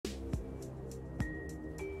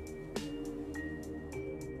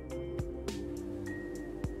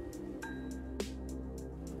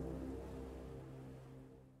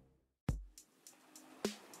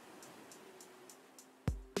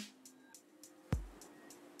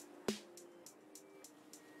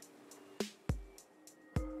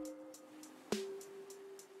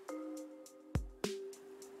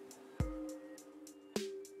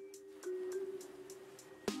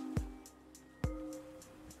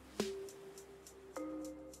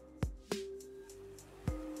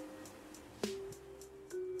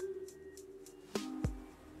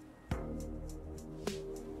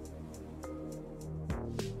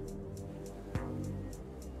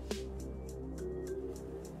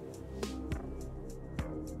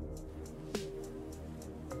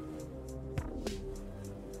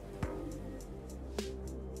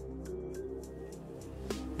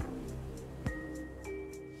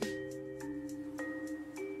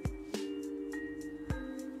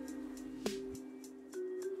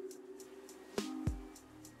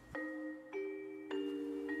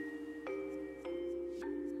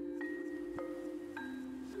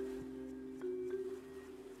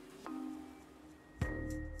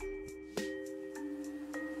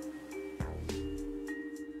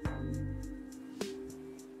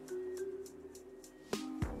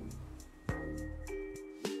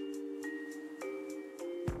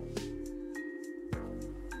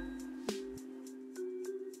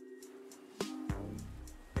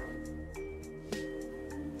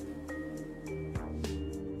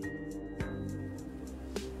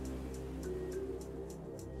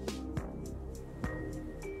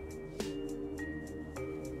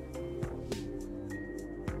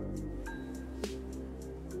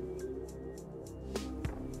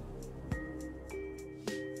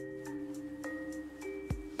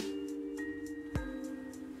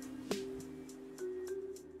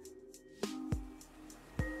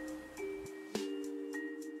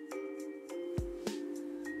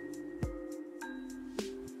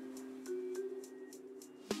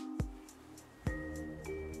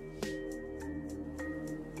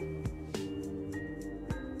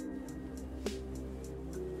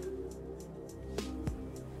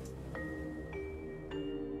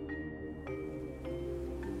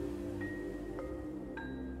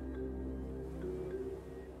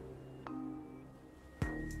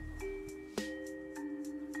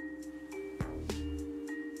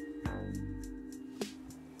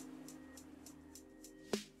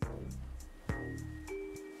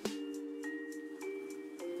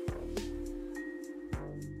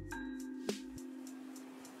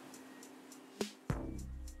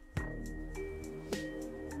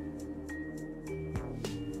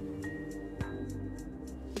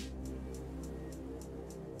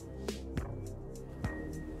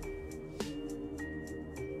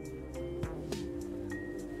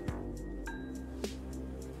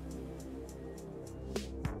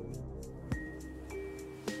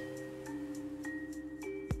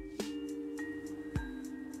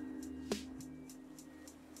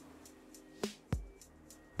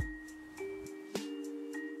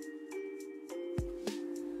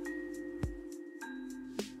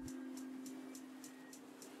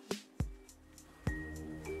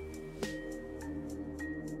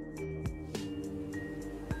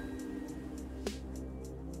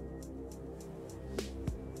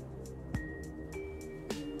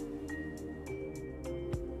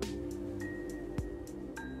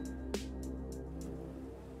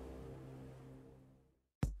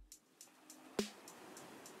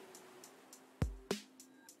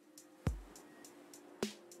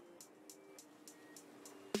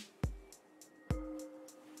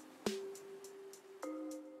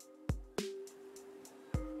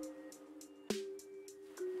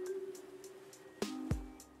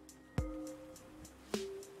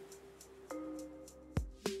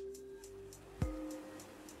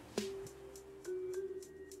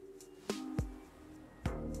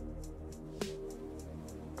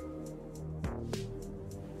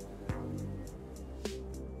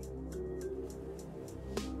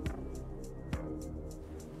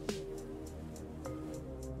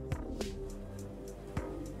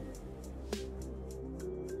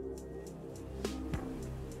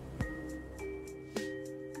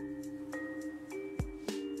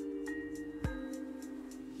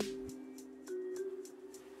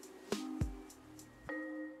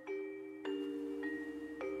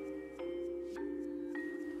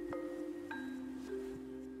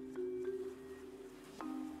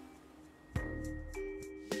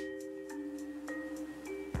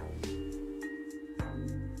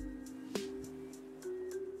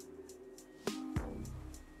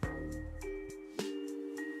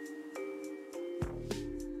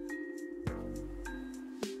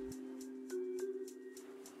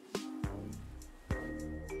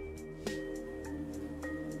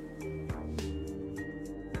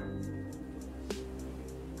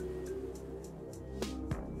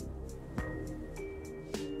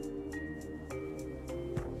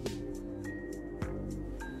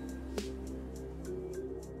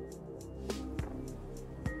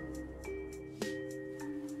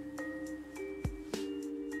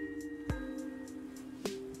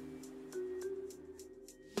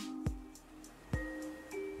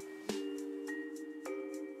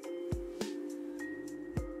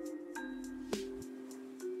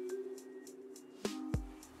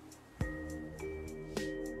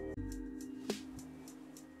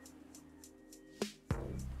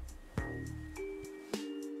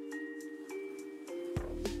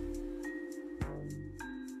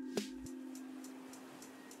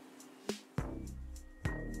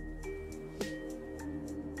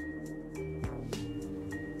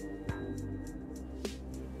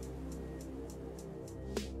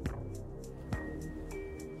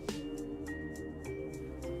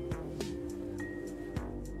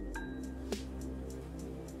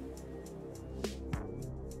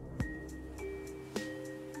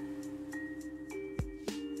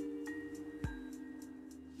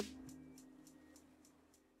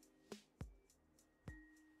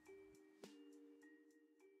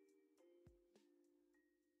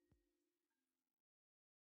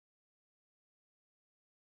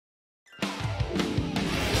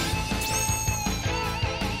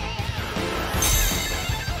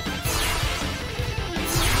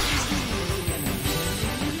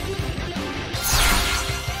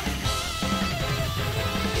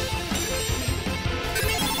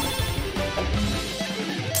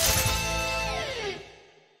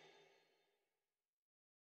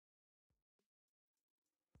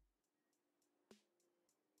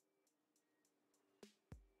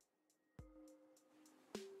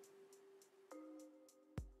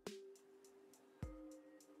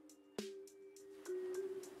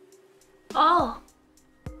Oh,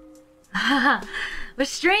 we're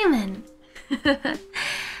streaming.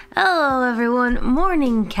 Hello, everyone.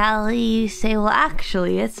 Morning, Callie. You say, well,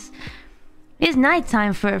 actually, it's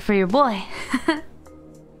nighttime for your boy.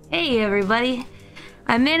 Hey, everybody.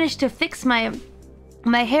 I managed to fix my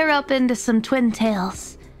hair up into some twin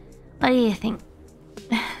tails. What do you think?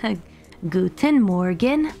 Guten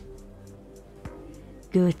Morgen.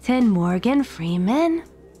 Guten Morgen, Freeman.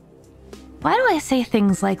 Why do I say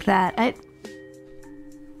things like that?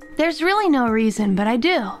 There's really no reason, but I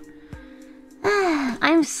do.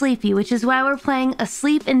 I'm sleepy, which is why we're playing a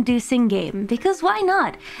sleep-inducing game. Because why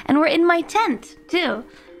not? And we're in my tent, too.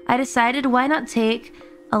 I decided why not take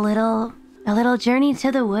a little journey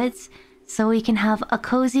to the woods so we can have a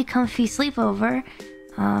cozy, comfy sleepover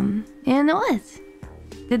in the woods.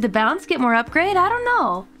 Did the bounce get more upgrade? I don't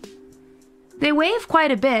know. They wave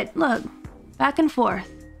quite a bit. Look, back and forth.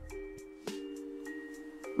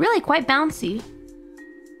 Really quite bouncy.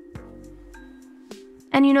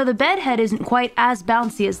 And you know, the bed head isn't quite as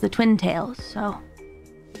bouncy as the twin tails, so...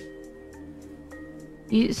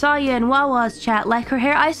 You saw you in Wawa's chat, like her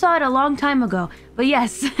hair. I saw it a long time ago, but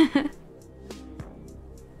yes.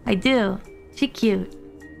 I do. She cute.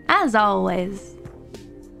 As always.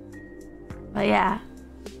 But yeah.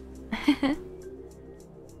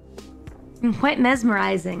 Quite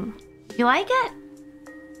mesmerizing. You like it?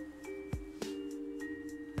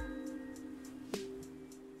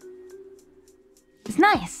 It's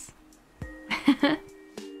nice.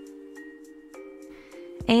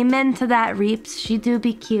 Amen to that, Reaps. She do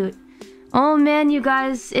be cute. Oh man, you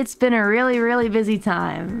guys, it's been a really busy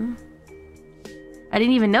time. I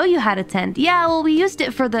didn't even know you had a tent. Yeah, well, we used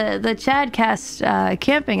it for the Chadcast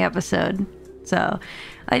camping episode. So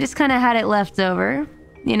I just kind of had it left over.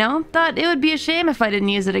 You know, thought it would be a shame if I didn't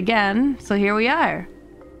use it again. So here we are.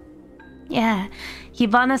 Yeah,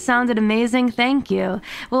 Hibana sounded amazing. Thank you.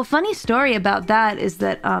 Well, funny story about that is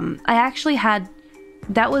that I actually had...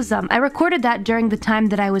 That was... I recorded that during the time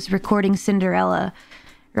that I was recording Cinderella,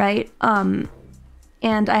 right? And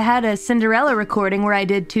I had a Cinderella recording where I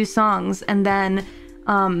did 2 songs, and then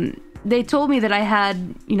they told me that I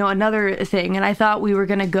had, you know, another thing, and I thought we were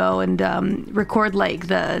gonna go and record like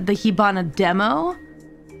the Hibana demo,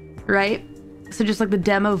 right? So just like the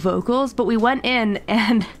demo vocals, but we went in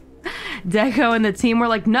and Deco and the team were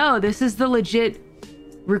like, no, this is the legit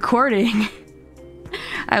recording.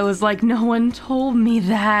 I was like, no one told me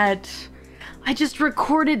that. I just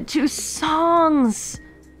recorded 2 songs.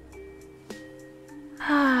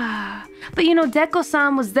 But you know,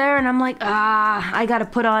 Deco-san was there and I'm like, I gotta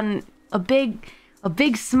put on a big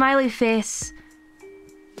smiley face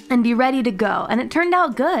and be ready to go. And it turned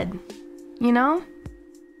out good, you know?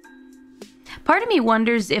 Part of me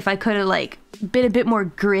wonders if I could have like been a bit more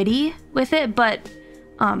gritty with it, but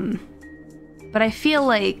I feel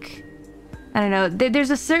like, I don't know,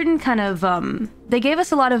 there's a certain kind of, they gave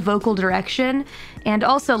us a lot of vocal direction, and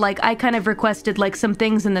also like I kind of requested like some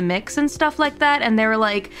things in the mix and stuff like that, and they were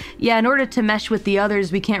like, yeah, in order to mesh with the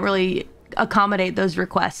others, we can't really accommodate those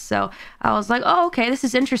requests. So I was like, oh, okay, this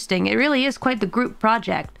is interesting. It really is quite the group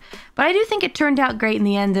project. But I do think it turned out great in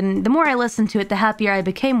the end, and the more I listened to it, the happier I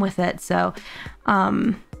became with it. So,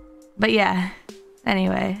 but yeah,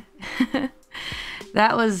 anyway,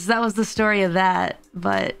 that was the story of that,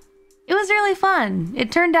 but it was really fun.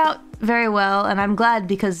 It turned out very well, and I'm glad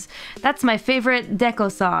because that's my favorite Deco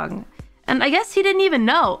song. And I guess he didn't even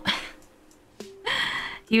know.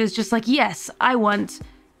 He was just like, yes, I want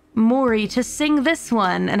Mori to sing this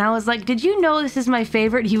one. And I was like, did you know this is my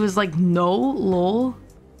favorite? He was like, no, lol.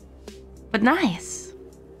 But nice.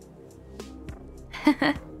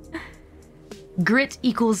 Grit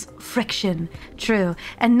equals friction. True.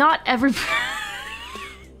 And not every...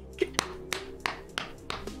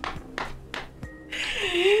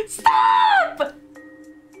 Stop!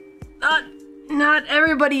 Not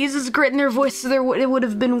everybody uses grit in their voice, so it would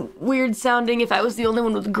have been weird sounding if I was the only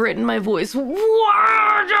one with grit in my voice.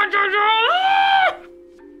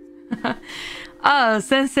 Oh,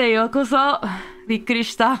 sensei yokoso. Bikkuri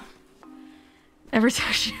shita. Every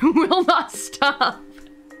time she will not stop.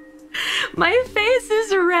 My face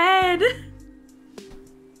is red.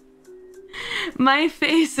 My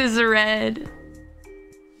face is red.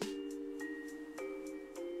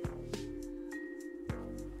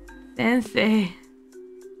 Sensei,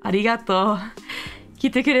 ありがとう。来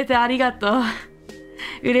てくれてありがとう。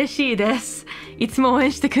嬉しいです。いつも応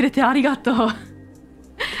援してくれてありがとう。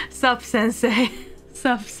Sup, Sensei.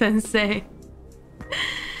 Sup, Sensei.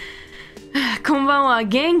 こんばんは。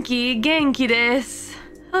元気です。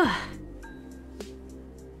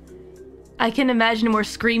I can imagine a more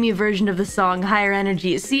screamy version of the song, Higher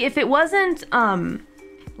Energy. See, if it wasn't,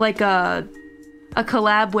 like a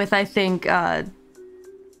collab with, I think, a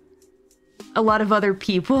lot of other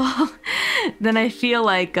people, then I feel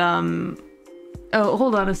like, oh,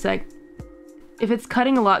 hold on a sec. If it's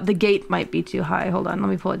cutting a lot, the gate might be too high. Hold on, let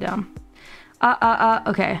me pull it down.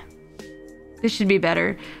 Okay. This should be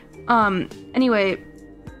better. Anyway,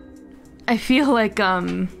 I feel like,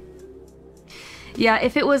 yeah,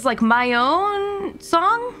 if it was like my own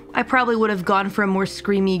song, I probably would have gone for a more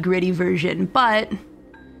screamy, gritty version. But,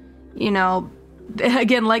 you know,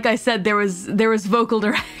 again, like I said, there was vocal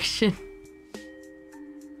direction.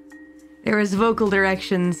 There was vocal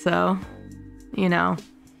direction, so, you know.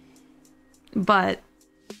 But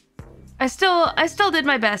I still did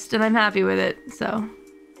my best, and I'm happy with it, so.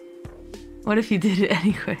 What if you did it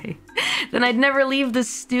anyway? Then I'd never leave the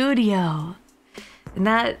studio. And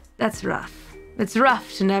that's rough. It's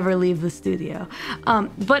rough to never leave the studio.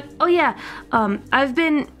 But oh yeah, I've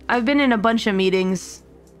been in a bunch of meetings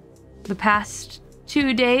the past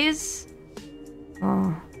 2 days.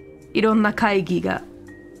 いろんな会議が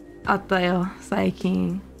あったよ、最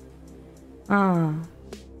近。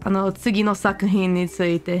次の作品につ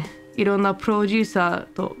いていろんなプロデューサ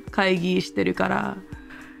ーと会議してるから、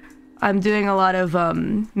I'm doing a lot of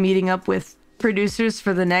meeting up with producers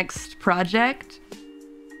for the next project.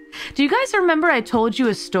 Do you guys remember I told you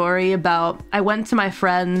a story about I went to my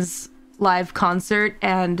friend's live concert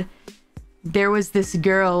and there was this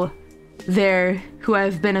girl there who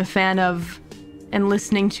I've been a fan of and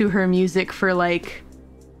listening to her music for like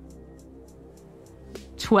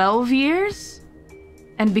 12 years?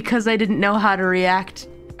 And because I didn't know how to react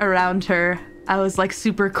around her, I was like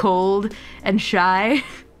super cold and shy.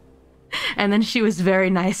 And then she was very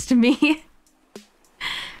nice to me.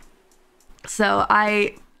 So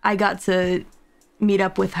I got to meet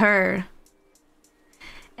up with her.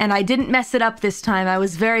 And I didn't mess it up this time. I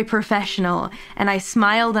was very professional. And I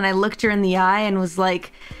smiled and I looked her in the eye and was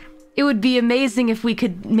like, it would be amazing if we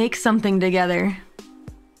could make something together.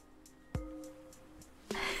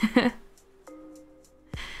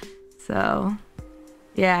 So,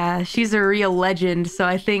 yeah, she's a real legend. So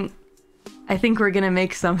I think we're gonna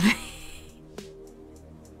make something.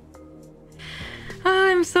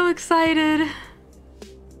 I'm so excited.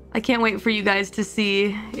 I can't wait for you guys to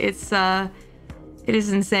see. It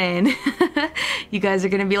is insane. You guys are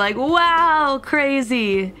gonna be like, wow,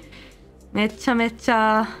 crazy. めちゃめち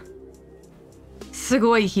ゃす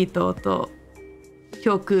ごい人と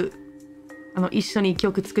一緒に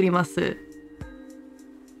曲作ります。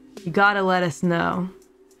You gotta let us know.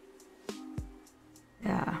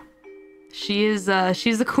 Yeah. She's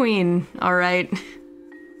a queen, all right.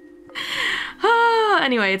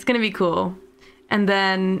 Anyway, it's gonna be cool. And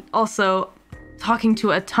then also talking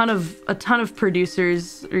to a ton of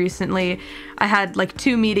producers recently. I had like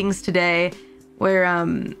 2 meetings today where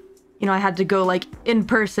you know, I had to go like in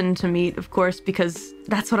person to meet, of course, because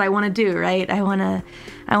that's what I want to do, right? I want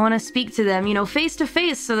to speak to them, you know, face to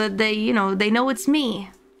face so that they, you know, they know it's me,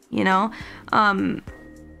 you know? And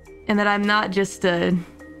that I'm not just a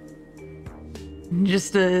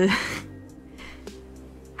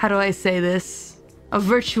how do I say this? A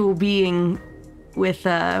virtual being with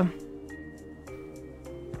no,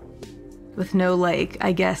 like,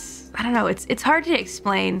 I guess, I don't know, it's hard to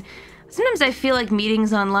explain. Sometimes I feel like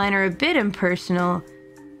meetings online are a bit impersonal.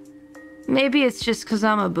 Maybe it's just because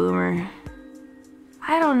I'm a boomer.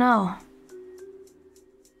 I don't know.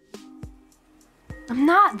 I'm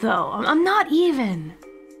not, though. I'm not even.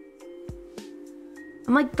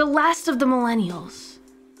 I'm like the last of the millennials.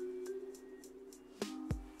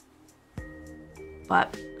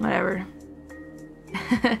 But, whatever.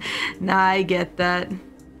 Nah, I get that.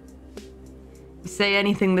 You say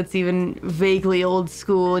anything that's even vaguely old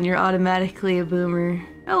school and you're automatically a boomer.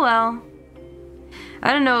 Oh well.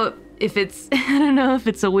 I don't know if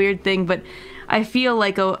it's a weird thing, but I feel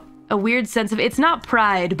like a weird sense of, it's not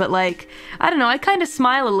pride, but like, I don't know, I kind of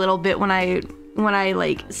smile a little bit when I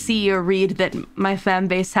like see or read that my fan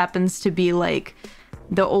base happens to be like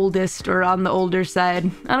the oldest or on the older side.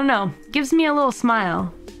 I don't know, gives me a little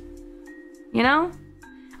smile. You know?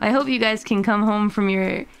 I hope you guys can come home from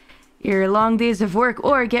your long days of work,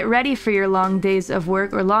 or get ready for your long days of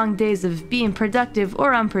work, or long days of being productive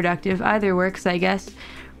or unproductive. Either works, I guess.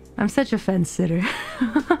 I'm such a fence sitter.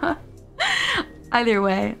 Either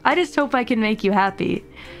way, I just hope I can make you happy.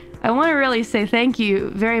 I want to really say thank you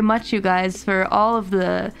very much, you guys, for all of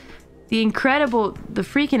the incredible, the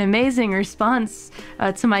freaking amazing response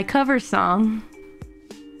to my cover song.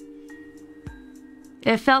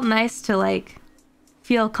 It felt nice to like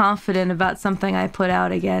feel confident about something I put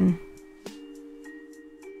out again.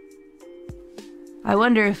 I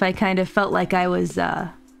wonder if I kind of felt like I was,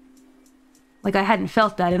 like I hadn't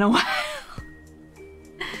felt that in a while.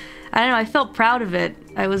 I don't know, I felt proud of it.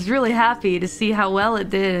 I was really happy to see how well it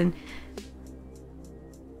did, and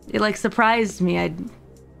it like surprised me. I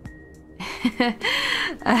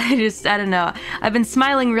don't know. I've been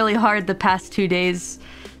smiling really hard the past 2 days,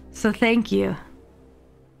 so thank you.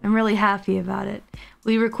 I'm really happy about it.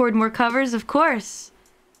 Will you record more covers? Of course.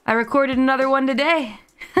 I recorded another one today.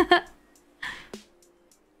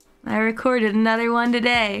 I recorded another one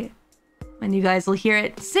today. And you guys will hear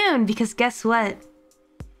it soon, because guess what?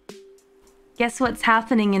 Guess what's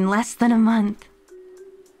happening in less than a month?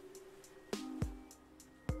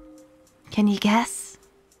 Can you guess?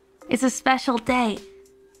 It's a special day.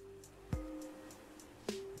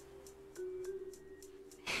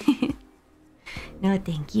 No,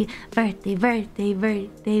 thank you. Birthday, birthday,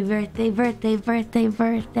 birthday, birthday, birthday, birthday,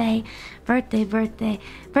 birthday, birthday, birthday,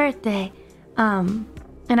 birthday.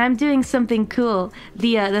 And I'm doing something cool.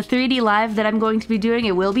 The 3D live that I'm going to be doing,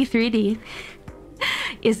 it will be 3D.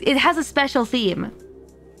 It has a special theme.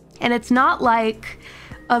 And it's not like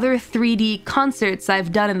other 3D concerts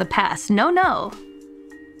I've done in the past. No, no.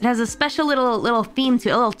 It has a special little theme to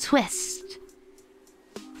it, a little twist.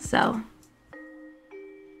 So,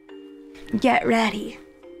 get ready.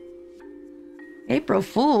 April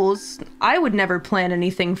Fools? I would never plan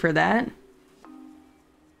anything for that.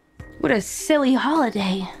 What a silly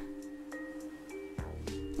holiday.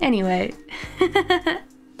 Anyway.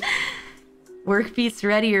 Work beats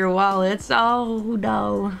ready or wallets. Oh,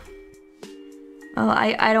 no. Well,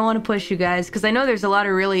 I don't want to push you guys, because I know there's a lot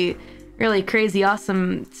of really crazy,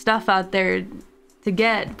 awesome stuff out there to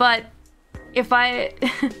get. But if I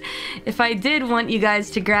did want you guys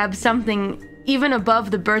to grab something even above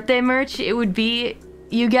the birthday merch, it would be,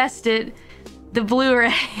 you guessed it, the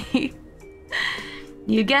Blu-ray.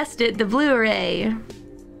 You guessed it, the Blu-ray.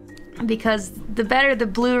 Because the better the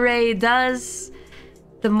Blu-ray does,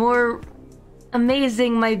 the more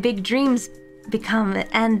amazing my big dreams become,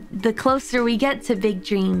 and the closer we get to big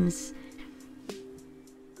dreams.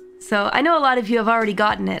 So I know a lot of you have already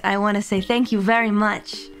gotten it. I want to say thank you very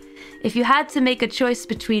much. If you had to make a choice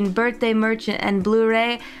between birthday merch and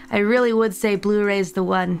Blu-ray, I really would say Blu-ray's the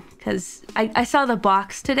one, because I saw the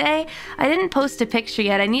box today. I didn't post a picture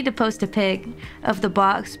yet. I need to post a pic of the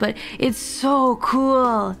box, but it's so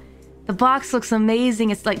cool. The box looks amazing.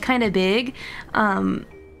 It's like kind of big, and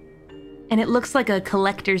it looks like a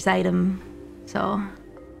collector's item. So,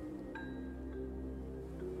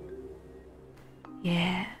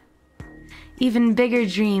 yeah. Even bigger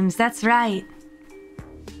dreams, that's right.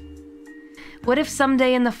 What if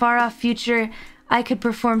someday in the far-off future, I could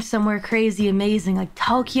perform somewhere crazy amazing, like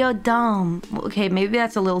Tokyo Dome? Okay, maybe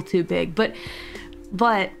that's a little too big, but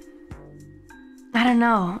I don't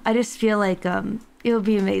know. I just feel like it would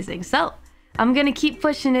be amazing. So, I'm gonna keep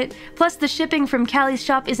pushing it. Plus, the shipping from Callie's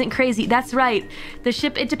shop isn't crazy. That's right.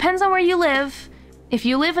 It depends on where you live. If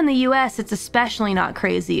you live in the US, it's especially not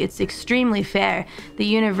crazy. It's extremely fair. The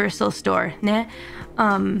Universal store, nah?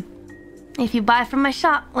 If you buy from my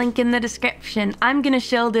shop, link in the description. I'm gonna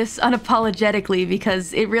show this unapologetically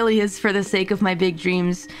because it really is for the sake of my big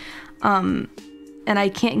dreams. And I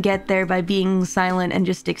can't get there by being silent and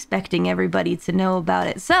just expecting everybody to know about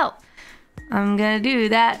it. So, I'm gonna do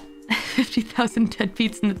that. 50,000 dead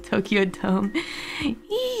beats in the Tokyo Dome.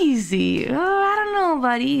 Easy. Oh, I don't know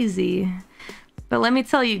about easy. But let me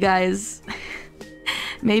tell you guys,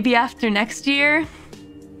 maybe after next year,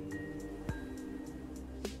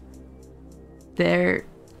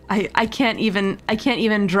 I can't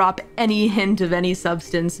even drop any hint of any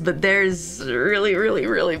substance, but there's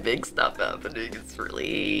really big stuff happening.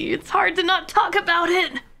 It's hard to not talk about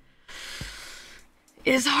it.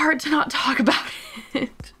 It's hard to not talk about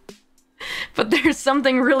it. But there's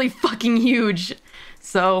something really fucking huge.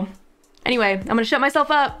 So, anyway, I'm gonna shut myself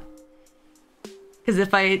up. Because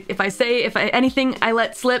if I say anything I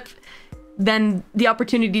let slip, then the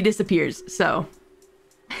opportunity disappears. So,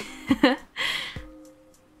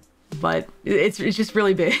 but it's just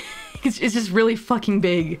really big. It's just really fucking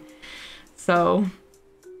big. So,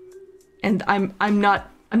 and I'm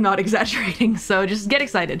not exaggerating. So just get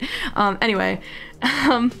excited. Anyway,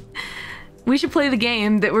 we should play the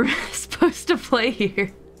game that we're supposed to play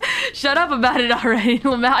here. Shut up about it already,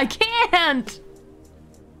 Lamau. I can't.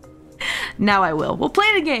 Now I will. We'll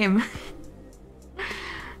play the game.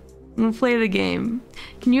 We'll play the game.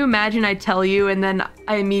 Can you imagine I tell you and then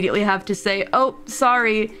I immediately have to say, oh,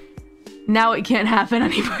 sorry, now it can't happen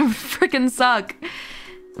anymore. Frickin' suck.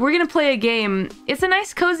 We're gonna play a game. It's a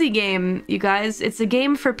nice cozy game, you guys. It's a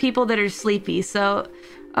game for people that are sleepy. So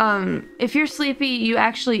If you're sleepy, you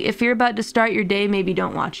actually, if you're about to start your day, maybe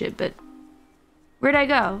don't watch it, but... Where'd I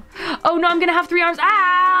go? Oh no, I'm gonna have 3 arms.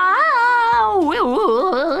 Ow!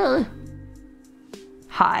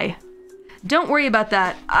 Hi. Don't worry about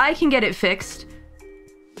that. I can get it fixed.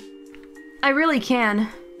 I really can.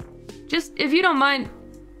 Just, if you don't mind,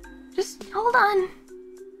 just hold on.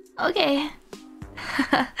 Okay.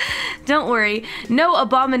 Don't worry. No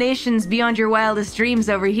abominations beyond your wildest dreams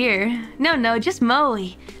over here. No, just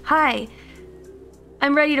Mori. Hi.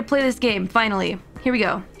 I'm ready to play this game, finally. Here we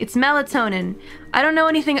go. It's melatonin. I don't know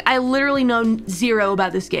anything. I literally know 0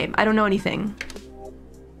 about this game. I don't know anything.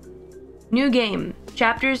 New game.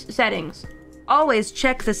 Chapters, settings. Always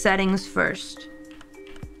check the settings first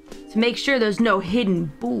to make sure there's no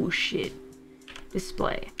hidden bullshit.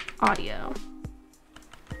 Display. Audio.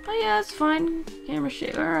 Oh yeah, that's fine. Camera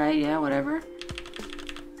shake. Alright, yeah, whatever.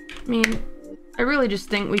 I mean, I really just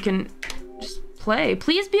think we can just play.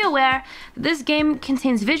 Please be aware that this game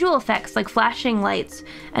contains visual effects like flashing lights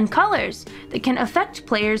and colors that can affect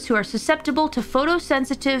players who are susceptible to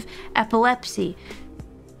photosensitive epilepsy.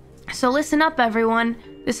 So listen up, everyone.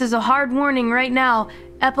 This is a hard warning right now.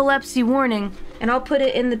 Epilepsy warning. And I'll put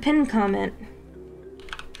it in the pinned comment.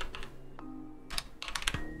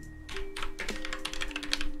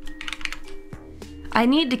 I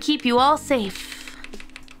need to keep you all safe.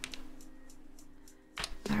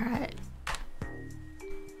 Alright.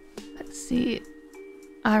 Let's see.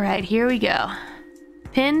 Alright, here we go.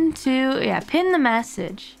 Pin the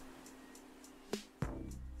message.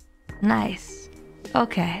 Nice.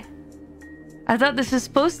 Okay. I thought this was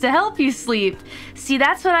supposed to help you sleep. See,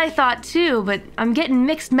 that's what I thought too, but I'm getting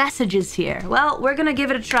mixed messages here. Well, we're gonna give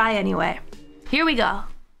it a try anyway. Here we go.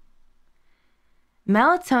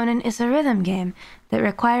 Melatonin is a rhythm game that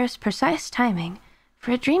requires precise timing.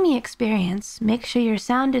 For a dreamy experience, make sure your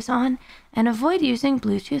sound is on and avoid using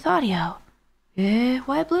Bluetooth audio.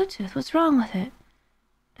 Why Bluetooth? What's wrong with it?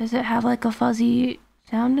 Does it have like a fuzzy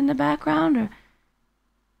sound in the background or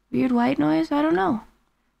weird white noise? I don't know.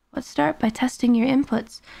 Let's start by testing your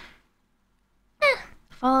inputs.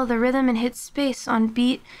 Follow the rhythm and hit space on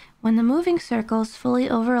beat when the moving circles fully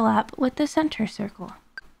overlap with the center circle.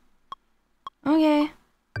 Okay.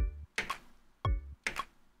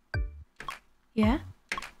 Yeah?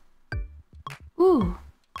 Ooh.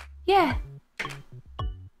 Yeah.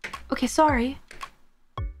 Okay, sorry.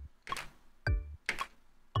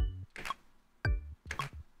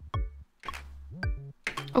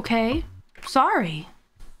 Okay. Sorry.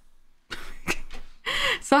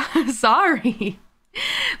 Sorry.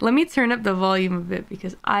 Let me turn up the volume a bit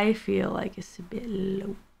because I feel like it's a bit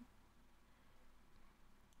low.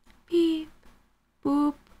 Beep,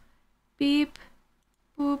 boop, beep,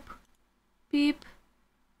 boop, beep,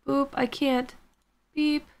 boop. I can't.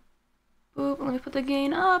 Beep, boop. Let me put the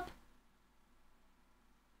gain up.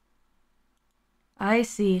 I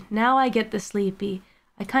see. Now I get the sleepy.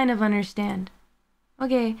 I kind of understand.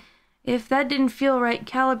 Okay. If that didn't feel right,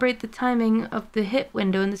 calibrate the timing of the hit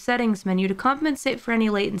window in the settings menu to compensate for any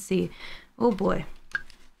latency. Oh boy.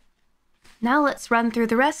 Now let's run through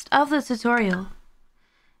the rest of the tutorial.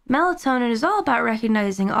 Melatonin is all about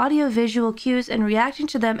recognizing audio-visual cues and reacting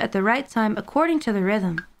to them at the right time according to the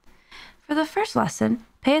rhythm. For the first lesson,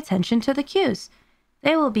 pay attention to the cues.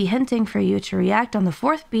 They will be hinting for you to react on the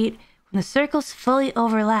 4th beat when the circles fully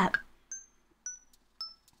overlap.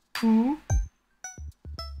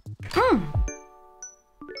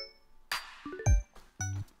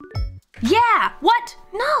 Yeah! What?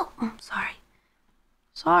 No!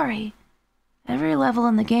 Sorry. Every level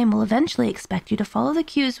in the game will eventually expect you to follow the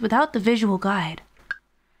cues without the visual guide.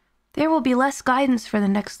 There will be less guidance for the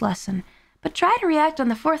next lesson, but try to react on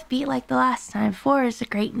the 4th beat like the last time. 4 is a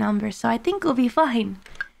great number, so I think we'll be fine.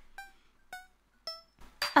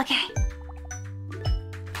 Okay.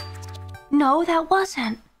 No, that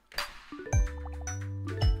wasn't.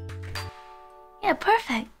 Yeah,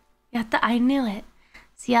 perfect. I knew it.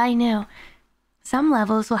 See, I knew. Some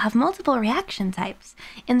levels will have multiple reaction types.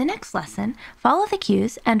 In the next lesson, follow the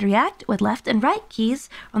cues and react with left and right keys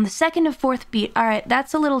on the 2nd and 4th beat. Alright,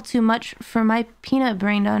 that's a little too much for my peanut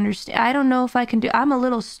brain to understand. I don't know if I can do... I'm a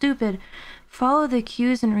little stupid. Follow the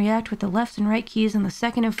cues and react with the left and right keys on the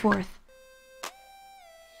 2nd and 4th.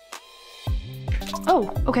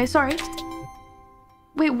 Oh, okay, sorry.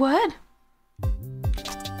 Wait, what?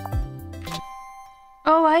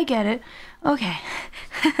 Oh, I get it. Okay.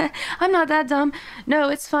 I'm not that dumb. No,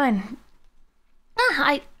 it's fine.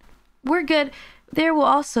 We're good. There will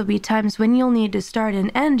also be times when you'll need to start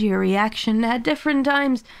and end your reaction at different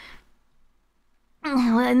times.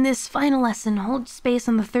 In this final lesson, hold space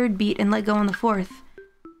on the 3rd beat and let go on the 4th.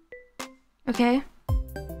 Okay?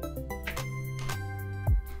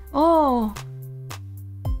 Oh.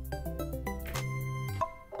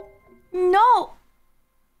 No.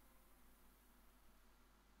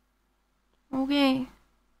 Okay.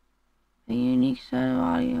 A unique set of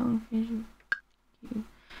audio and vision.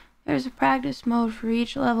 There's a practice mode for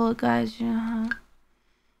each level, guys. If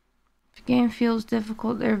the game feels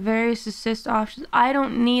difficult, there are various assist options. I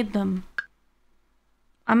don't need them.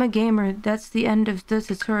 I'm a gamer. That's the end of the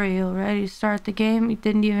tutorial. Ready to start the game? You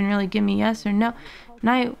didn't even really give me yes or no.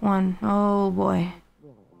 Night 1. Oh boy.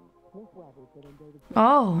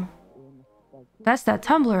 Oh. That's that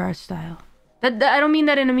Tumblr art style. I don't mean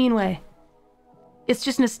that in a mean way. It's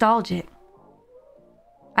just nostalgic.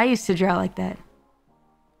 I used to draw like that.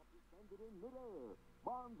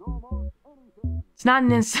 It's not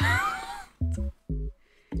an insult.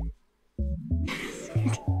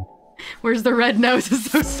 Where's the red nose?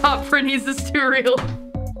 So stop, Fernies. This is too real.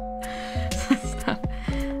 Stop.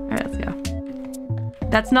 Alright, let's go.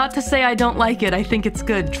 That's not to say I don't like it. I think it's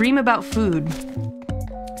good. Dream about food.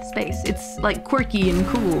 Space. It's like quirky and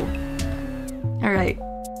cool. Alright.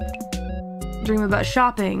 Dream about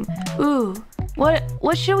shopping. Ooh.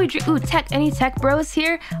 What should we dream? Ooh, tech. Any tech bros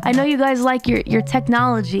here? I know you guys like your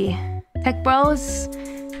technology. Tech bros?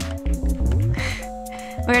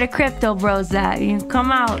 Where the crypto bros at? You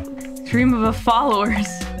come out. Dream of a followers.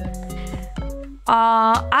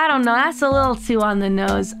 I don't know. That's a little too on the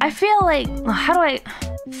nose. I feel like... How do I...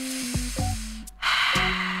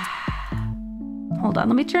 Hold on.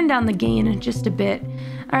 Let me turn down the gain in just a bit.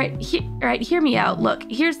 Alright, hear me out. Look,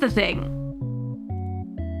 here's the thing.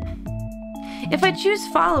 If I choose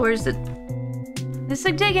followers, it's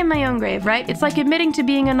like digging my own grave, right? It's like admitting to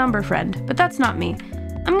being a number friend. But that's not me.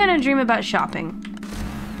 I'm gonna dream about shopping.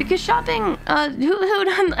 Because shopping, who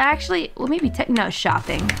doesn't actually, well, maybe no,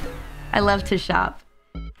 shopping. I love to shop.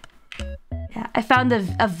 Yeah, I found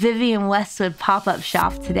a Vivian Westwood pop-up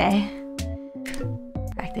shop today.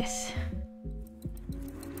 Practice.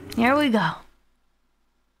 Here we go.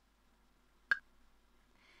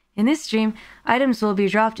 In this dream, items will be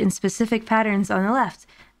dropped in specific patterns on the left.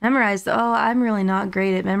 Memorize, oh, I'm really not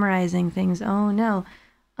great at memorizing things. Oh no.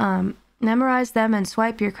 Memorize them and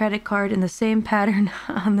swipe your credit card in the same pattern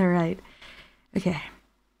on the right. Okay.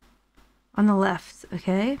 On the left,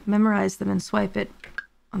 okay? Memorize them and swipe it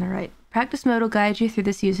on the right. Practice mode will guide you through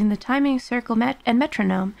this using the timing circle and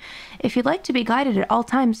metronome. If you'd like to be guided at all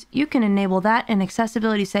times, you can enable that in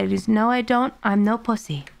accessibility settings. No, I don't. I'm no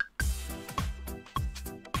pussy.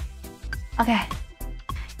 Okay.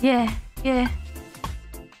 Yeah, yeah.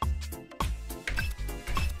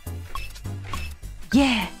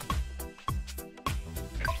 Yeah.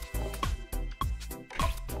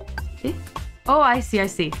 Oh, I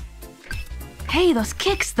see. Hey, those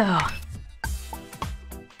kicks, though.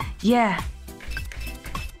 Yeah.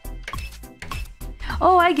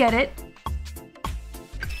 Oh, I get it.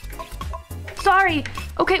 Sorry.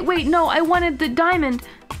 Okay, wait, no, I wanted the diamond.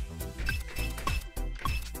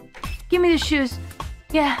 Give me the shoes.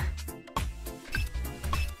 Yeah.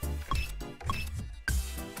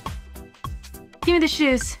 Give me the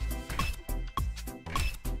shoes.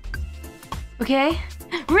 Okay.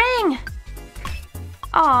 Ring!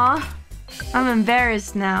 Aw. I'm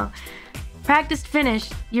embarrassed now. Practice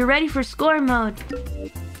finished. You're ready for score mode.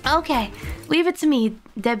 Okay. Leave it to me,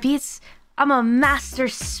 deadbeats. I'm a master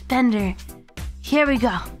spender. Here we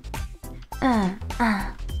go.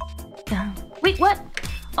 Wait, what?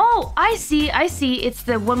 Oh, I see. It's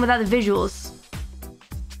the one without the visuals.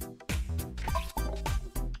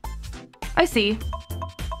 I see.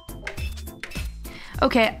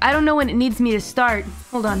 Okay, I don't know when it needs me to start.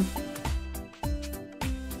 Hold on.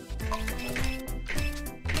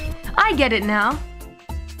 I get it now.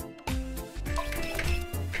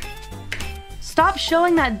 Stop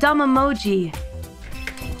showing that dumb emoji.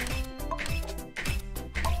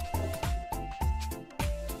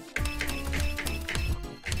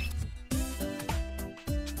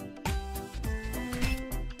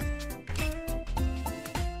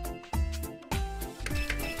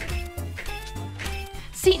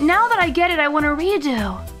 See, now that I get it, I want to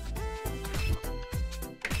redo.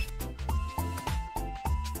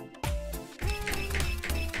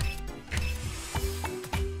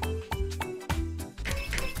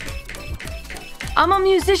 I'm a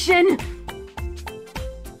musician.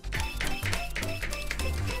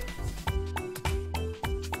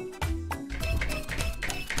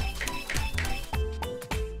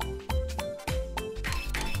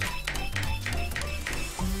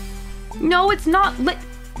 No, it's not lit.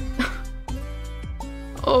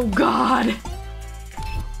 Oh God.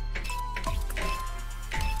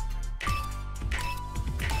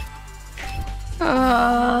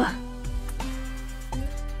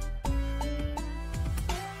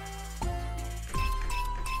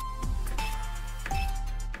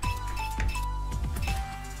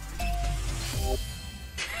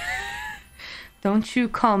 Don't you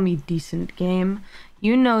call me decent, game.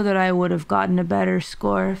 You know that I would have gotten a better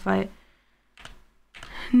score if I...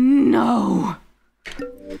 No!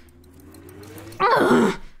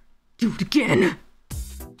 Ugh. Do it again!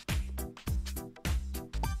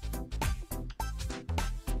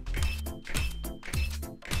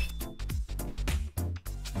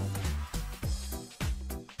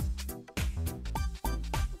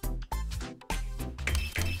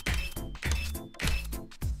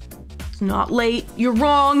 It's not late. You're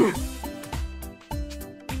wrong!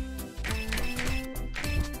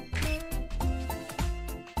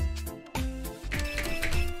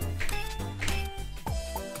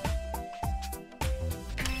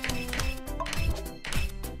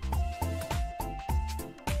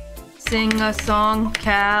 Sing a song,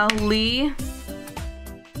 Callie.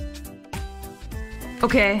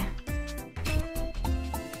 Okay.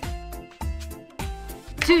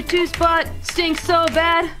 Tutu spot stinks so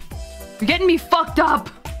bad. You're getting me fucked up.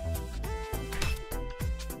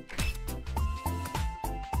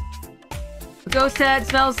 The ghost head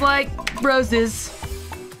smells like roses.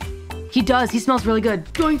 He does. He smells really good.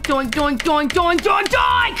 Doink, doink, doink, doink, doink, doink,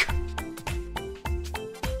 doink!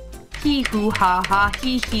 Hee hoo ha ha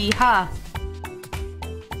hee hee ha.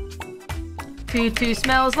 Tutu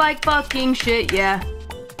smells like fucking shit, yeah.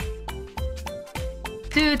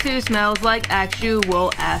 Tutu smells like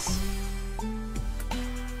actual ass.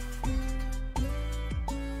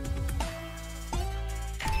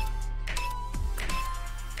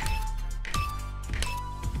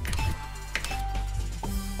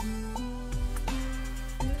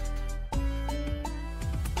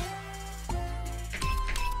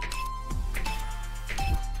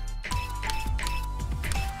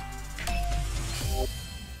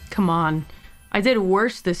 Come on. I did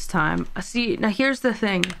worse this time. See, now here's the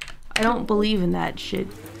thing. I don't believe in that shit.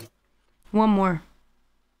 One more.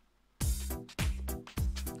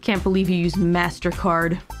 Can't believe you used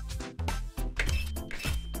MasterCard.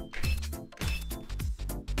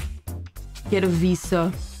 Get a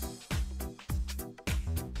Visa.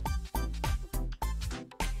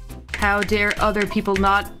 How dare other people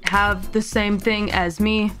not have the same thing as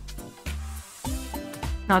me?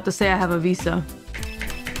 Not to say I have a Visa.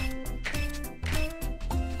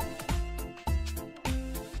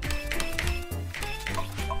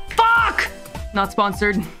 Not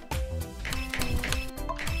sponsored.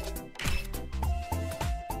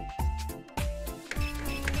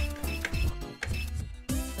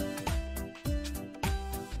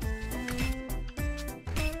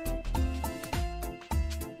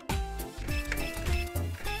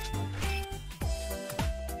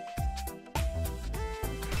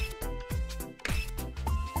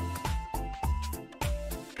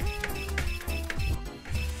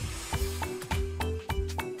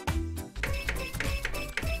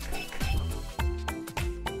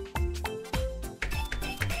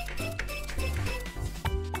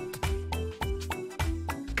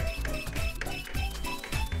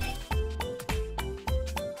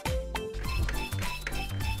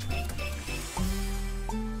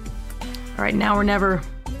 All right, now or never.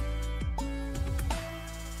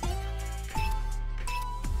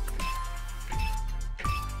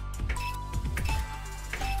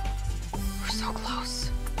 We're so close.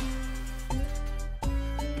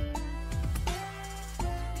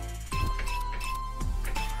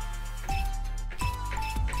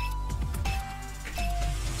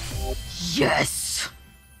 Yes!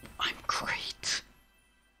 I'm great.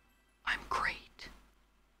 I'm great.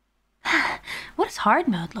 What does hard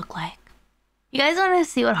mode look like? You guys want to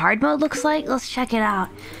see what hard mode looks like? Let's check it out.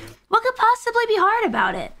 What could possibly be hard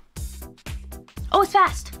about it? Oh, it's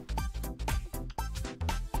fast.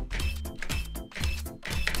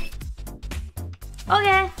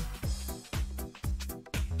 Okay.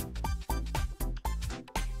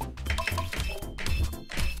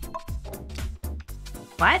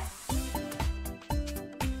 What?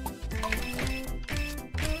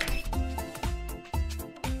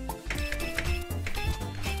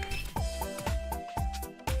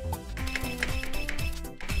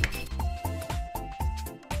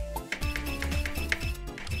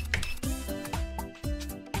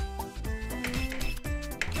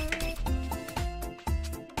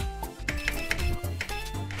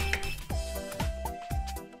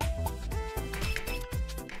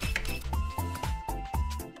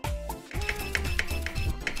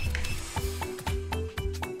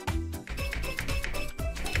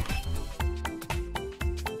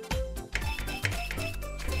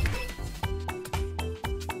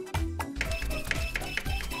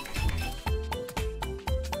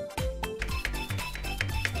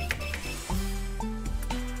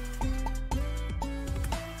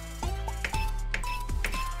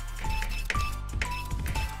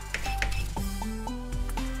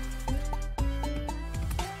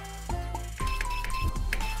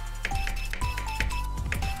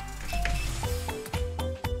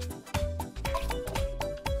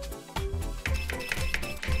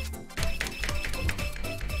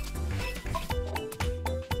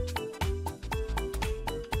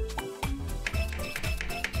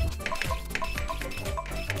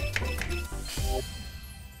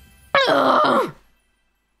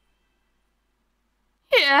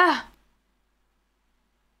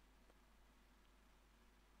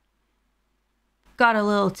 got a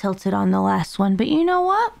little tilted on the last one, but you know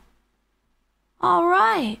what? All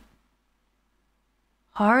right.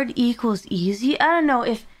 Hard equals easy. I don't know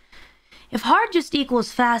if hard just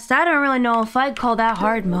equals fast. I don't really know if I'd call that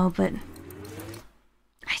hard mode, but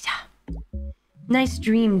nice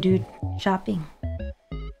dream, dude. Shopping.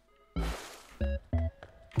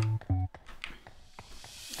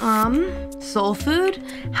 Soul food?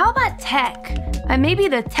 How about tech? Maybe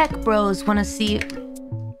the tech bros want to see.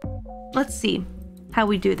 Let's see how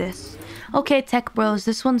we do this. Okay, tech bros,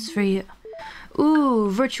 this one's for you. Ooh,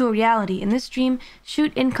 virtual reality. In this dream,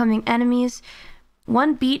 shoot incoming enemies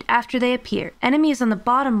 1 beat after they appear. Enemies on the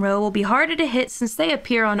bottom row will be harder to hit since they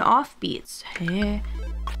appear on off beats. Hey.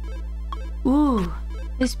 Ooh,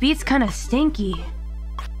 this beat's kind of stinky.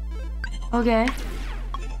 Okay.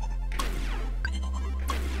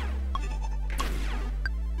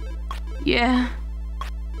 Yeah.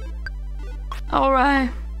 Alright.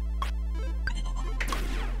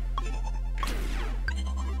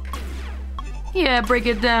 Yeah, break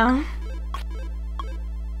it down.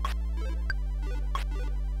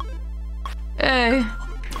 Hey.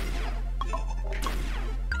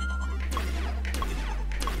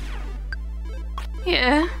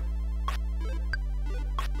 Yeah.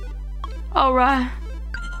 Alright.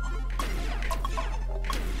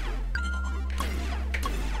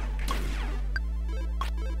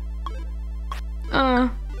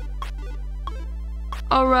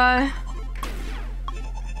 Alright.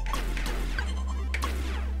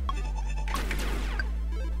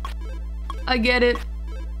 I get it.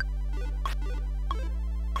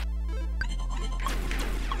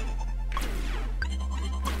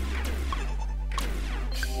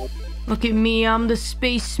 Look at me, I'm the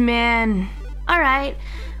spaceman. Alright,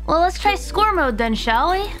 well let's try score mode then,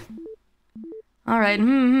 shall we? Alright,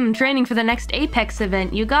 training for the next Apex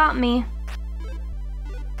event, you got me.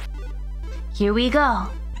 Here we go.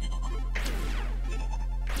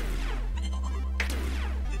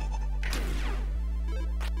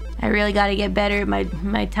 I really gotta get better at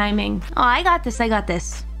my timing. Oh, I got this, I got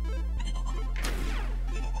this.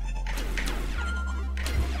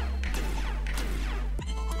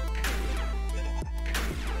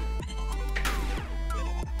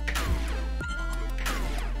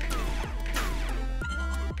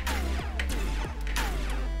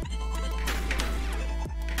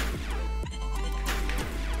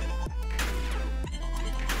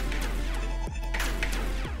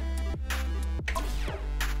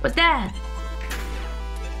 What's that?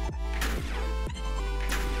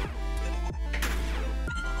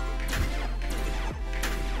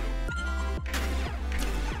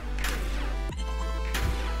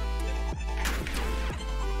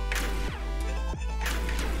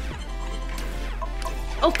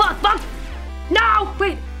 Oh fuck! No!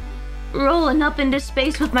 Wait! Rolling up into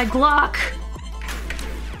space with my Glock.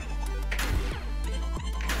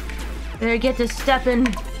 Better get to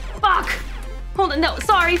stepping. Fuck! Hold on, no,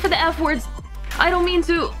 sorry for the F words. I don't mean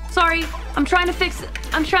to. Sorry, I'm trying to fix it.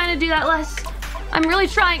 I'm trying to do that less. I'm really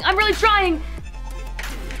trying.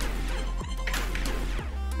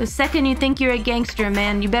 The second you think you're a gangster,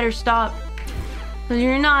 man, you better stop. Because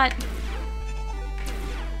you're not.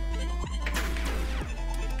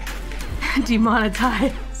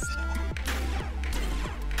 Demonetized.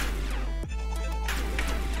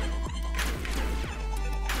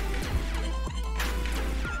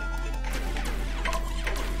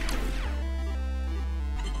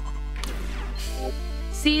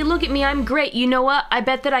 See, look at me, I'm great. You know what? I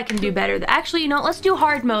bet that I can do better. Actually, you know what? Let's do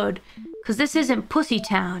hard mode. Because this isn't Pussy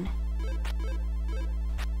Town.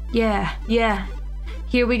 Yeah.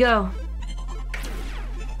 Here we go.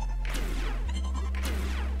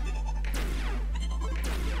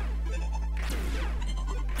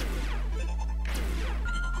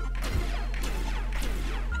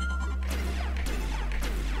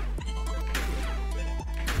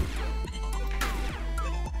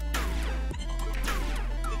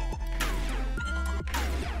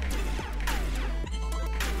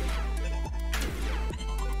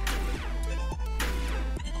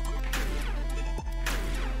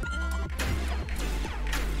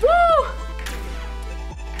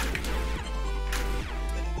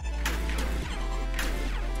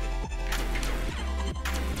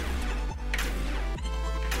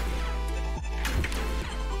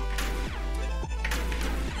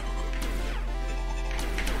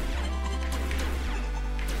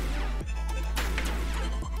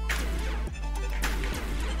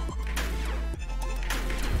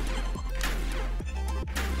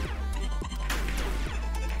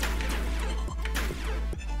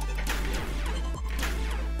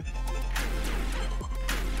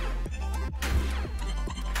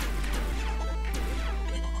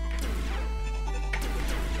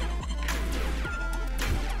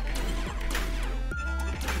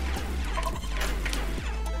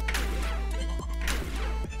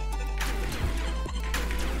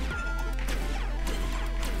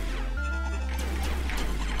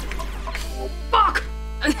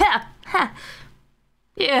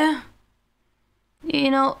 You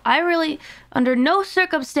know, under no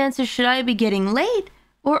circumstances should I be getting late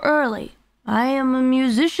or early. I am a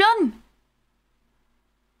musician.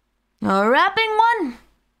 A rapping one.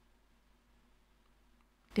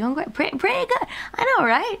 Doing great. Pretty good. I know,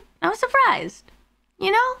 right? I was surprised.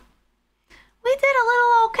 You know? We did a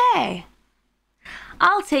little okay.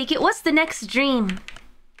 I'll take it. What's the next dream?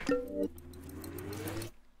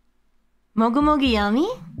 Mogu Mogu Yummy?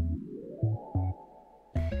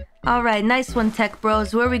 Alright, nice one, Tech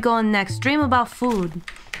Bros. Where are we going next? Dream about food.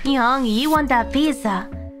 You hungry? You want that pizza?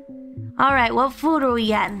 Alright, what food are we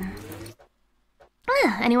getting?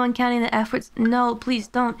 Anyone counting the efforts? No, please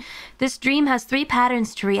don't. This dream has 3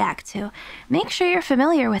 patterns to react to. Make sure you're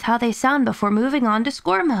familiar with how they sound before moving on to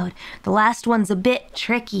score mode. The last one's a bit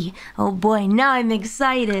tricky. Oh boy, now I'm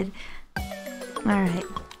excited. Alright.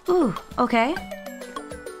 Ooh, okay.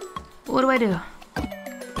 What do I do?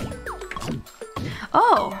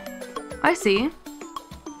 Oh, I see.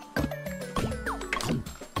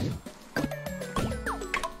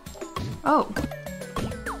 Oh.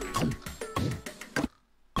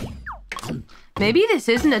 Maybe this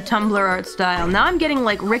isn't a Tumblr art style. Now I'm getting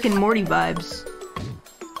like Rick and Morty vibes.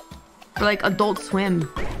 Or like Adult Swim.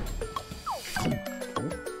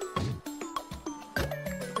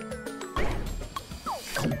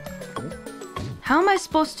 How am I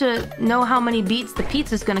supposed to know how many beats the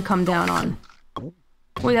pizza's gonna come down on?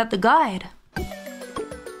 We got the guide.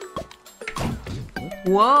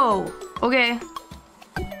 Whoa. Okay.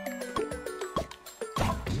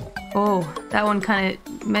 Oh, that one kind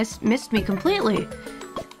of missed me completely.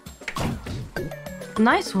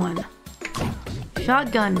 Nice one.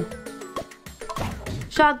 Shotgun.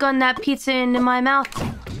 Shotgun that pizza into my mouth.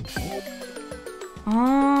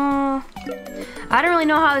 Oh. I don't really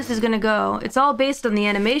know how this is gonna go. It's all based on the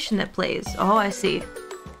animation that plays. Oh, I see.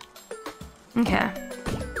 Okay.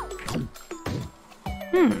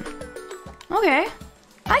 Okay.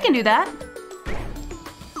 I can do that.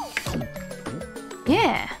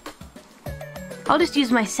 Yeah. I'll just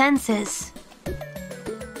use my senses.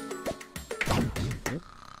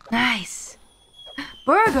 Nice.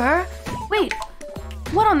 Burger? Wait.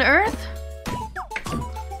 What on earth?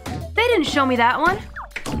 They didn't show me that one.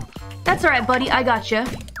 That's alright, buddy. I gotcha.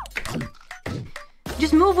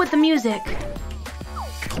 Just move with the music.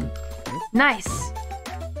 Nice.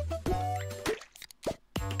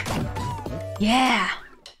 Yeah.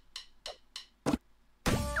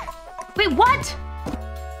 Wait, what?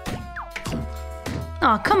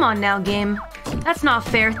 Oh, come on now, game. That's not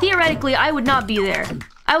fair. Theoretically, I would not be there.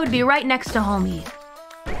 I would be right next to homie.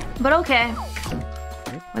 But okay.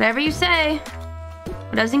 Whatever you say.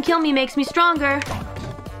 What doesn't kill me makes me stronger.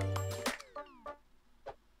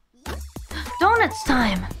 Donuts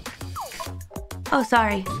time! Oh,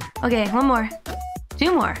 sorry. Okay, one more.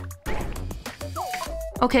 2 more.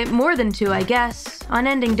 Okay, more than 2, I guess.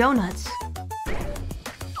 Unending donuts.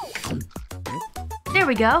 There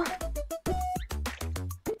we go.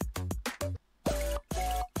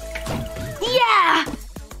 Yeah!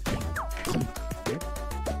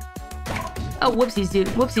 Oh, whoopsies, dude.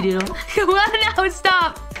 Whoopsie doodle. No,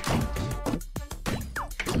 stop!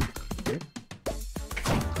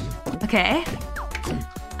 Okay.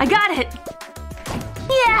 I got it!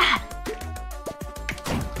 Yeah!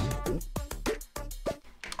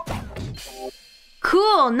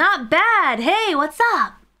 Cool, not bad. Hey, what's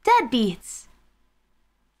up? Deadbeats.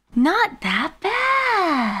 Not that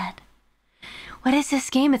bad. What is this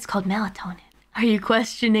game? It's called Melatonin. Are you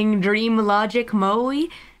questioning dream logic, Moe?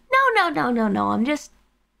 No. I'm just...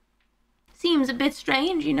 Seems a bit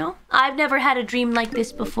strange, you know? I've never had a dream like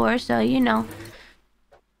this before, so, you know...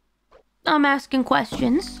 I'm asking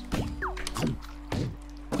questions.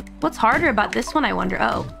 What's harder about this one, I wonder?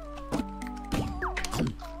 Oh.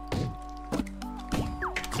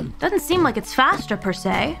 Doesn't seem like it's faster, per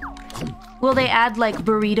se. Will they add, like,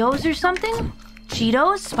 burritos or something?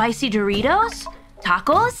 Cheetos? Spicy Doritos?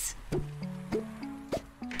 Tacos?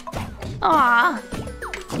 Ah.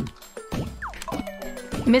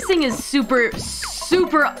 Missing is super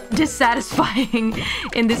dissatisfying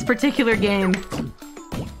in this particular game.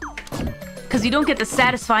 Because you don't get the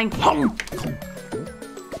satisfying hum.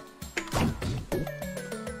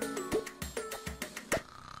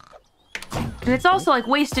 And it's also like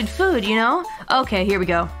wasted food, you know? Okay, here we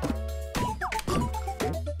go.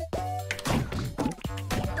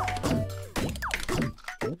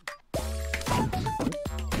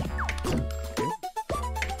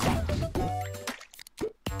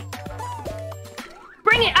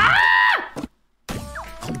 Bring it! Ah!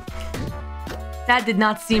 That did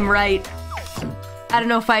not seem right. I don't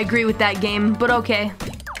know if I agree with that game, but okay.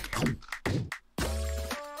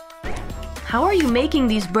 How are you making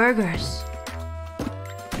these burgers?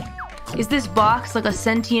 Is this box like a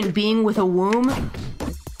sentient being with a womb?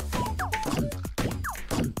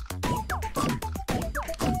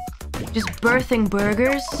 Just birthing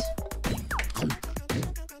burgers?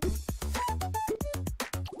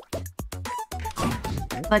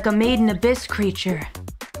 Like a maiden abyss creature.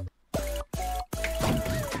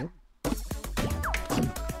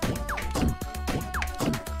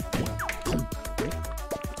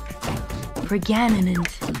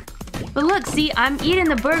 Pregnant. But look, see, I'm eating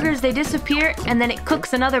the burgers, they disappear, and then it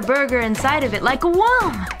cooks another burger inside of it like a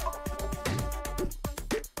worm.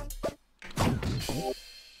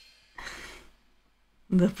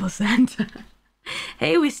 The placenta.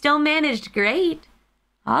 Hey, we still managed great.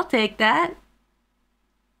 I'll take that.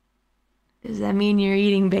 Does that mean you're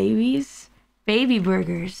eating babies? Baby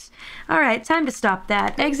burgers. Alright, time to stop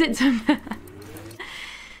that. Exit to...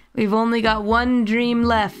 We've only got one dream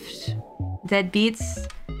left. Deadbeats.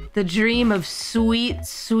 The dream of sweet,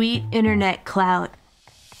 sweet internet clout.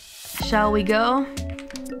 Shall we go?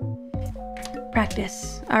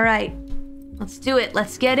 Practice. Alright. Let's do it.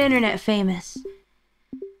 Let's get internet famous.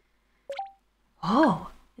 Oh,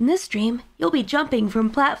 in this dream, you'll be jumping from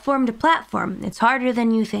platform to platform. It's harder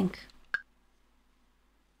than you think.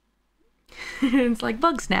 It's like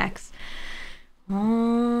bug snacks.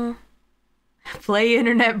 Oh. Play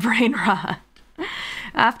internet brain rot.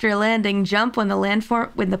 After landing, jump when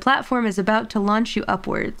the platform is about to launch you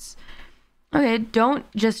upwards. Okay, don't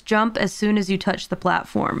just jump as soon as you touch the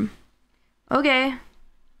platform. Okay.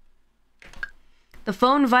 The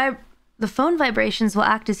phone vibrations will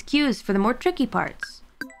act as cues for the more tricky parts.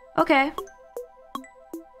 Okay.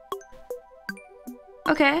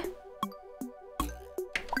 Okay.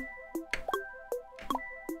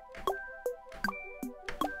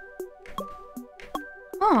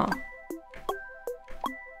 Oh.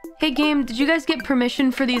 Hey game, did you guys get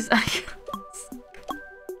permission for these icons?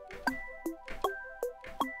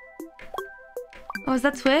 Oh, is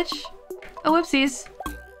that Twitch? Oh, whoopsies.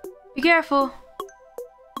 Be careful.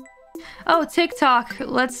 Oh, TikTok.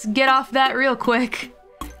 Let's get off that real quick.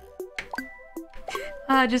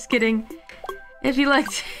 Just kidding. If you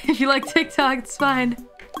like TikTok, it's fine.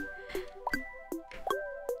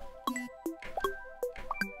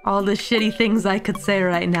 All the shitty things I could say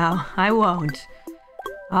right now. I won't.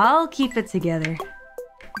 I'll keep it together.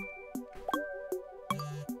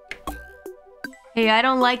 Hey, I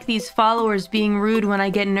don't like these followers being rude when I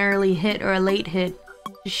get an early hit or a late hit.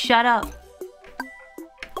 Just shut up.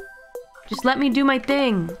 Just let me do my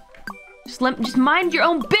thing. Just mind your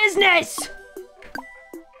own business!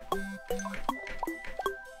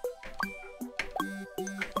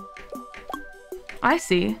 I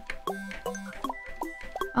see.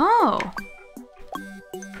 Oh.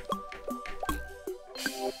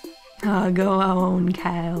 Go on,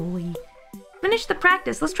 Callie. Finish the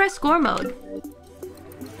practice. Let's try score mode.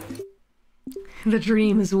 The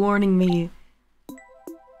dream is warning me.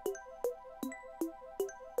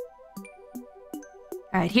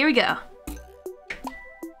 Alright, here we go.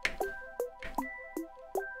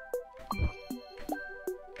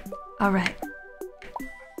 Alright.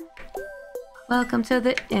 Welcome to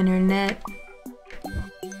the internet.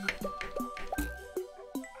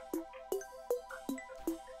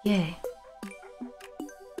 Yay.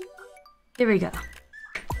 Here we go.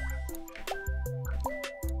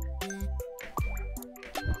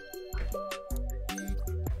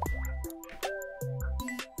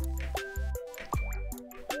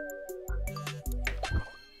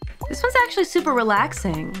 This one's actually super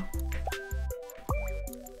relaxing.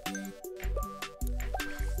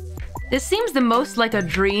 This seems the most like a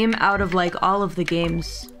dream out of like all of the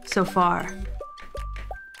games so far.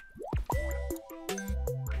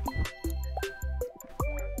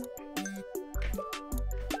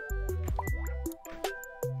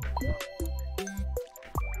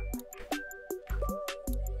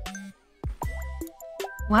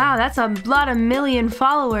 Wow, that's a lot of million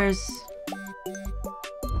followers.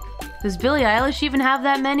 Does Billie Eilish even have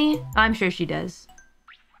that many? I'm sure she does.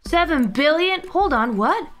 7 billion? Hold on,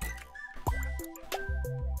 what?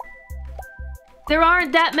 There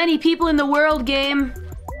aren't that many people in the world, game.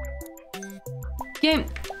 Game.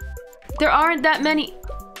 There aren't that many.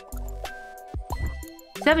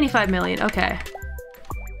 75 million, okay.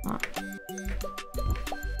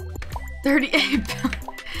 38 billion.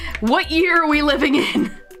 What year are we living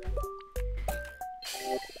in?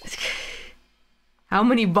 How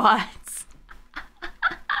many bots?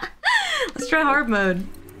 Let's try hard mode.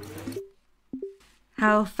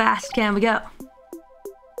 How fast can we go?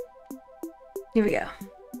 Here we go.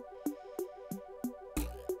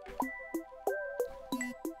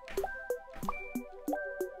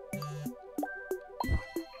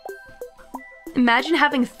 Imagine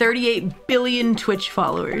having 38 billion Twitch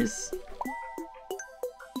followers.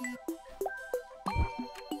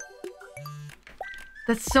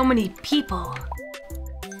 That's so many people.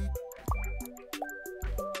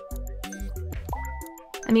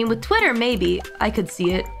 I mean, with Twitter, maybe I could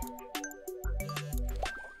see it.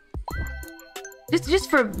 Just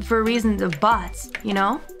for reasons of bots, you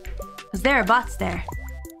know? Because there are bots there.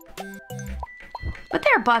 But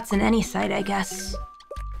there are bots in any site, I guess.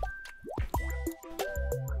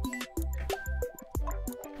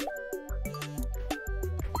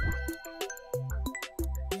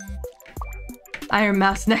 Iron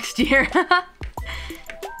Mouse next year.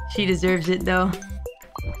 She deserves it, though.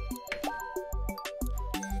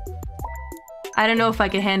 I don't know if I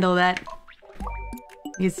can handle that.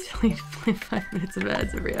 He's only play 5 minutes of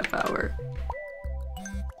ads every half hour.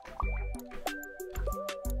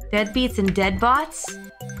 Deadbeats and deadbots?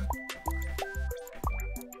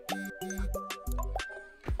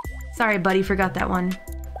 Sorry, buddy, forgot that one.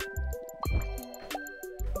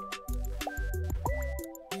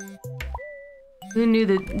 Who knew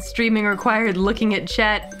that streaming required looking at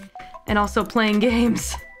chat and also playing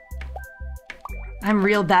games? I'm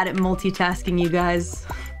real bad at multitasking, you guys.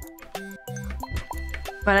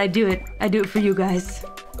 But I do it. I do it for you guys.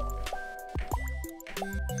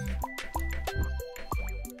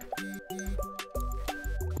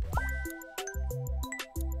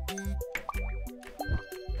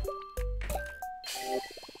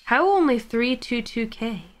 How only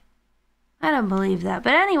 322K? I don't believe that.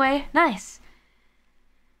 But anyway, nice.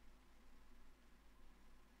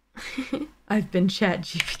 I've been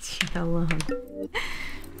ChatGPT how long?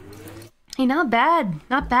 Hey, not bad.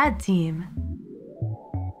 Not bad, team.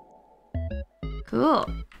 Cool.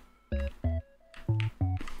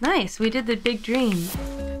 Nice, we did the big dream.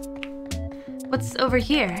 What's over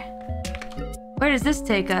here? Where does this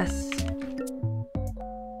take us?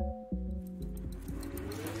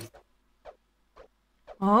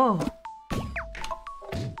 Oh.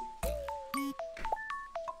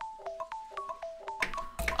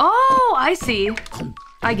 Oh, I see.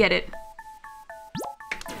 I get it.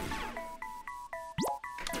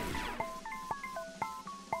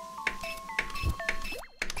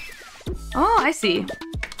 Oh, I see.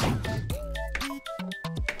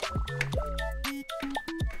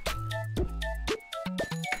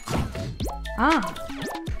 Ah.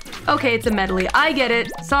 Okay, it's a medley. I get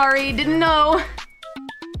it. Sorry, didn't know.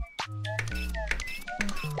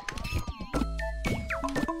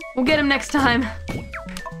 We'll get him next time.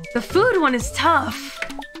 The food one is tough.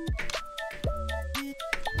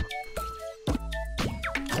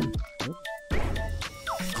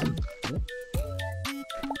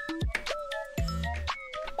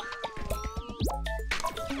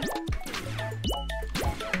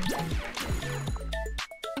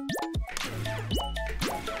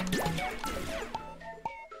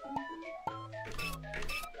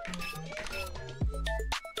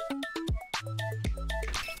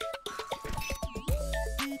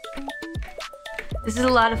 This is a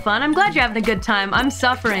lot of fun. I'm glad you're having a good time. I'm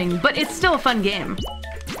suffering, but it's still a fun game.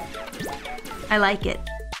 I like it.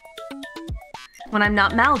 When I'm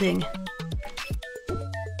not mouthing.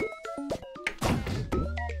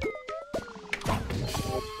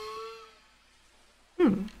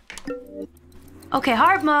 Okay,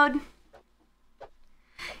 hard mode.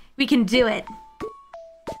 We can do it.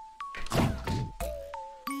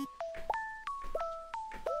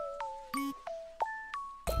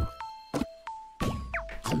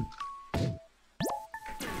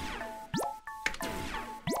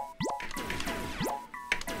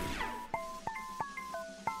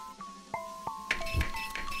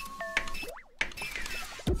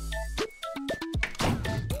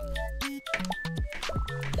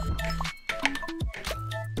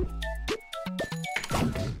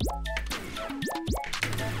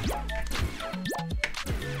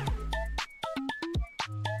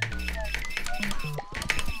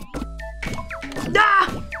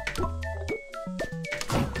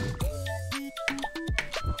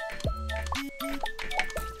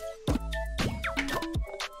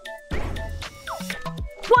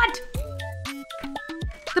 What?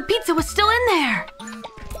 The pizza was still in there.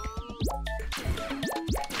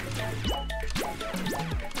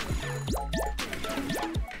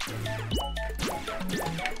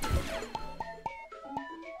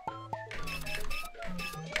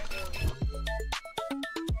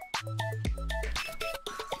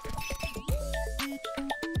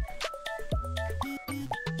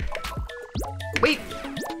 Wait.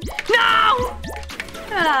 No!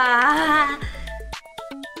 Ah.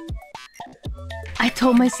 I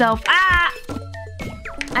told myself,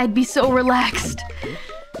 I'd be so relaxed.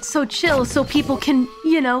 so chill so people can,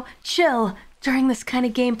 you know, chill during this kind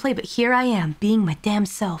of gameplay. But here I am, being my damn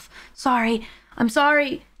self. Sorry. I'm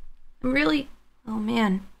sorry. I'm really... Oh,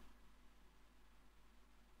 man.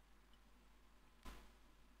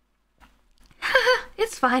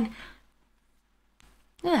 It's fine.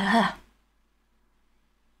 Ugh.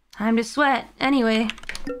 Time to sweat. Anyway.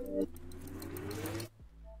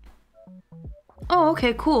 Oh,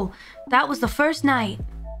 okay, cool. That was the first night.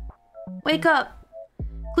 Wake up.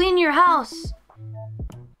 Clean your house.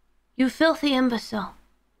 You filthy imbecile.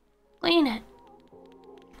 Clean it.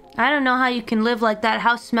 I don't know how you can live like that,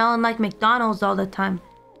 house smelling like McDonald's all the time.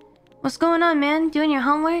 What's going on, man? Doing your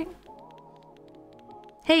homework?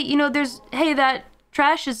 Hey, you know, hey, that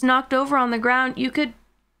trash is knocked over on the ground. You could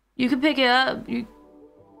pick it up. You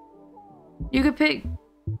could pick,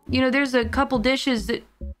 you know, there's a couple dishes that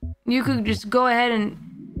you could just go ahead and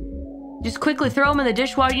just quickly throw them in the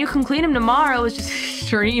dishwasher. You can clean them tomorrow. It's just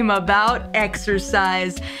stream about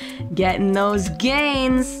exercise, getting those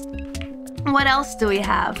gains. What else do we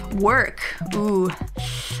have? Work. Ooh.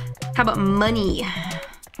 How about money?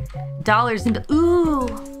 Dollars and... Ooh.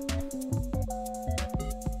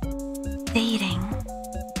 Dating.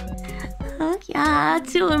 Oh, yeah,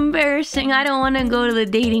 too embarrassing. I don't want to go to the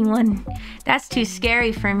dating one. That's too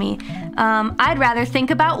scary for me. I'd rather think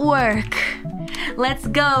about work. Let's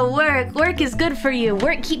go, work. Work is good for you.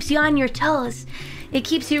 Work keeps you on your toes. It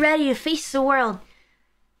keeps you ready to face the world.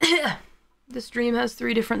 This stream has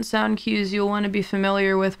 3 different sound cues you'll want to be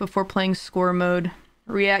familiar with before playing score mode.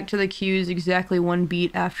 React to the cues exactly 1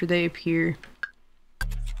 beat after they appear.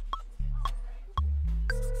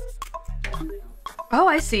 Oh,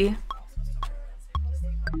 I see.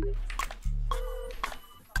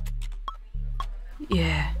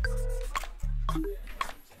 Yeah.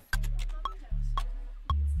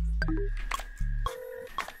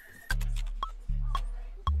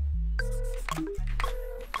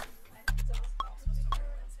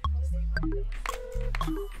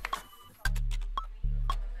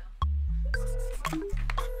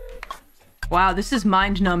 Wow, this is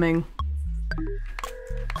mind-numbing.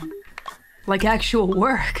 Like actual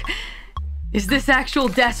work. Is this actual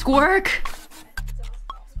desk work?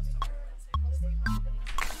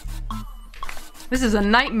 This is a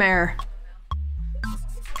nightmare.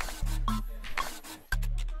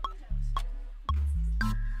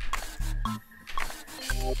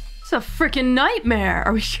 It's a freaking nightmare.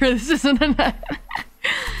 Are we sure this isn't a nightmare?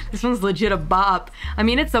 This one's legit a bop. I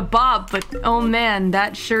mean, it's a bop, but oh man,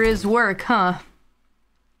 that sure is work, huh?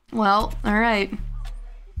 Well, alright.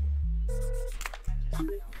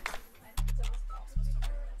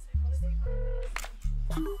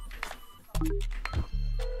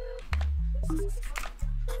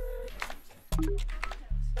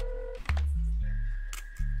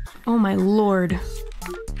 Oh my lord.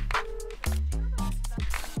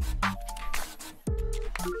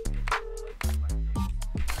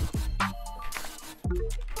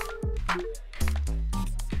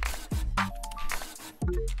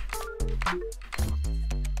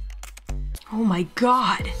 Oh my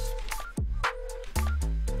god.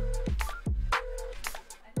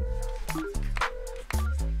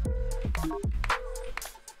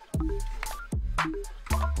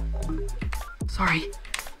 Sorry.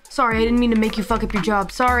 Sorry, I didn't mean to make you fuck up your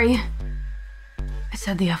job. Sorry. I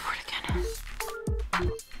said the F word again.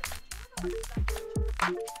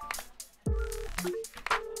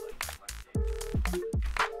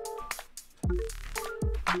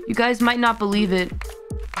 You guys might not believe it,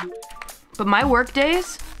 but my work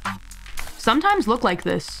days sometimes look like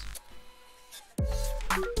this.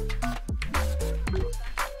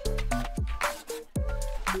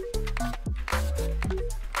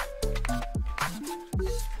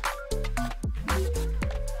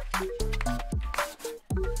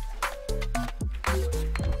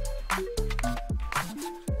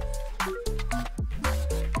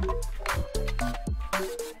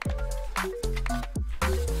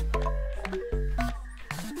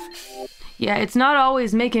 Yeah, it's not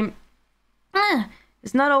always making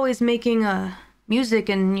music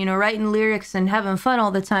and, you know, writing lyrics and having fun all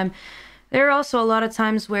the time. There are also a lot of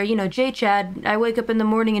times where, you know, J-Chad, I wake up in the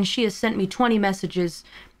morning and she has sent me 20 messages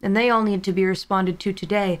and they all need to be responded to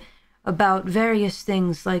today about various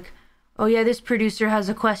things like, oh yeah, this producer has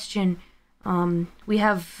a question. We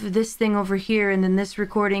have this thing over here, and then this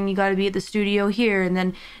recording, you gotta be at the studio here, and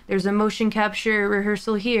then there's a motion capture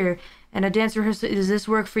rehearsal here, and a dance rehearsal. Does this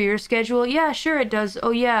work for your schedule? Yeah, sure it does. Oh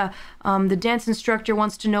yeah, the dance instructor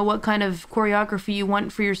wants to know what kind of choreography you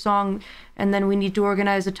want for your song, and then we need to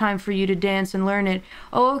organize a time for you to dance and learn it.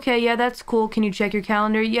 Oh, okay, yeah, that's cool. Can you check your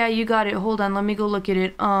calendar? Yeah, you got it. Hold on, let me go look at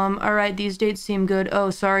it. Alright, these dates seem good. Oh,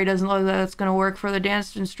 sorry, doesn't look like that's gonna work for the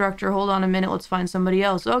dance instructor. Hold on a minute, let's find somebody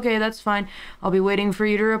else. Okay, that's fine. I'll be waiting for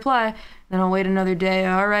you to reply. Then I'll wait another day.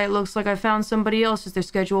 Alright, looks like I found somebody else. Does their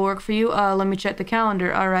schedule work for you? Let me check the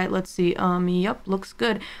calendar. Alright, let's see. Yep, looks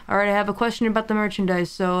good. Alright, I have a question about the merchandise.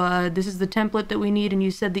 So, this is the template that we need, and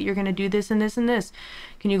you said that you're gonna do this and this and this.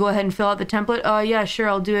 Can you go ahead and fill out the template? Yeah, sure,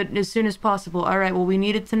 I'll do it as soon as possible. Alright, well, we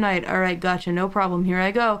need it tonight. Alright, gotcha, no problem. Here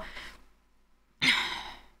I go.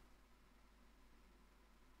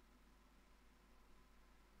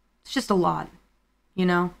 It's just a lot, you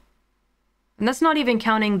know? And that's not even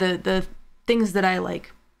counting the things that I,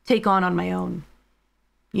 like, take on my own.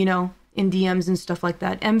 You know, in DMs and stuff like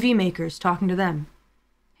that. MV makers, talking to them.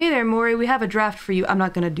 Hey there, Mori, we have a draft for you. I'm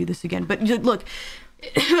not gonna do this again, but look,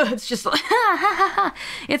 it's just like,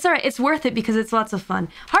 it's alright, it's worth it because it's lots of fun.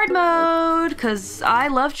 Hard mode, because I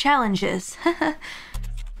love challenges.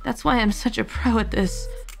 That's why I'm such a pro at this.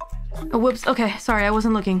 Oh, whoops, okay, sorry, I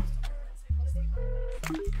wasn't looking.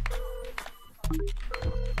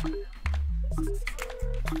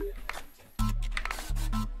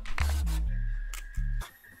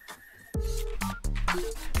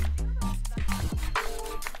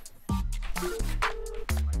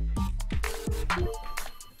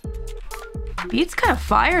 Beat's kind of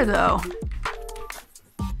fire, though.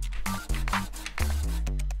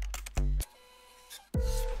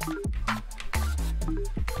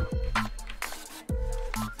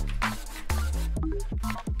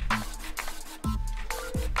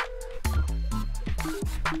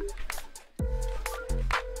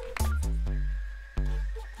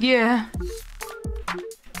 Yeah.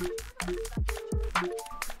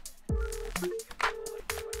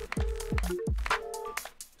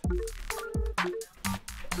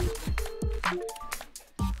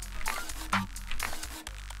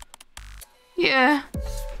 Yeah.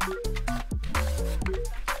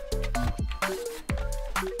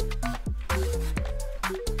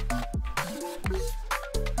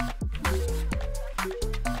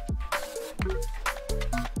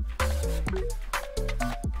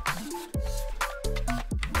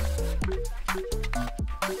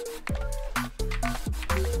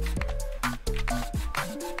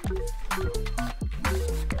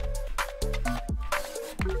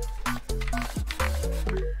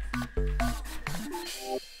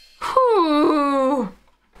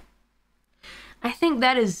 I think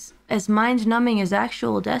that is as mind-numbing as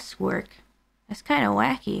actual desk work. That's kind of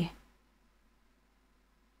wacky.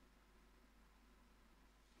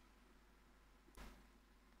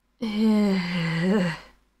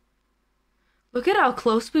 Look at how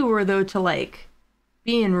close we were, though, to, like,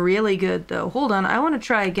 being really good, though. Hold on, I want to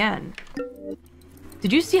try again.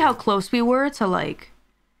 Did you see how close we were to, like,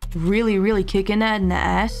 really, really kicking that in the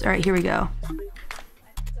ass? Alright, here we go.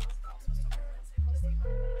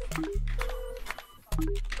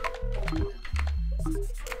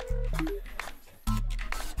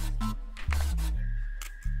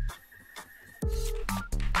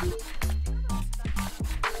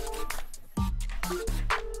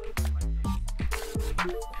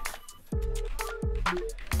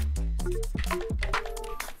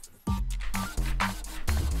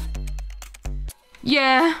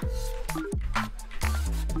 Yeah.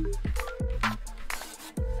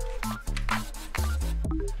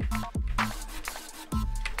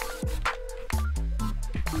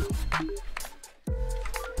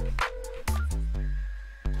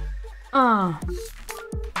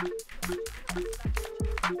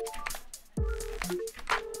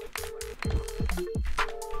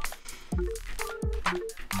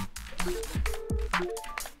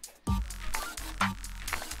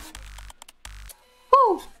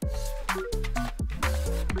 Woo.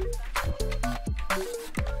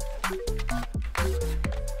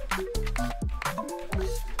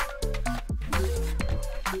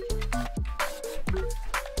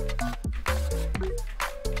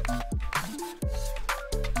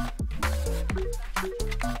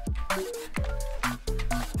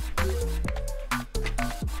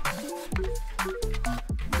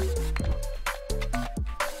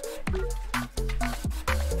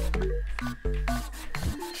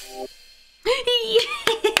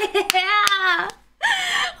 Yeah!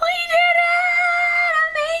 We did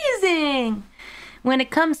it! Amazing! When it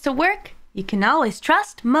comes to work, you can always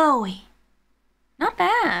trust Mori. Not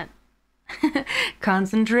bad.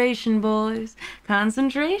 Concentration, boys.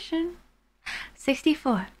 Concentration.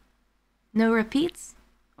 64. No repeats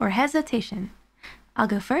or hesitation. I'll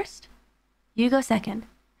go first. You go second.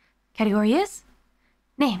 Category is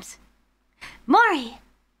names. Mori.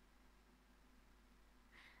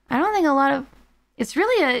 having a lot of... It's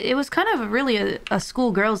really a... It was kind of really a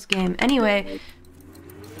schoolgirls game. Anyway.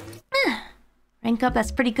 Rank up,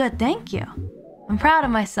 that's pretty good, thank you. I'm proud of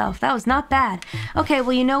myself, that was not bad. Okay,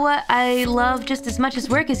 well you know what I love just as much as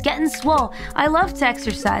work is getting swole. I love to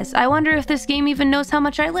exercise. I wonder if this game even knows how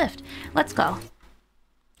much I lift. Let's go.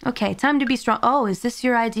 Okay, time to be strong. Oh, is this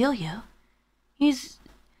your ideal you? He's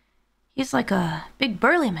like a big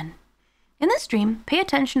burly man. In this dream, pay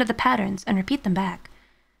attention to the patterns and repeat them back.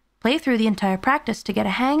 Play through the entire practice to get a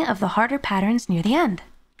hang of the harder patterns near the end.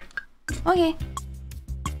 Okay.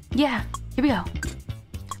 Yeah, here we go.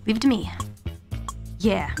 Leave it to me.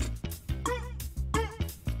 Yeah.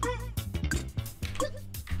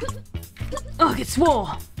 Oh, get swole.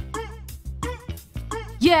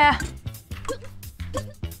 Yeah.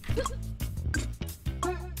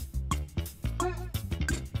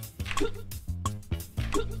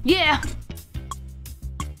 Yeah.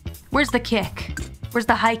 Where's the kick? Where's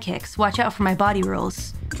the high kicks? Watch out for my body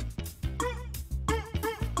rolls.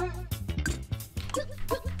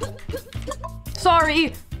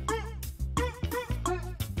 Sorry.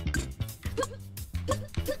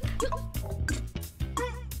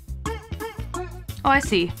 Oh, I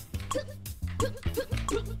see.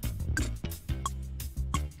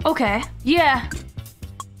 Okay, yeah.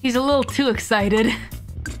 He's a little too excited.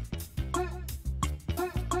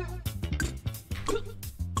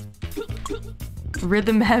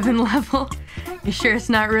 Rhythm heaven level? You sure it's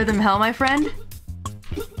not rhythm hell, my friend?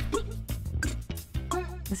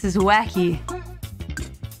 This is wacky.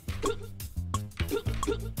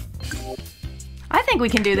 I think we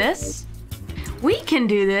can do this. We can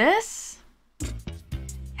do this.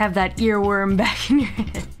 Have that earworm back in your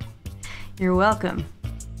head. You're welcome.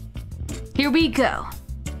 Here we go.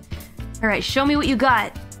 All right, show me what you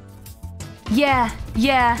got. Yeah,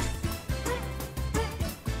 yeah.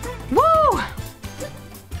 Woo!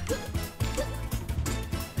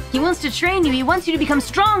 He wants to train you. He wants you to become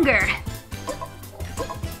stronger.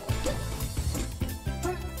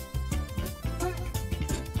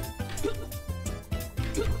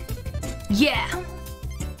 Yeah.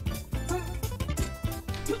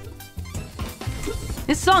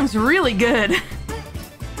 This song's really good.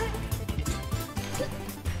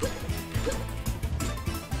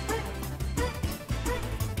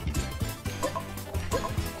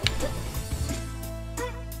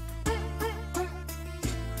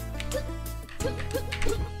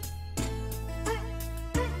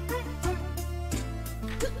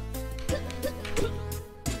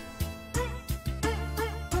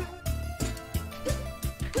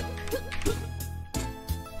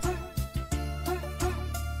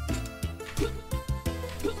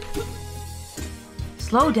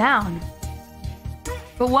 Slow down.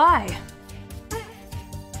 But why?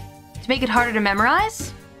 To make it harder to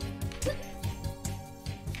memorize?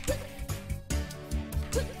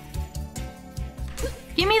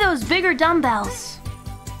 Give me those bigger dumbbells.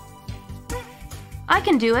 I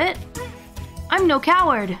can do it. I'm no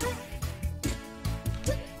coward.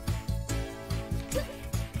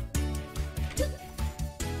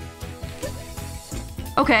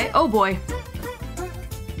 Okay, oh boy.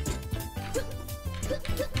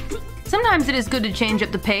 Sometimes it is good to change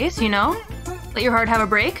up the pace, you know? Let your heart have a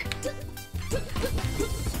break.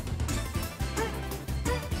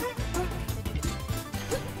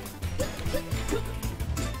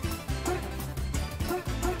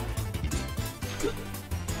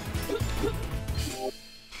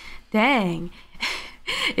 Dang.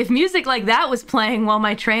 If music like that was playing while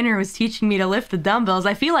my trainer was teaching me to lift the dumbbells,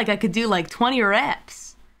 I feel like I could do like 20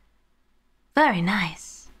 reps. Very nice.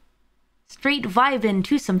 Straight vibing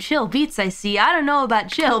to some chill beats, I see. I don't know about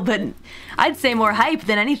chill, but I'd say more hype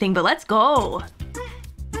than anything, but let's go.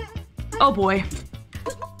 Oh boy.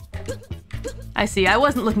 I see, I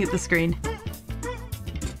wasn't looking at the screen.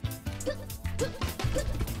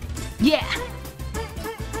 Yeah.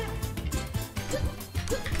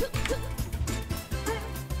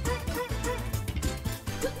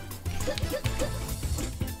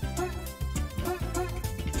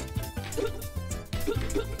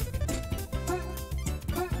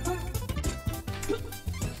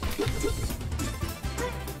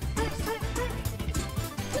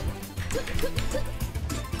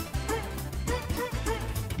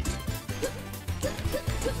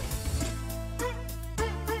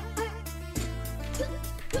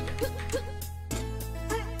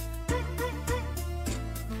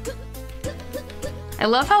 I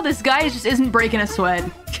love how this guy just isn't breaking a sweat.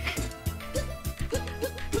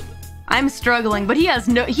 I'm struggling, but he has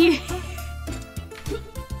no... He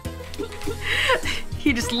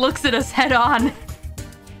just looks at us head on.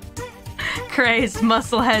 Crazed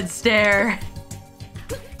muscle head stare.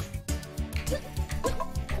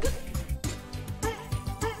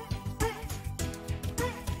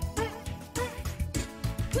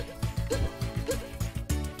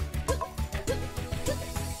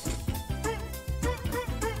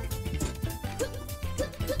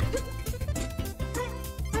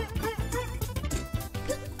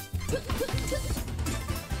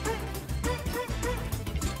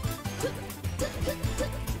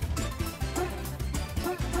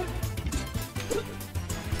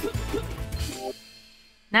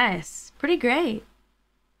 Nice. Pretty great.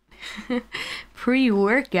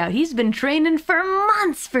 Pre-workout. He's been training for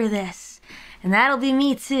months for this. And that'll be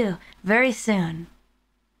me too. Very soon.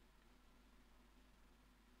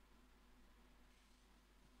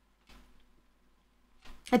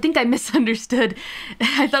 I think I misunderstood.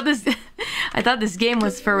 I thought this game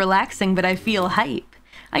was for relaxing, but I feel hype.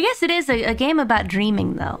 I guess it is a game about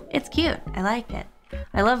dreaming, though. It's cute. I like it.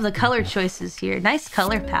 I love the color choices here. Nice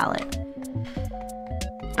color palette.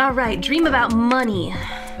 Alright, dream about money.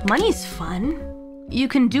 Money's fun. You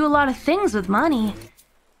can do a lot of things with money.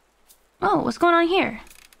 Oh, what's going on here?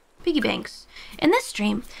 Piggy banks. In this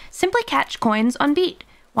dream, simply catch coins on beat.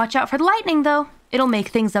 Watch out for the lightning, though. It'll make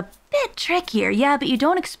things a bit trickier. Yeah, but you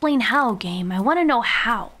don't explain how, game. I want to know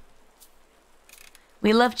how.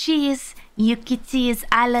 We love cheese. Yuki cheese.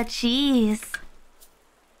 I love cheese.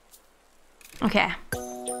 Okay.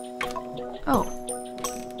 Oh.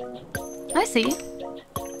 I see.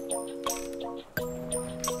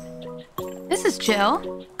 This is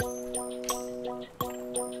chill.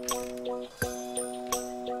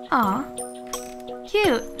 Aw.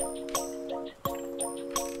 Cute.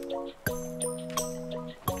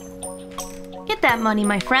 Get that money,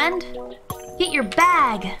 my friend. Get your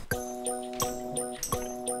bag.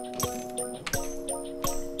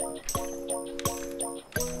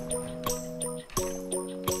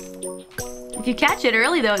 If you catch it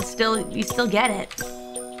early, though, you still get it.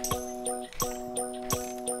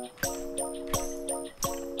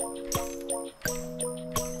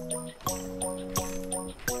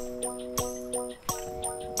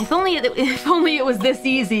 If only it was this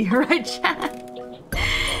easy, right, chat?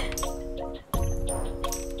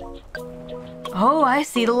 Oh, I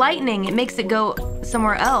see. The lightning. It makes it go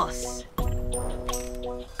somewhere else.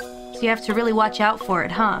 So you have to really watch out for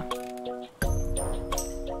it, huh?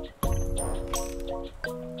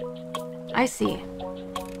 I see.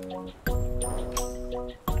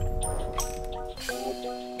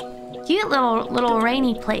 Cute little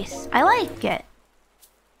rainy place. I like it.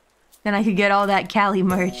 Then I could get all that Cali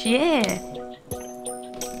merch. Yeah.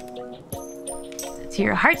 To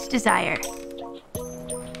your heart's desire.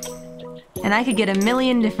 And I could get a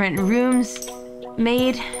million different rooms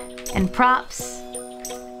made and props.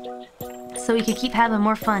 So we could keep having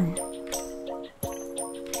more fun.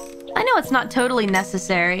 I know it's not totally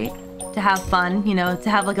necessary to have fun, you know, to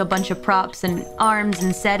have like a bunch of props and arms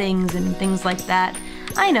and settings and things like that.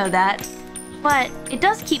 I know that. But it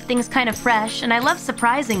does keep things kind of fresh, and I love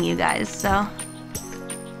surprising you guys, so...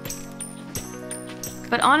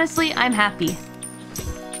 But honestly, I'm happy.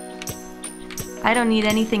 I don't need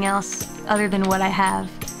anything else other than what I have.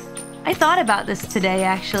 I thought about this today,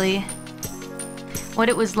 actually. What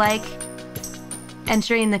it was like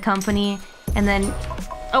entering the company, and then...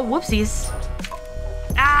 Oh, whoopsies.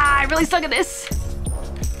 Ah, I really suck at this!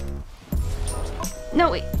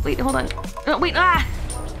 No, wait, hold on. Oh, wait, ah!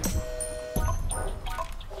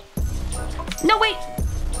 No, wait!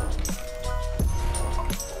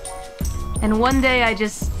 And one day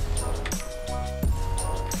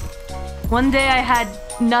One day I had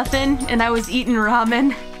nothing and I was eating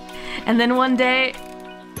ramen. And then one day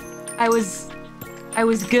I was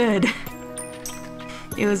good.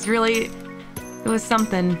 It was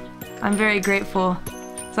something. I'm very grateful.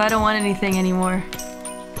 So I don't want anything anymore.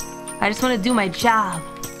 I just want to do my job,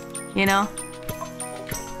 you know?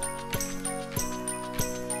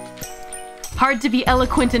 Hard to be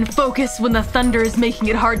eloquent and focused when the thunder is making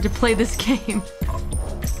it hard to play this game.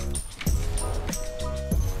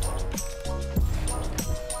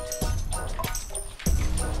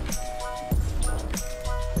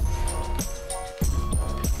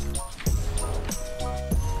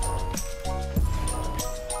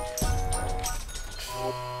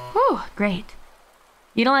 Whew, great.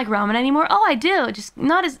 You don't like ramen anymore? Oh, I do. Just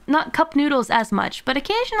not cup noodles as much, but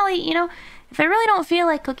occasionally, you know, if I really don't feel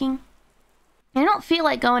like cooking, I don't feel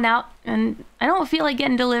like going out, and I don't feel like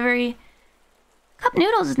getting delivery. Cup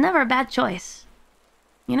noodles is never a bad choice.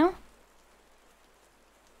 You know?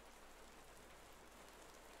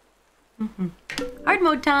 Hard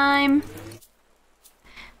mode time!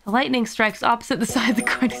 The lightning strikes opposite the side of the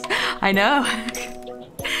coin. I know.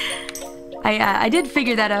 I did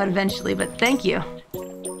figure that out eventually, but thank you.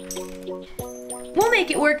 We'll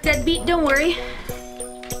make it work, Deadbeat, don't worry.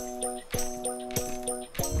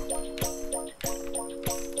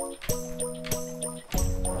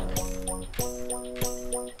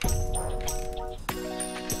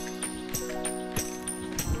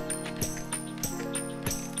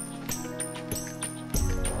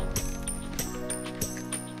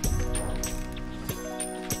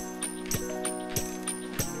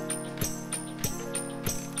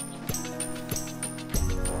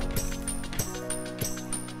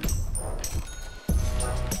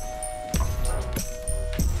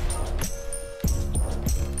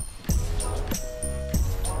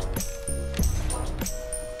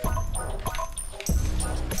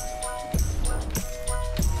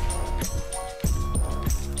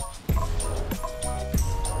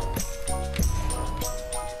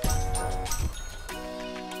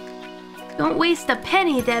 waste a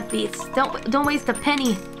penny, deadbeats. Don't waste a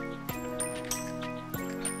penny.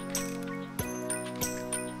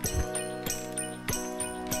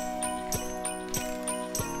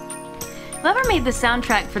 Whoever made the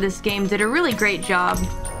soundtrack for this game did a really great job.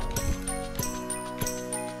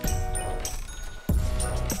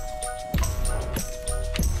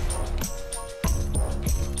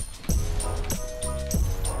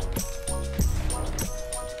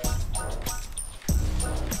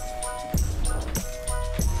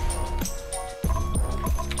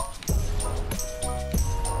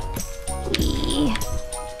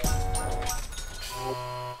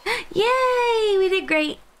 Yay! We did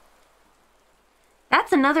great.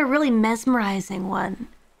 That's another really mesmerizing one.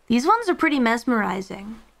 These ones are pretty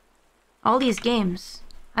mesmerizing. All these games.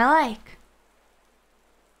 I like.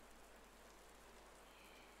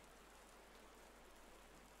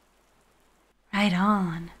 Right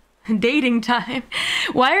on. Dating time.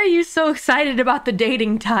 Why are you so excited about the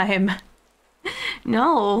dating time?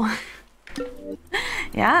 No.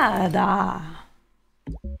 Yeah, da.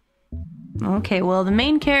 Okay, well, the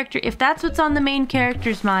main character, if that's what's on the main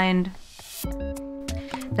character's mind,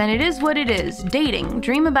 then it is what it is. Dating.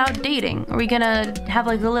 Dream about dating. Are we gonna have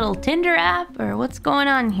like a little Tinder app, or what's going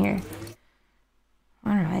on here?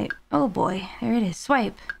 Alright. Oh boy, there it is.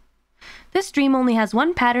 Swipe. This dream only has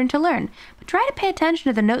one pattern to learn, but try to pay attention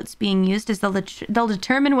to the notes being used as they'll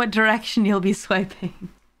determine what direction you'll be swiping.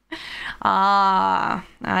 Ah,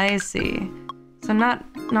 I see. So not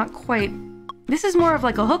quite. This is more of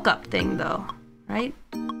like a hookup thing though, right?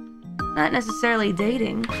 Not necessarily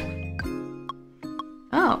dating.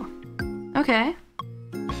 Oh, okay.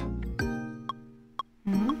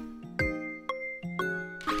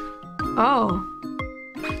 Oh.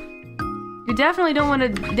 You definitely don't want to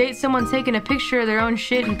date someone taking a picture of their own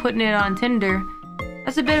shit and putting it on Tinder.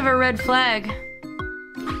 That's a bit of a red flag.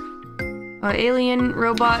 Alien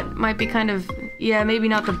robot might be kind of, yeah, maybe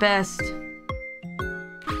not the best.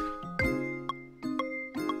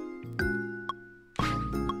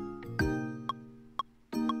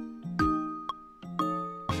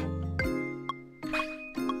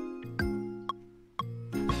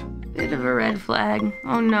 Bit of a red flag.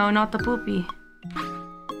 Oh no, not the poopy.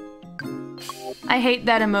 I hate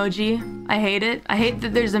that emoji. I hate it. I hate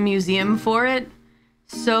that there's a museum for it.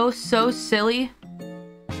 So silly.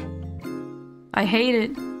 I hate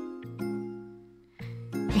it.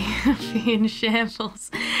 Be in shambles.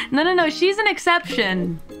 No, she's an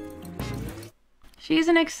exception. She's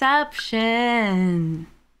an exception.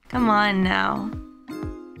 Come on now.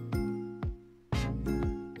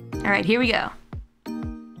 Alright, here we go.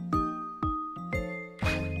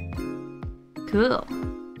 Cool.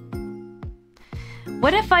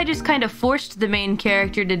 What if I just kind of forced the main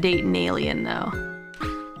character to date an alien, though?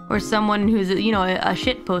 Or someone who's, you know, a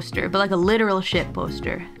shit poster, but like a literal shit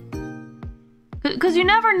poster. Because you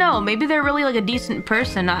never know. Maybe they're really like a decent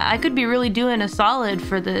person. I could be really doing a solid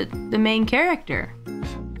for the main character.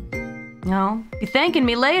 You know, be thanking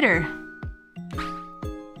me later.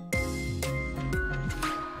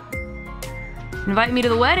 Invite me to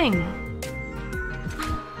the wedding.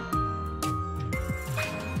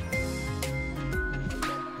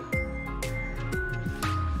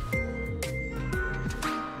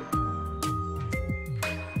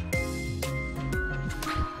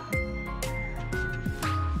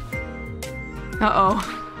 Uh-oh.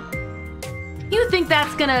 You think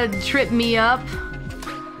that's gonna trip me up?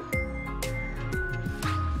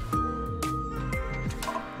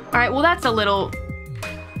 Alright, well that's a little...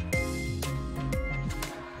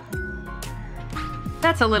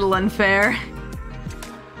 That's a little unfair.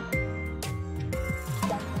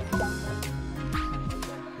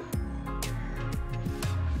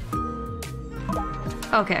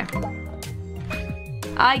 Okay.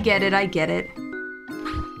 I get it, I get it.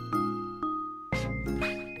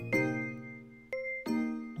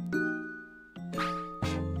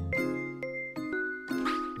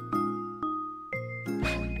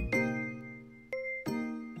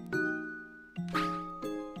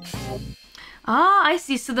 Ah, I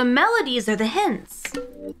see. So the melodies are the hints.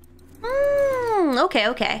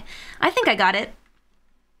 Okay. I think I got it.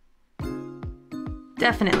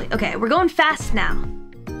 Definitely. Okay, we're going fast now.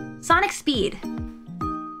 Sonic speed.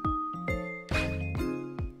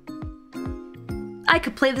 I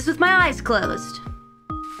could play this with my eyes closed.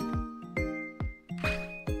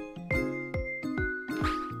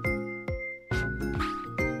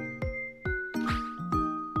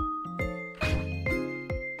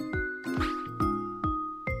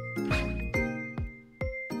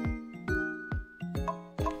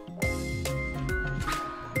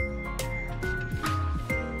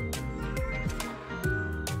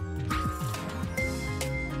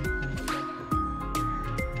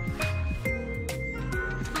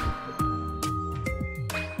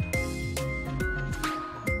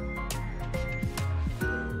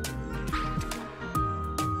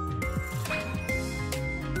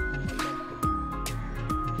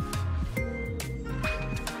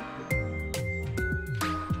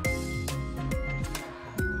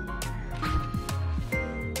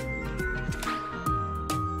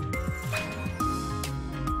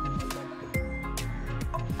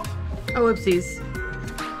 Oh, whoopsies.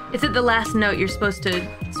 It's at the last note you're supposed to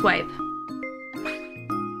swipe.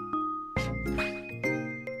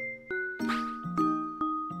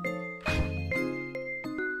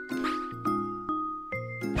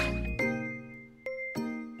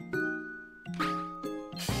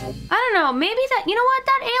 I don't know, maybe that, you know what?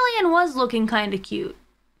 That alien was looking kind of cute.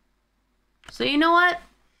 So you know what?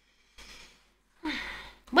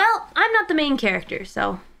 Well, I'm not the main character,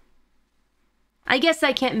 so I guess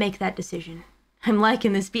I can't make that decision. I'm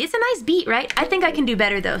liking this beat. It's a nice beat, right? I think I can do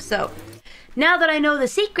better though, so now that I know the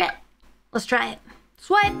secret, let's try it.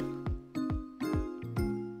 Swipe.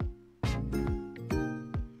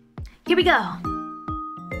 Here we go.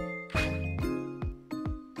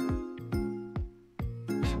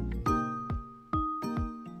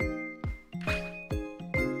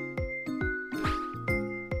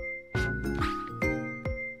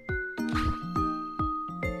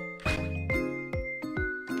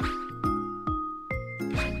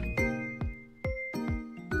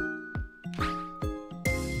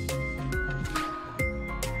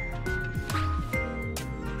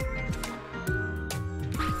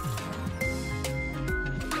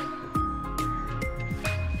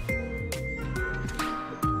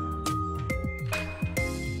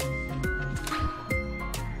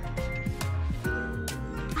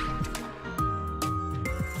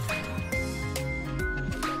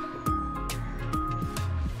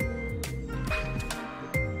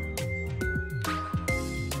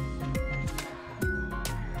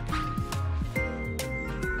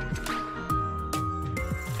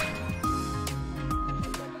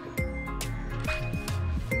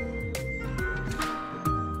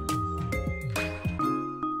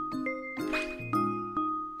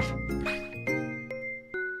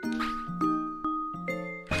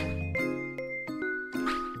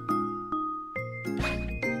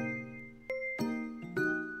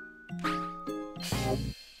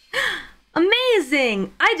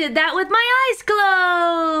 Amazing! I did that with my eyes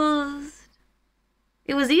closed!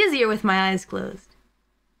 It was easier with my eyes closed.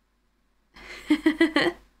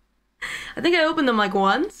 I think I opened them like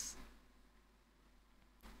once.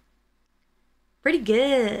 Pretty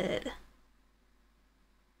good.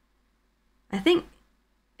 I think...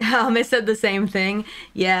 I said the same thing.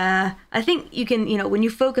 Yeah, I think you can, you know, when you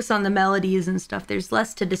focus on the melodies and stuff, there's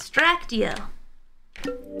less to distract you.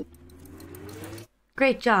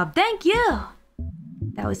 Great job. Thank you!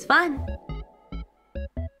 That was fun.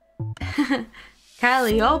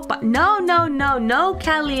 Calliope. No, no, no, no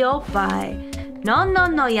Calliope. No, no,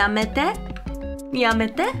 no, yamete.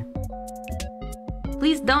 Yamete.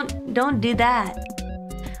 Please don't do that.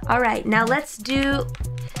 All right, now let's do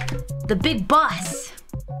the big boss.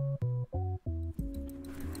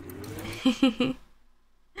 Here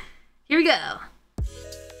we go.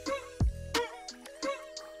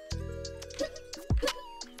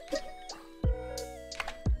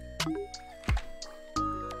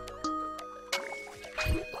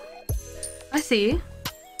 I see.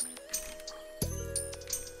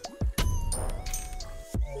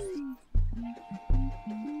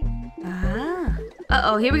 Ah.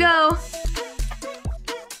 Uh-oh, here we go.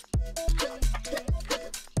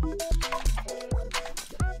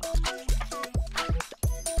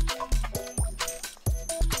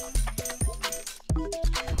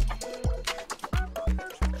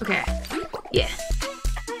 Okay. Yeah.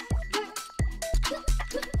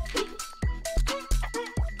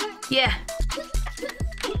 Yeah.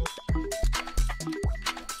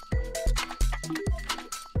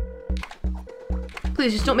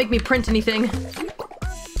 Please just don't make me print anything.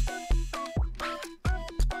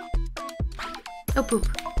 Oh, poop.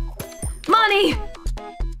 Money!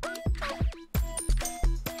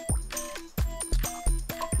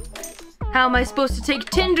 How am I supposed to take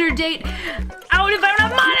Tinder date out if I don't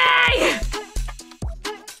have money?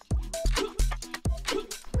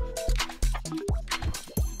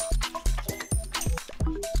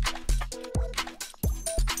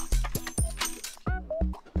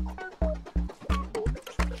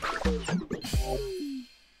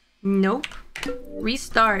 Nope.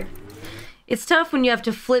 Restart. It's tough when you have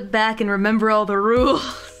to flip back and remember all the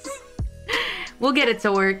rules. We'll get it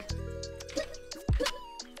to work.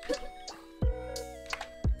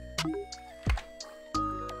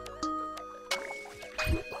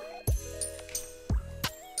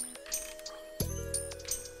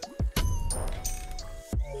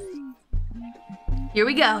 Here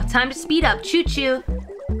we go. Time to speed up. Choo-choo.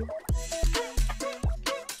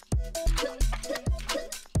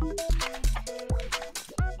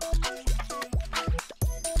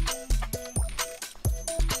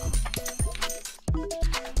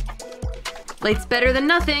 Late's better than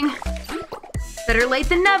nothing. Better late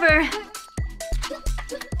than never.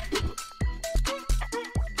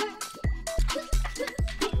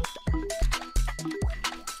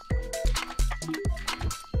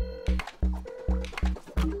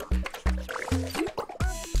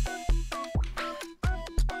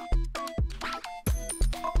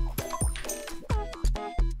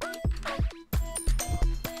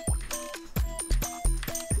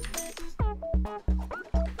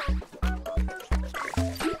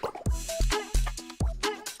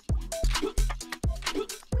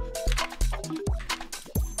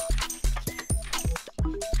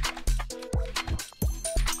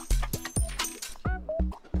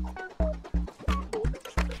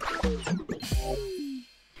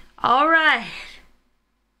 All right.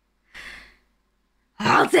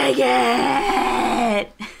 I'll take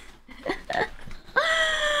it.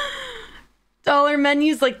 Dollar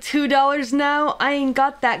menu's like $2 now. I ain't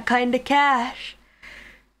got that kind of cash.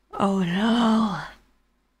 Oh no.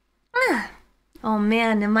 Oh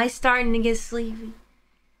man, am I starting to get sleepy?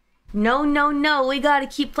 No, no, no. We gotta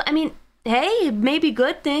keep I mean, hey, maybe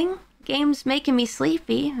good thing. Game's making me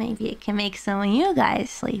sleepy. Maybe it can make some of you guys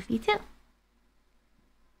sleepy too.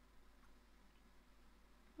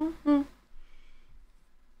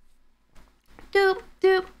 Doop,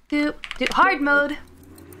 doop, doop, doop. Hard mode.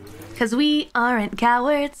 Cause we aren't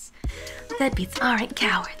cowards. Deadbeats aren't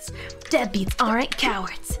cowards. Deadbeats aren't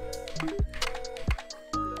cowards.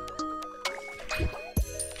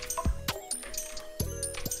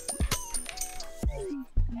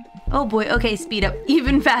 Oh boy, okay, speed up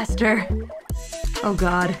even faster. Oh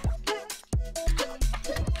god.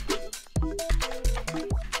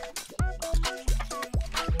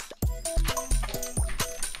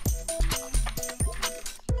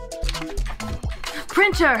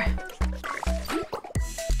 Printer!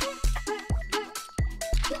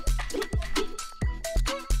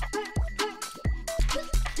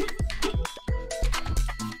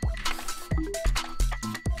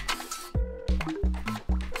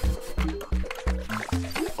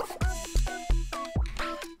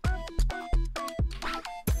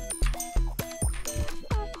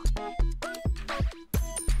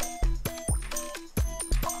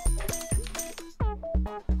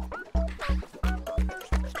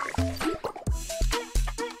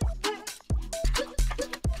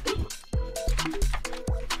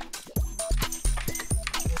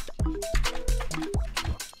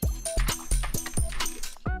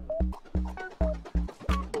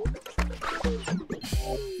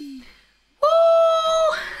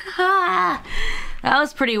 That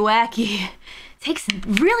was pretty wacky. Takes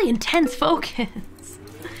really intense focus.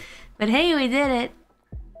 But hey, we did it.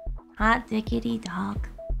 Hot diggity dog.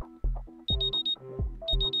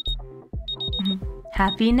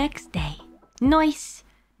 Happy next day. Nice.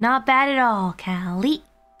 Not bad at all, Callie.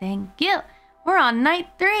 Thank you. We're on night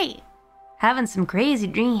 3. Having some crazy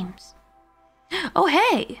dreams. Oh,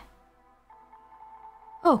 hey.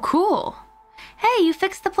 Oh, cool. Hey, you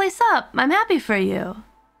fixed the place up. I'm happy for you.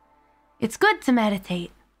 It's good to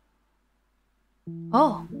meditate.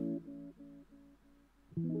 Oh.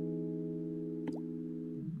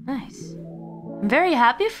 Nice. I'm very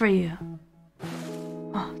happy for you.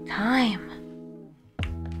 Oh, time.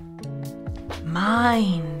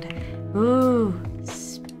 Mind. Ooh,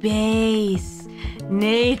 space.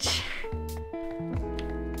 Nature.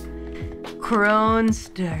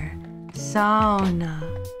 Kronster. Sauna.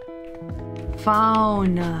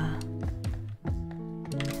 Fauna.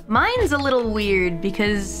 Mine's a little weird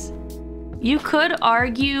because you could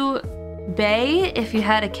argue Bay if you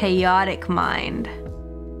had a chaotic mind.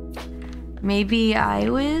 Maybe I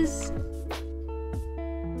was?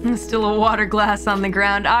 Still a water glass on the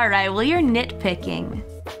ground. Alright, well, you're nitpicking.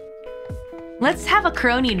 Let's have a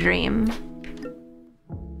crony dream.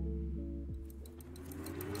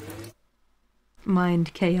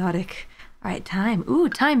 Mind chaotic. Alright, time. Ooh,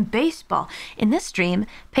 time baseball. In this dream,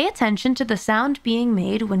 pay attention to the sound being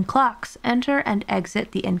made when clocks enter and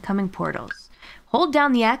exit the incoming portals. Hold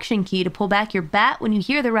down the action key to pull back your bat when you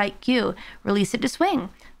hear the right cue. Release it to swing.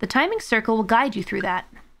 The timing circle will guide you through that.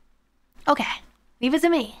 Okay, leave it to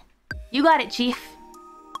me. You got it, Chief.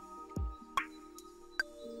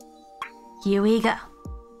 Here we go.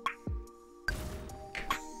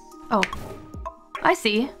 Oh, I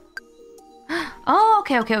see. Oh,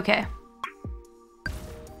 okay.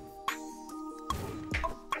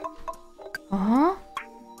 Uh-huh.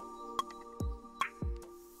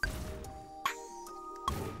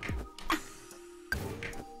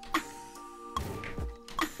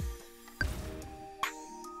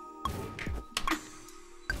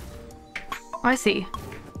 I see.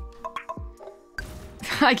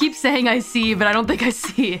 I keep saying I see, but I don't think I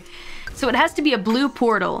see. So it has to be a blue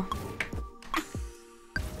portal.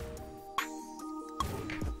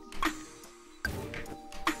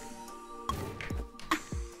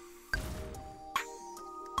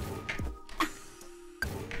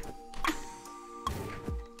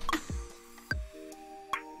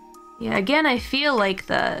 Yeah, again, I feel like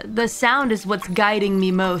the sound is what's guiding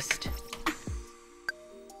me most.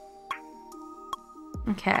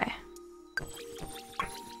 Okay.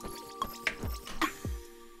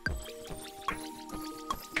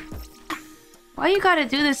 Why you gotta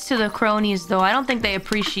do this to the cronies, though? I don't think they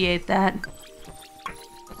appreciate that.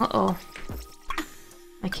 Uh-oh.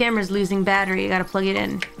 My camera's losing battery. I gotta plug it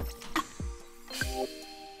in.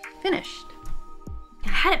 Finished. I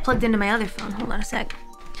had it it plugged into my other phone. Hold on a sec.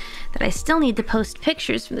 That I still need to post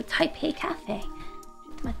pictures from the Taipei Cafe.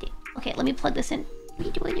 Okay, let me plug this in.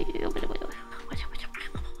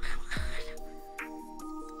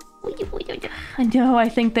 I know, I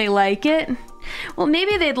think they like it. Well,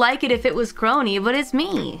 maybe they'd like it if it was crony, but it's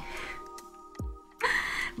me.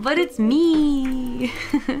 But it's me.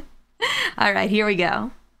 Alright, here we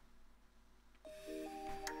go.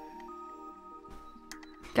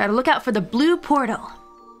 Gotta look out for the blue portal.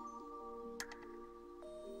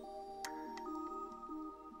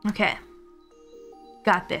 Okay.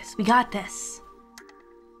 Got this. We got this.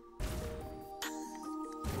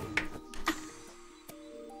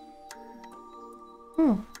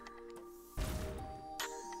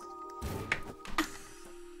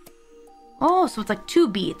 Oh, so it's like 2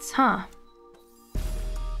 beats, huh?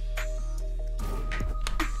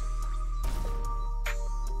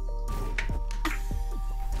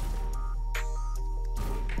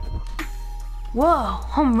 Whoa,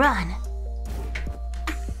 home run.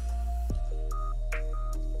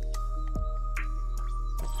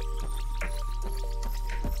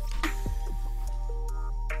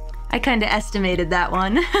 I kinda estimated that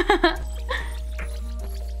one.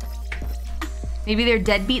 Maybe they're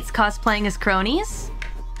deadbeats cosplaying as cronies?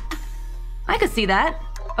 I could see that.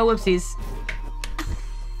 Oh, whoopsies.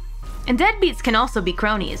 And deadbeats can also be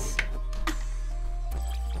cronies.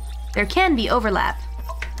 There can be overlap.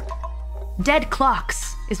 Dead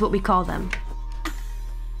clocks is what we call them.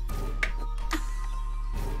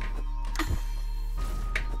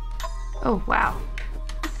 Oh, wow.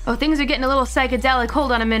 Oh, things are getting a little psychedelic.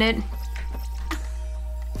 Hold on a minute.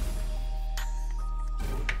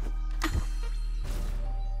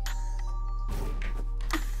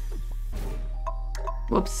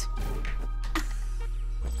 Whoops.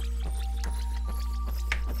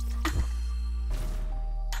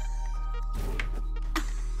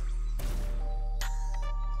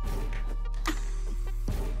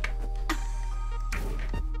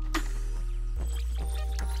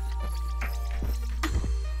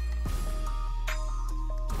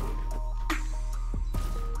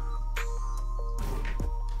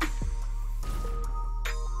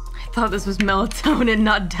 I thought this was melatonin,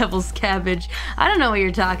 not devil's cabbage. I don't know what you're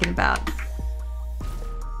talking about.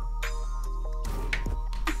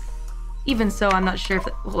 Even so, I'm not sure if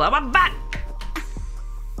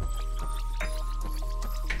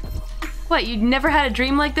What, you never had a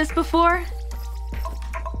dream like this before?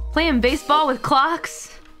 Playing baseball with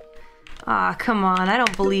clocks? Aw, come on, I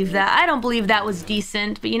don't believe that. I don't believe that was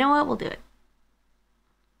decent, but you know what? We'll do it.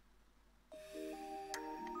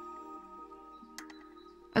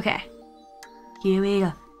 Okay. Here we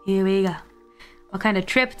go. Here we go. What kind of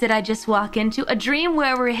trip did I just walk into? A dream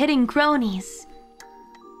where we're hitting cronies.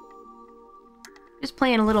 Just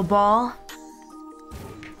playing a little ball.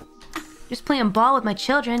 Just playing ball with my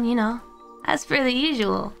children, you know. As for the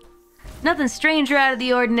usual. Nothing strange or out of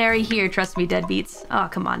the ordinary here, trust me, deadbeats. Oh,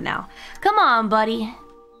 come on now. Come on, buddy.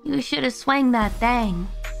 You should have swung that thing.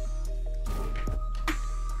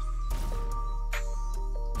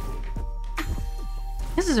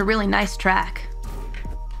 This is a really nice track.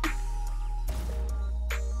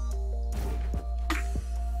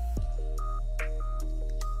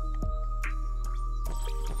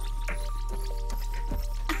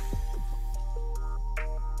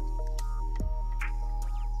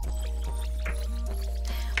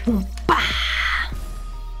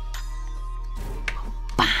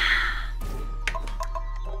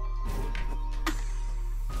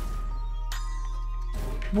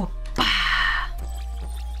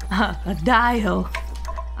 A dial.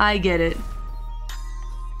 I get it.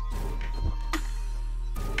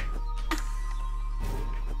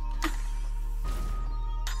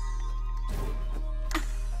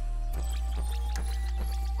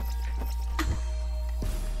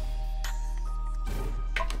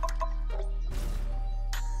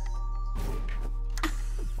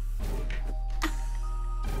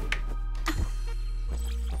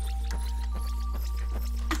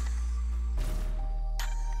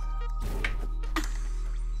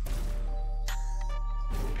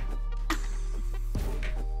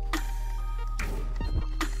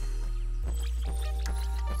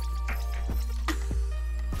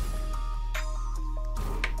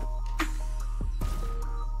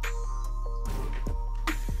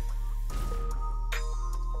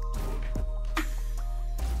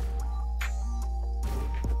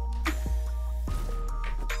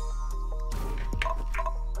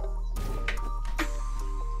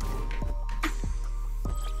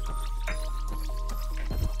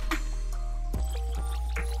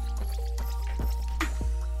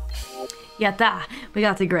 Yatta! We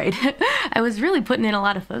got the grade. I was really putting in a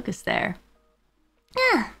lot of focus there.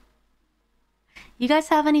 Yeah. You guys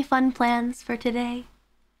have any fun plans for today?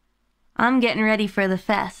 I'm getting ready for the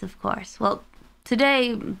fest, of course. Well,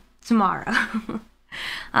 tomorrow.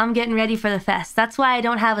 I'm getting ready for the fest. That's why I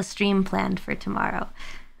don't have a stream planned for tomorrow.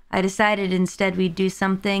 I decided instead we'd do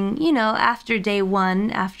something, you know, after day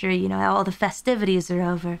one, after, you know, all the festivities are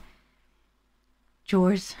over.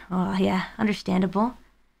 Chores. Oh, yeah, understandable.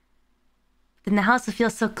 Then the house will feel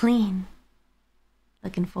so clean.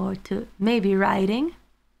 Looking forward to it. Maybe riding.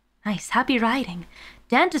 Nice, happy riding.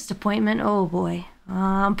 Dentist appointment, oh boy.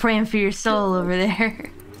 I'm praying for your soul over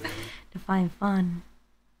there. To find fun.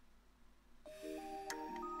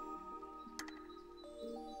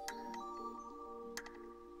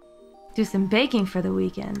 Do some baking for the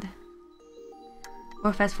weekend.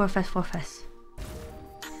 Forfest, forfest, forfest.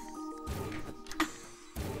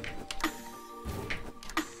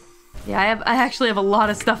 Yeah, I actually have a lot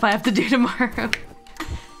of stuff I have to do tomorrow.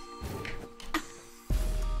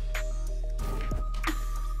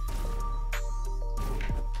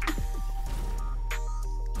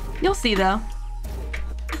 You'll see, though.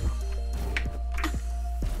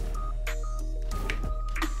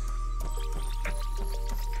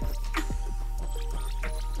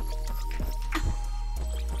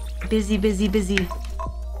 Busy, busy, busy.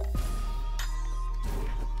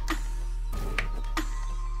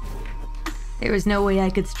 There was no way I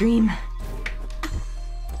could stream.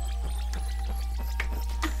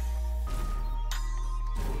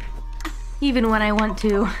 Even when I want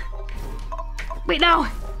to. Wait, no!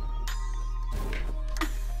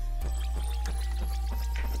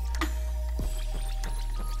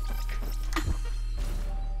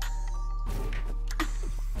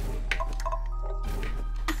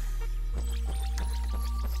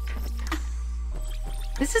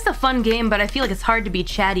 This is a fun game, but I feel like it's hard to be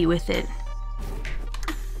chatty with it.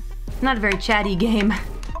 Not a very chatty game.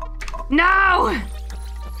 No!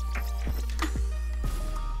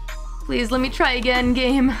 Please, let me try again,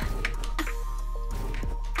 game.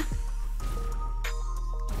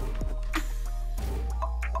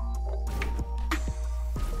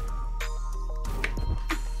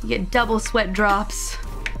 You get double sweat drops.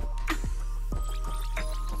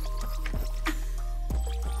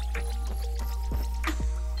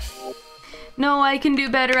 No, I can do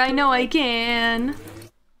better. I know I can.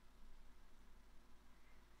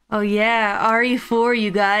 Oh yeah, RE4,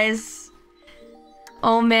 you guys.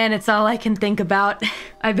 Oh man, it's all I can think about.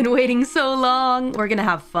 I've been waiting so long. We're gonna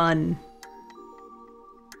have fun.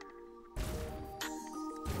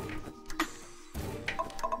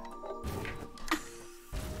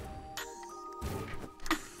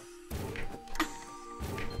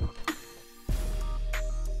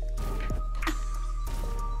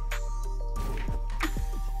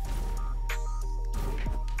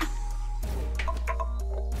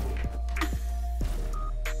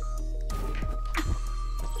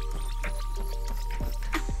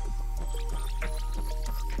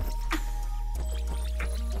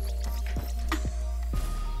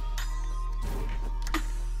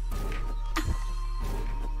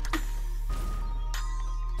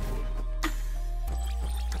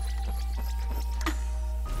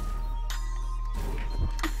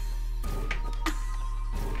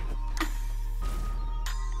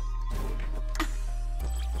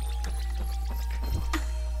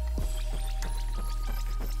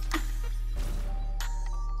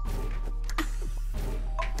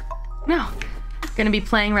 No. Gonna be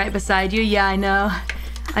playing right beside you. Yeah, I know.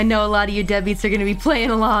 I know a lot of you deadbeats are gonna be playing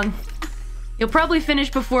along. You'll probably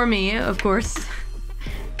finish before me, of course.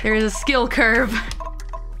 There is a skill curve.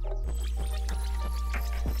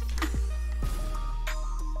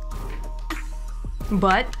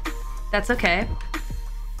 But that's okay.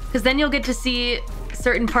 Because then you'll get to see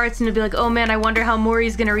certain parts and you'll be like, oh man, I wonder how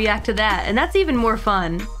Mori's gonna react to that. And that's even more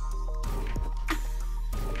fun.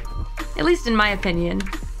 At least in my opinion.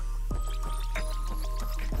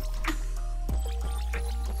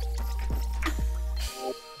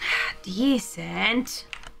 Decent.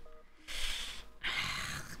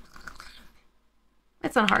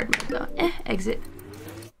 It's on hard mode though. Exit.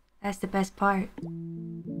 That's the best part.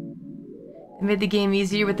 I made the game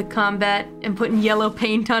easier with the combat and putting yellow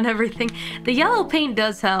paint on everything. The yellow paint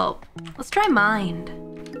does help. Let's try mind.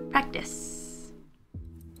 Practice.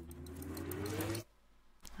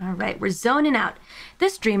 Alright, we're zoning out.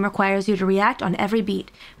 This dream requires you to react on every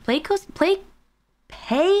beat. Pay close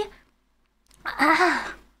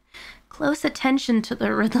attention to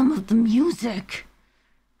the rhythm of the music.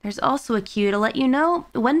 There's also a cue to let you know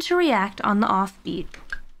when to react on the offbeat.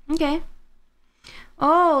 Okay.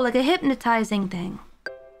 Oh, like a hypnotizing thing.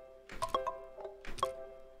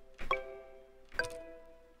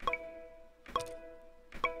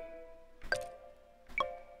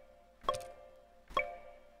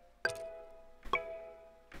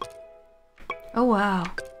 Oh, wow.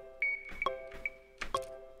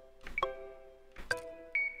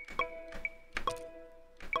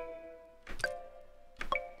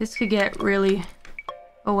 This could get really...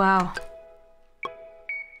 Oh, wow.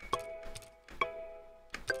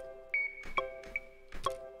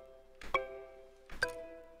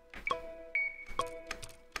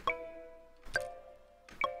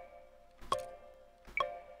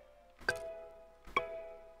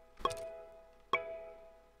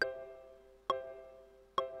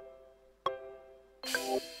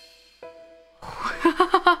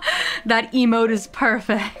 That emote is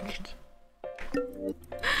perfect.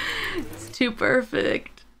 It's too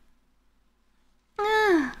perfect.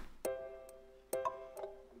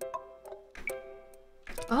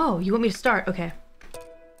 Oh, you want me to start? Okay.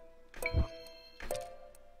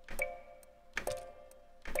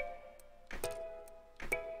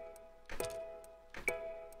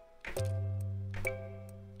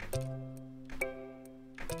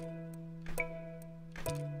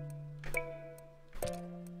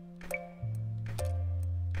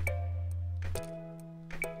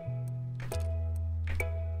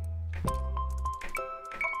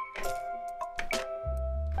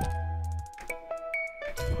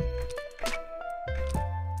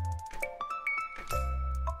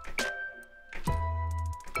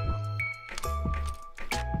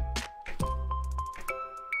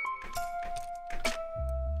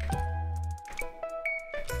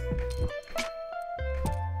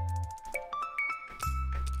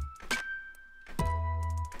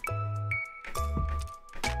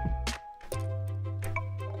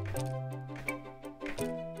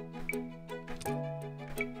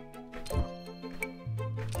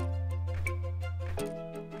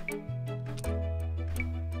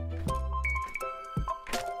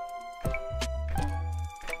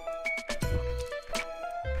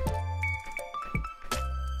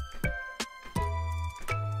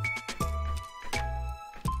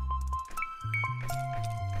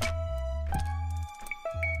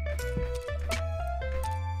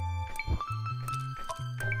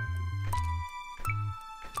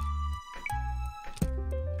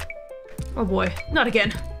 Oh boy, not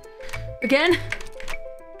again. Again?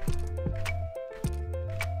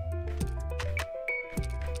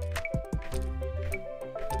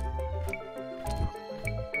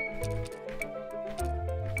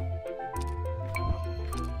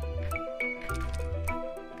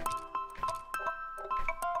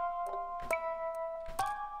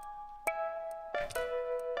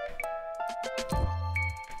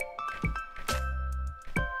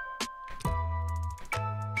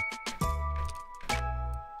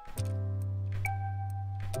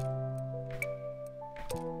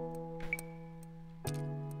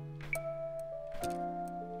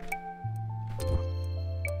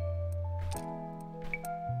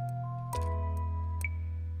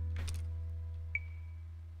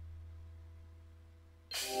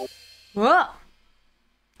 Whoa!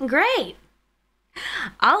 Great!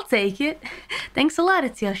 I'll take it. Thanks a lot,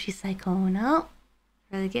 it's Yoshi Saikono,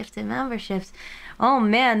 for the gifted memberships. Oh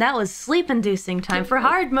man, that was sleep-inducing. Time for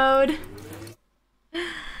hard mode.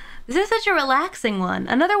 This is such a relaxing one.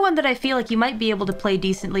 Another one that I feel like you might be able to play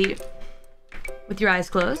decently with your eyes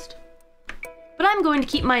closed. But I'm going to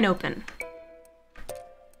keep mine open.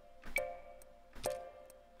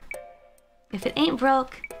 If it ain't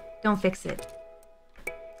broke, don't fix it.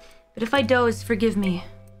 But if I doze, forgive me.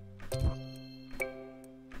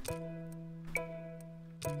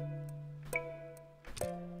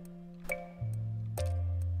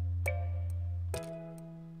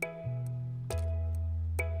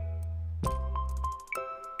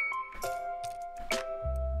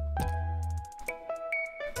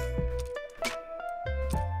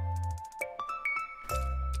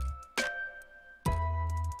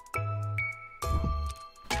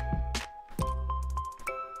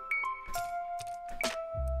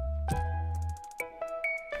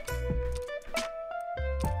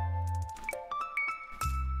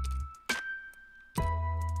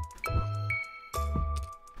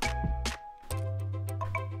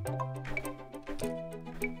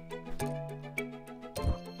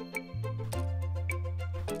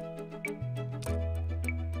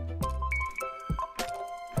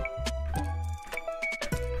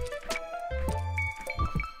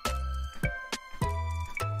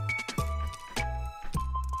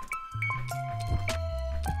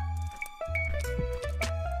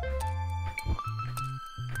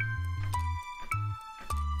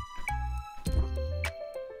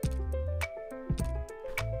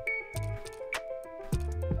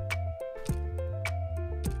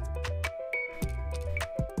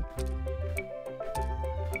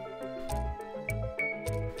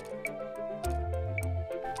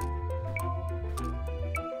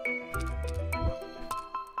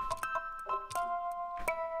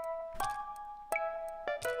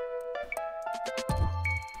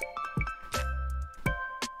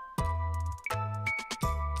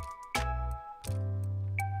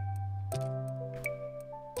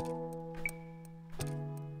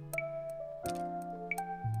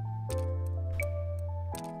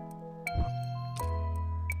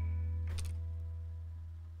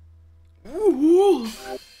 Ooh.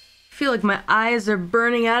 I feel like my eyes are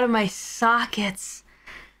burning out of my sockets.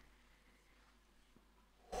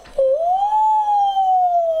 Ooh,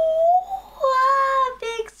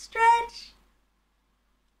 big stretch.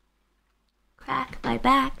 Crack my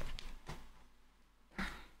back.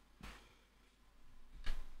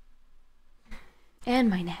 And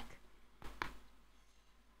my neck.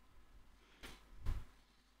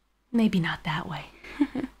 Maybe not that way.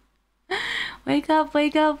 Wake up,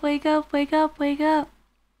 wake up, wake up, wake up, wake up.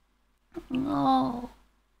 Oh.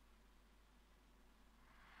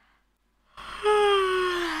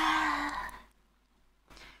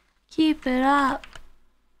 Keep it up.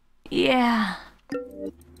 Yeah.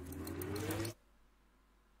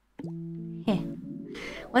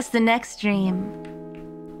 What's the next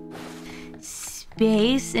dream?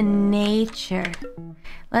 Space and nature.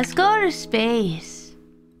 Let's go to space.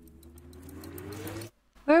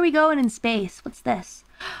 Where are we going in space? What's this?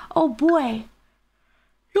 Oh boy.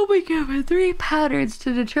 You'll be given 3 patterns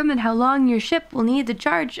to determine how long your ship will need to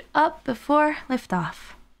charge up before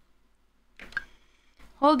liftoff.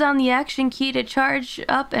 Hold down the action key to charge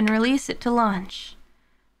up and release it to launch.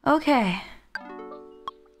 Okay.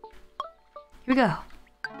 Here we go.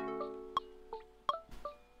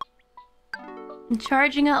 I'm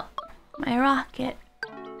charging up my rocket.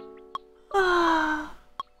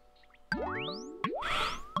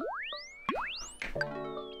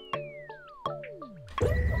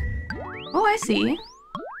 Oh, I see.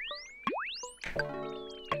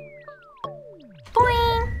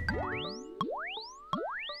 Boing!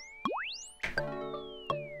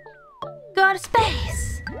 Go to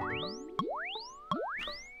space!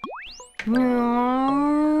 Go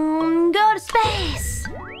to space!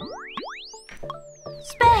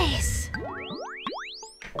 Space!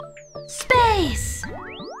 Space!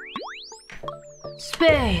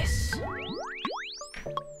 Space!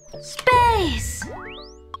 Space!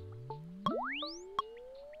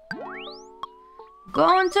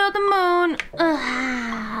 Going to the moon.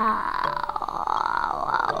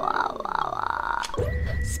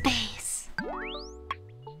 Space.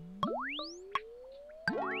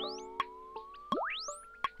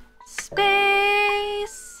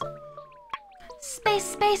 Space. Space,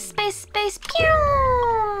 space, space, space.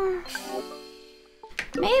 Pew!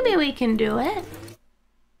 Maybe we can do it.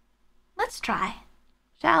 Let's try.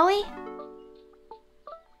 Shall we?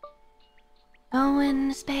 Go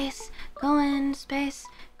into space, go into space,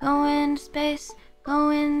 go into space, go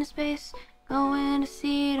into space, go in to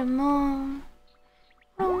see the moon.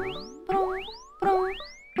 Broom, broom, broom,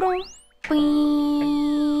 broom,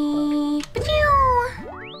 wee, pa-pew.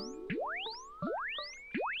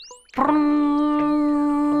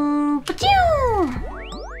 Broom, pa-pew.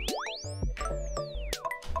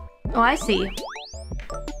 Oh, I see.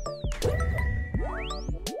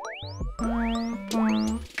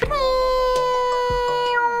 Boom,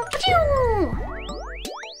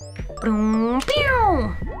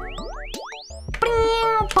 pew!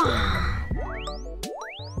 Bing, bong!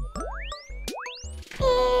 Pew,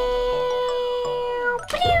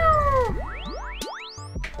 pew!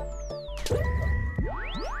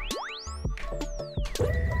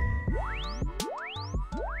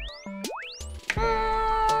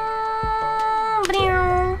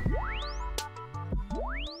 Pew!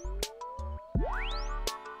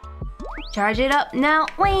 Charge it up now.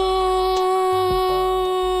 Wing!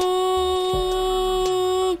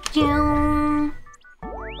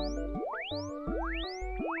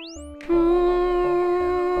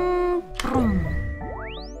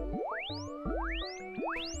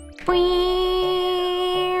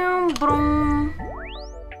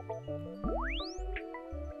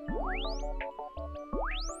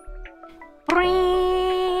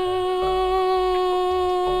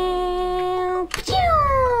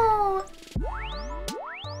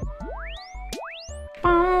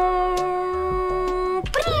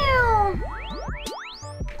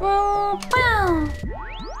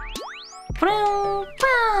 Boom.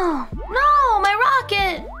 Boom. No, my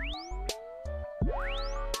rocket!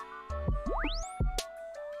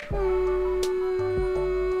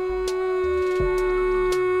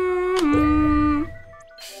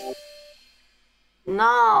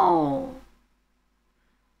 No.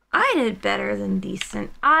 I did better than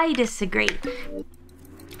decent. I disagree.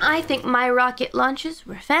 I think my rocket launches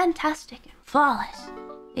were fantastic and flawless.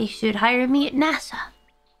 They should hire me at NASA.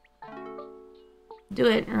 Do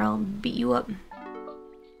it or I'll beat you up.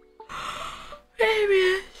 Maybe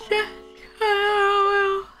it's just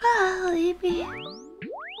Calliope.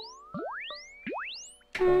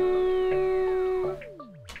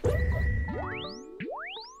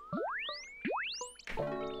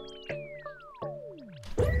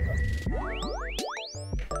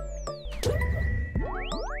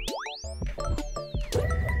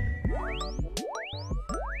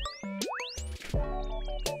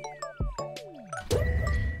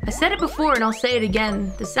 I said it before and I'll say it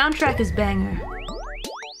again. The soundtrack is banger.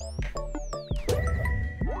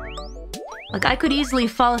 Like, I could easily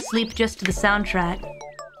fall asleep just to the soundtrack.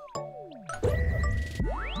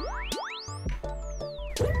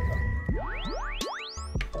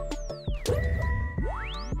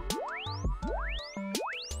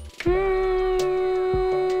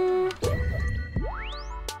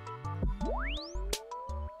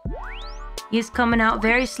 He's coming out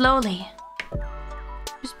very slowly.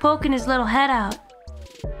 Just poking his little head out.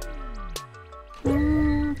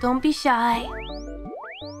 Don't be shy.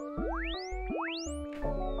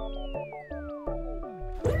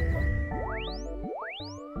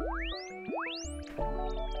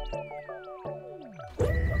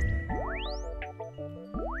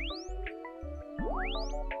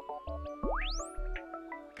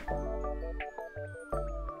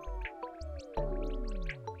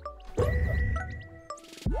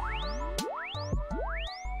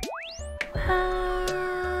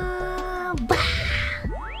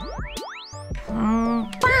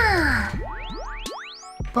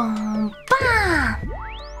 Boom, bah!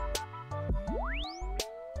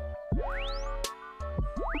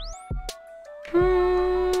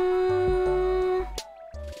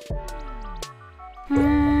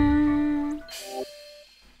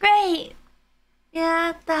 Great!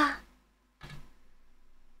 Yatta!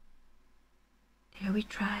 Here we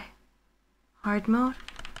try. Hard mode.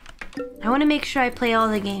 I want to make sure I play all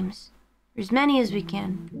the games. Or as many as we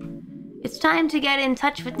can. It's time to get in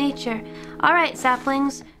touch with nature. Alright,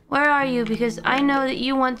 saplings. Where are you? Because I know that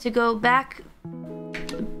you want to go back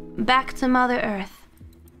to Mother Earth.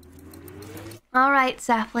 Alright,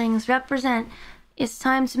 saplings. Represent. It's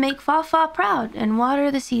time to make Fa-Fa proud and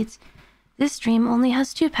water the seeds. This dream only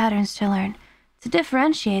has 2 patterns to learn. To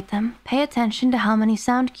differentiate them, pay attention to how many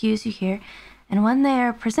sound cues you hear and when they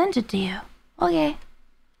are presented to you. Okay.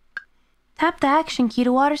 Tap the action key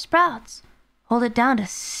to water sprouts. Hold it down to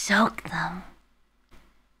soak them.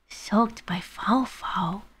 Soaked by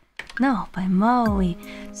Fa-Fa. No, by Mori.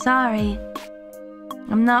 Sorry.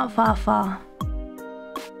 I'm not Fa-Fa.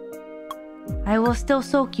 I will still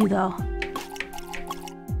soak you though.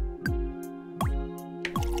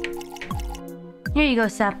 Here you go,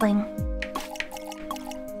 sapling.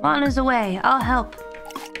 Fauna's away. I'll help.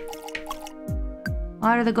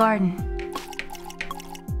 Water the garden.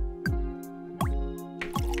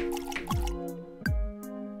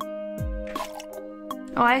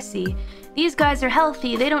 Oh, I see. These guys are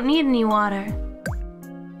healthy. They don't need any water.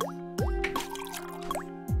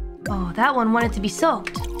 Oh, that one wanted to be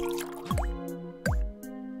soaked.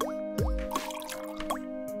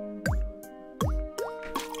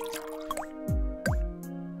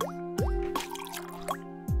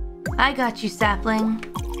 I got you, sapling.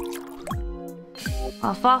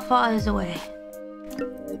 While Fa-Fa is away.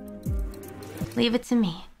 Leave it to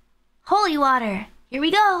me. Holy water! Here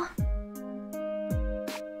we go!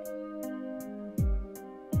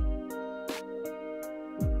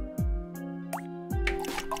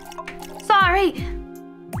 Sorry!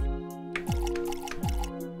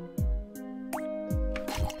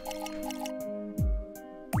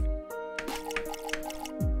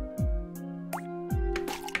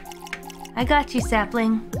 I got you,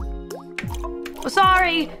 sapling. Oh,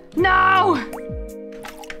 sorry! No!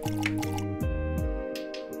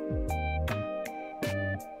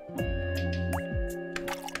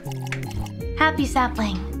 Happy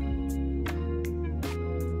sapling.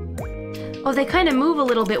 Oh, they kind of move a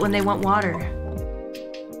little bit when they want water.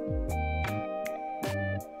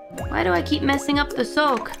 Why do I keep messing up the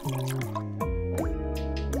soak?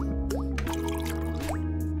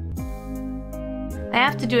 I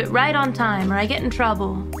have to do it right on time or I get in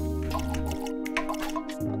trouble.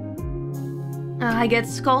 I get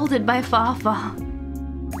scolded by Fa-Fa.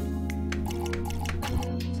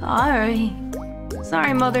 Sorry.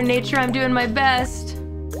 Sorry, Mother Nature, I'm doing my best.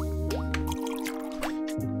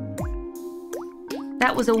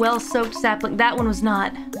 That was a well-soaked sapling. That one was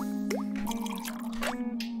not.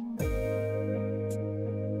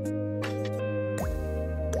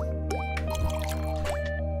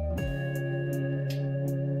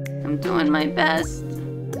 I'm doing my best.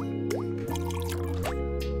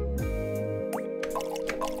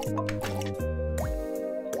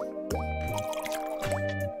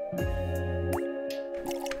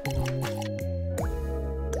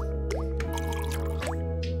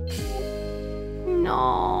 No.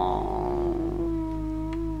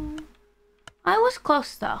 I was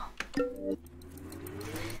close though.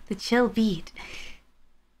 The chill beat.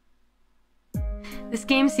 This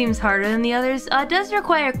game seems harder than the others. It does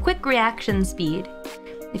require quick reaction speed.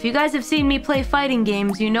 If you guys have seen me play fighting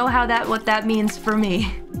games, you know what that means for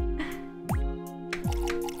me.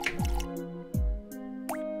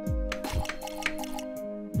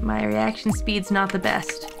 reaction speed's not the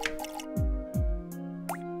best.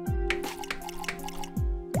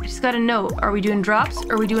 I just gotta know, are we doing drops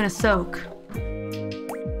or are we doing a soak?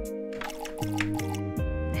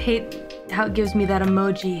 I hate how it gives me that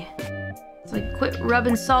emoji. It's like, quit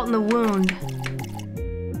rubbing salt in the wound.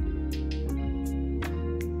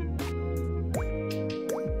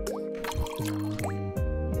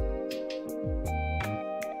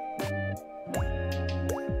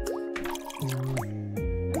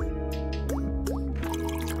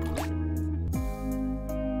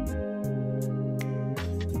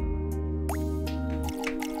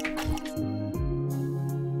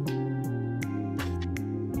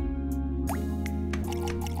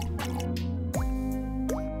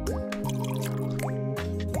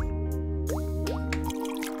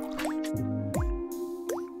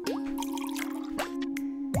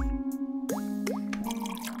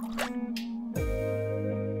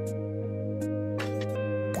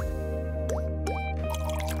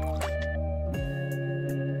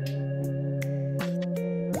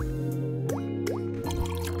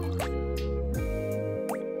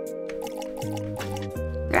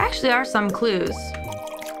 There actually are some clues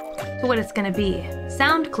to what it's gonna be.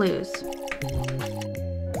 Sound clues.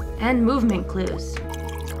 And movement clues.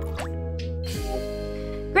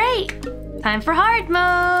 Great! Time for hard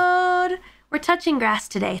mode! We're touching grass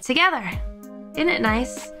today, together. Isn't it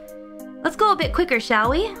nice? Let's go a bit quicker,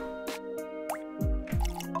 shall we?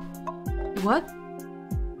 What?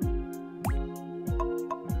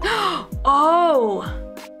 Oh!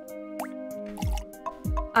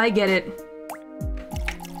 I get it.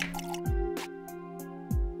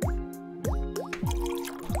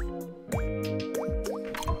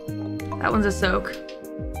 That one's a soak.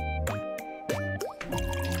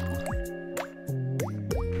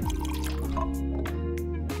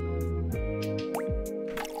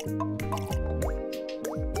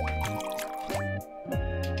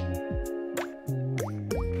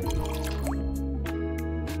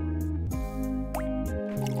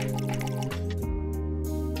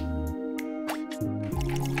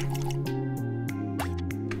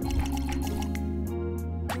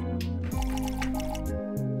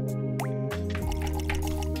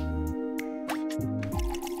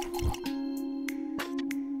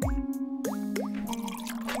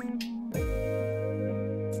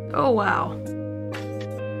 Oh, wow.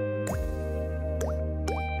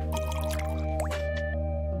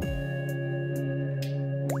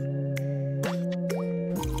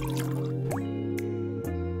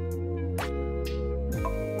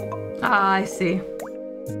 Ah, I see.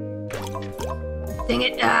 Dang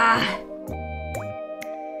it. Ah.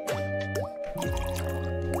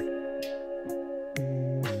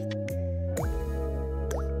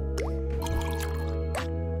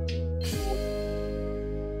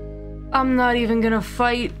 I'm not even gonna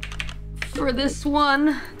fight for this one.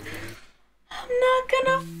 I'm not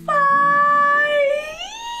gonna fight.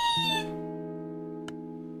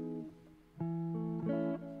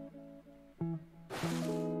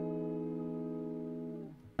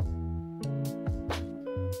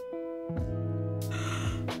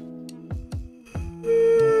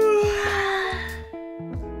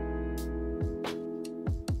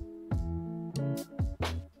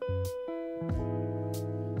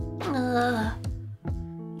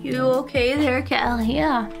 You okay there, Cal?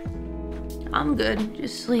 Yeah, I'm good.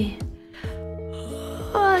 Just sleep.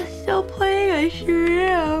 Oh, still playing? I sure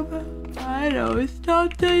am. I don't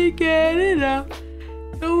stop till you get enough.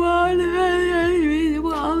 Come on,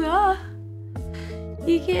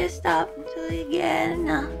 you can't stop until you get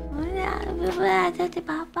enough.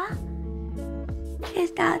 Papa, can't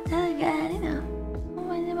stop till you get enough.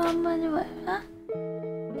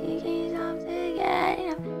 You can't stop till you get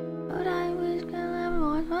enough. But I was gonna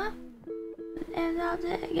more, huh? And I'll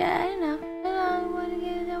take it enough. And I wanna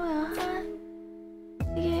get it well, huh?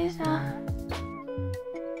 You can't stop.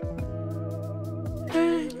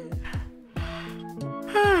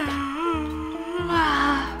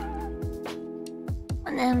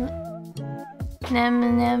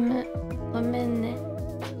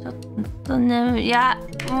いや、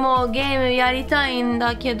もうゲームやりたいん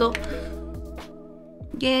だけど、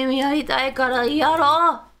ゲームやりたいからや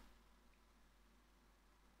ろう。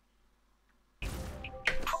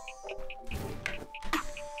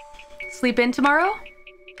Sleep in tomorrow?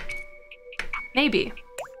 Maybe.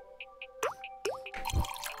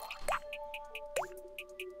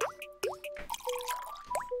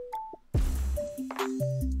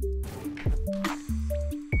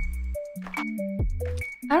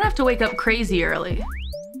 I don't have to wake up crazy early.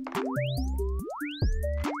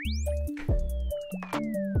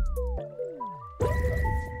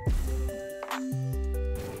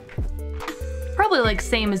 probably like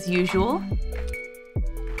same as usual.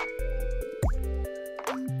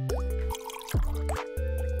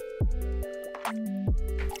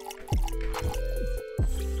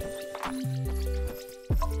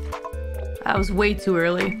 That was way too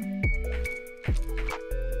early.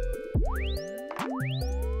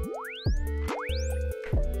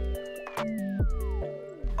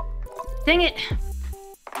 Dang it.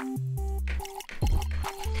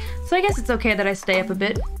 So I guess it's okay that I stay up a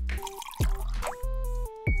bit.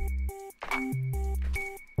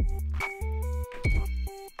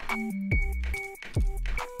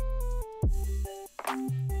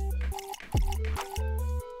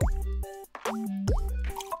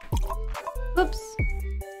 Whoops.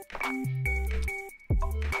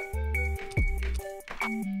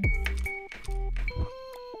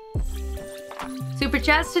 Super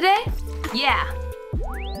chats today? Yeah.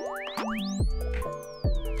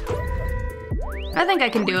 I think I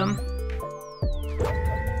can do them.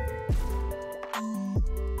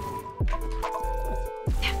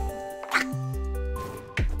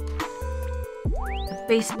 The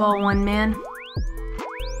baseball one, man.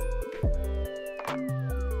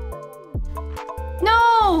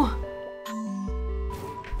 No!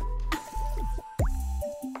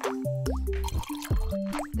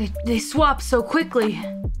 They swap so quickly.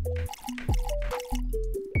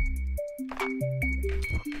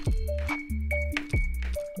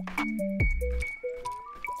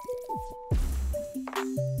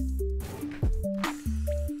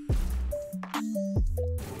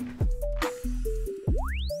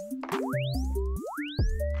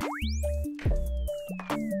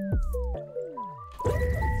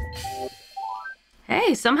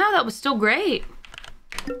 Hey, somehow that was still great.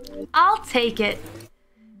 I'll take it.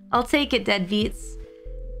 I'll take it, deadbeats.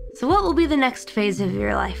 So what will be the next phase of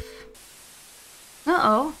your life?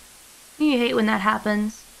 Uh-oh. You hate when that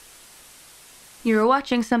happens. You're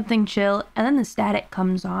watching something chill, and then the static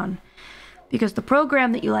comes on. Because the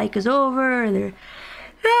program that you like is over, they're...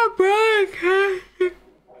 Yeah, Brian, are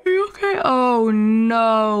you okay? Oh,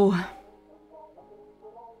 no.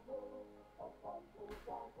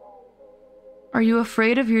 Are you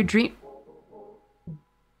afraid of your dream?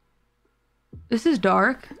 This is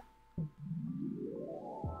dark.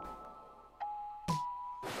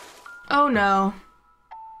 Oh no.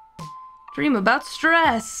 Dream about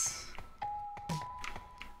stress.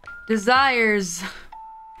 Desires.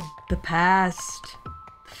 The past.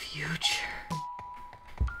 The future.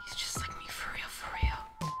 He's just like me, for real, for real.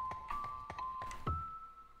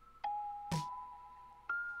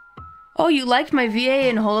 Oh, you liked my VA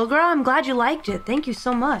in hologram? I'm glad you liked it. Thank you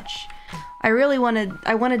so much. I want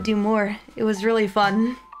to do more. It was really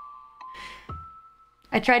fun.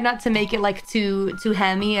 I tried not to make it like too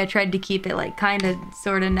hammy. I tried to keep it like kind of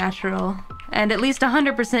sort of natural. And at least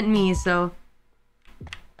 100% me, so.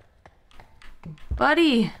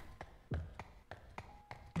 Buddy.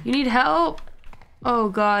 You need help? Oh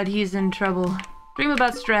god, he's in trouble. Dream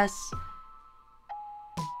about stress.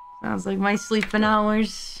 Sounds like my sleeping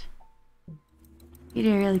hours. You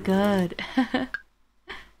did really good.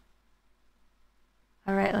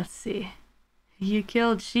 Alright, let's see. You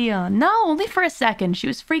killed Shion. No, only for a second. She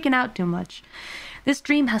was freaking out too much. This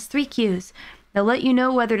dream has 3 cues. They'll let you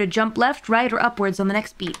know whether to jump left, right, or upwards on the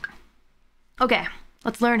next beat. Okay,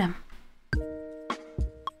 let's learn them.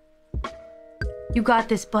 You got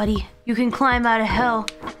this, buddy. You can climb out of hell.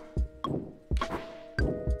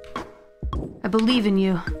 I believe in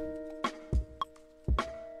you.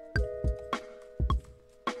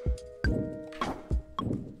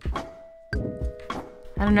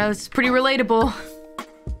 I don't know, it's pretty relatable.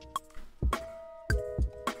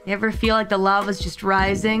 You ever feel like the lava's just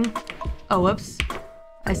rising? Oh, whoops.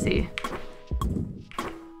 I see.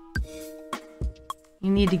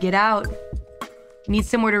 You need to get out. You need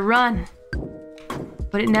somewhere to run.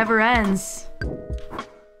 But it never ends.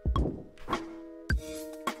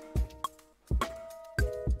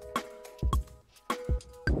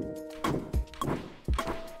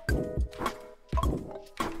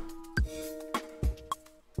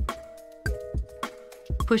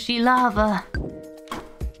 Pushy lava.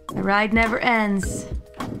 The ride never ends.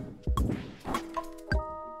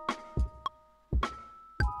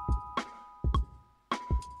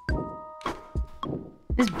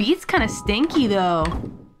 This beat's kind of stinky though.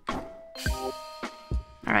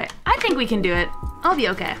 Alright, I think we can do it. I'll be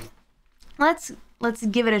okay. Let's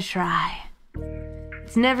give it a try.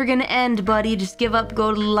 It's never gonna end, buddy. Just give up,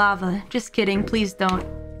 go to the lava. Just kidding, please don't.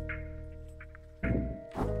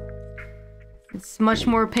 It's much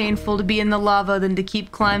more painful to be in the lava than to keep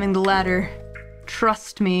climbing the ladder.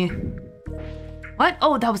 Trust me. What?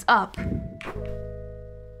 Oh, that was up.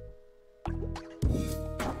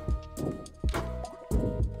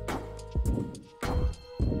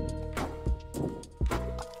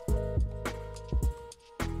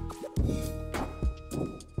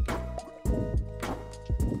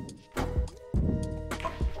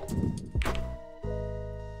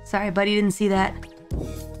 Sorry, buddy, didn't see that.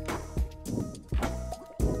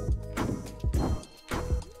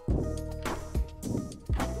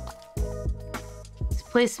 This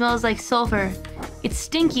place smells like sulfur. It's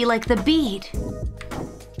stinky like the beat.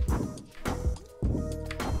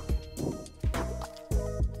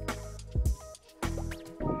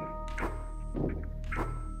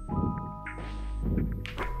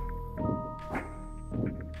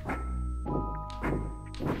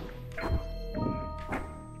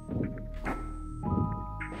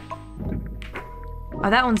 Oh,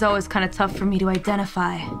 that one's always kind of tough for me to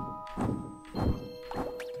identify.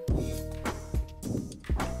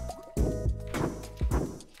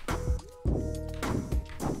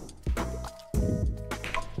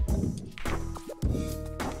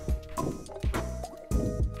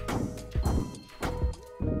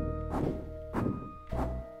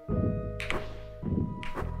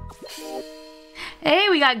 Hey,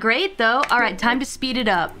 we got great though. All right, time to speed it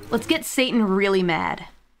up. Let's get Satan really mad.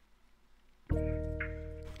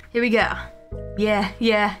 Here we go. Yeah,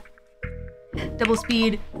 yeah. Double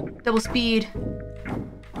speed, double speed.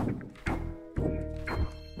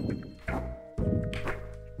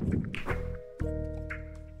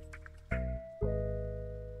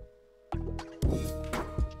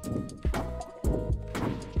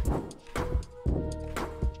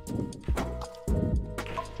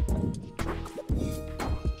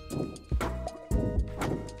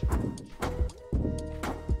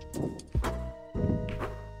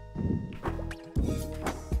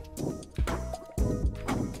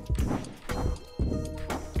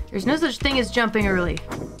 There's no such thing as jumping early.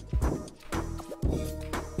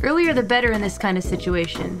 Earlier the better in this kind of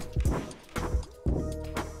situation.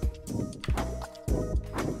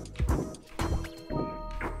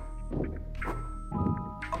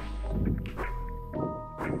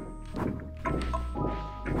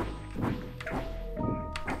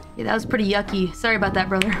 Yeah, that was pretty yucky. Sorry about that,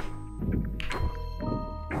 brother.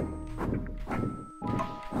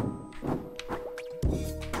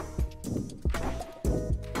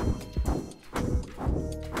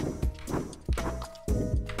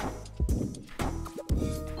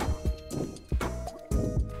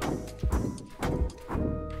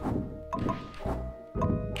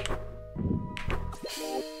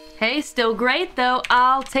 Hey, still great though.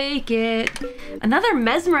 I'll take it. Another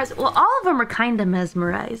mesmerizing. Well, all of them are kind of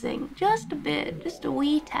mesmerizing. Just a bit. Just a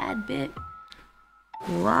wee tad bit.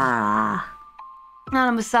 Wow. I'm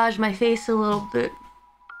gonna massage my face a little bit.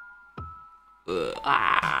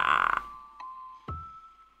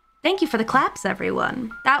 Thank you for the claps,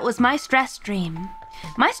 everyone. That was my stress dream.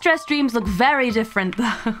 My stress dreams look very different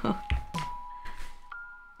though.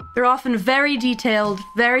 They're often very detailed,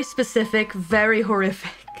 very specific, very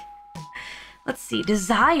horrific. Let's see,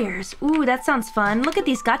 desires. Ooh, that sounds fun. Look at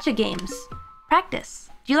these gacha games.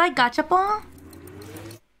 Practice. Do you like gachapon?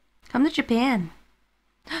 Come to Japan.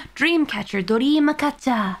 Dreamcatcher,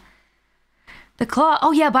 Dorimakatcha. The claw.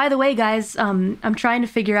 Oh yeah, by the way, guys, I'm trying to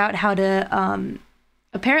figure out how to,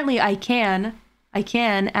 apparently I can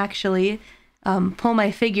actually pull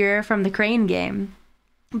my figure from the crane game.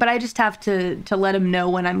 But I just have to let him know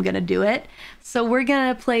when I'm gonna do it. So we're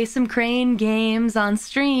gonna play some crane games on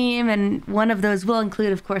stream, and one of those will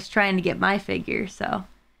include, of course, trying to get my figure, so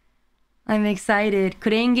I'm excited. ク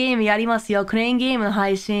レーンゲームやりますよ。クレーンゲームの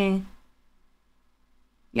配信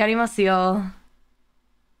やりますよ。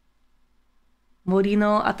森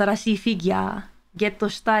の新しいフィギュアゲット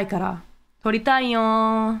したいから撮りたい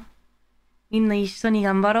よ。みんな一緒に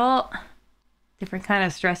頑張ろう。Different kind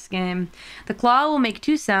of stress game. The claw will make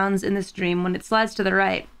two sounds in this dream when it slides to the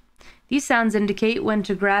right. These sounds indicate when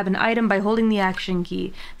to grab an item by holding the action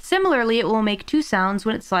key. Similarly, it will make two sounds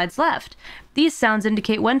when it slides left. These sounds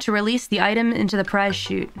indicate when to release the item into the prize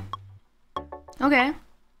chute. Okay.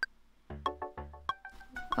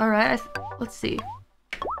 Alright, let's see.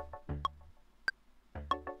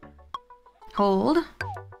 Hold.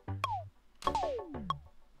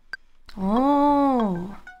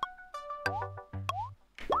 Oh.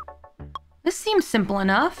 This seems simple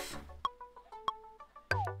enough.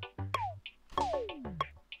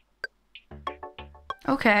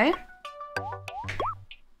 Okay.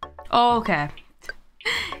 Oh, okay.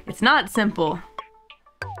 It's not simple.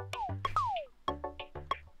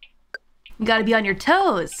 You gotta be on your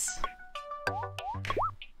toes.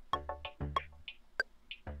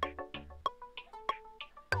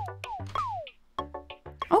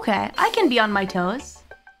 Okay, I can be on my toes.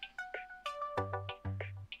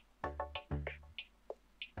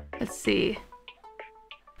 Let's see.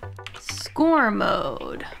 Score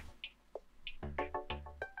mode.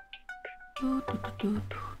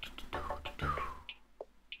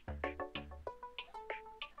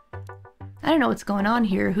 don't know what's going on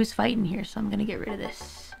here. Who's fighting here? So I'm gonna get rid of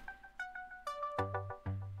this.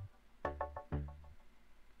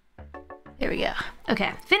 There we go.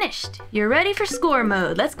 Okay, finished. You're ready for score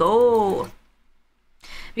mode. Let's go.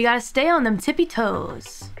 We gotta stay on them tippy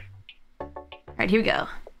toes. Alright, here we go.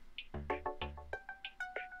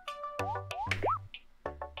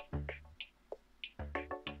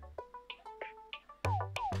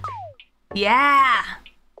 Yeah!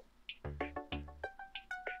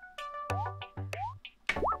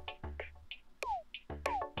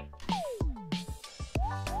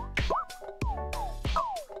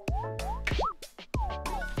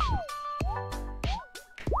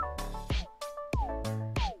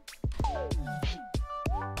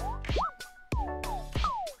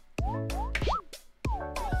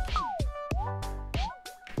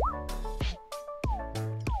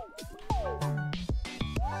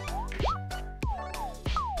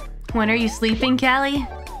 When are you sleeping, Callie?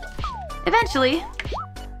 Eventually.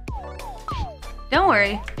 Don't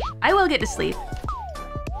worry, I will get to sleep.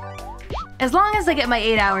 As long as I get my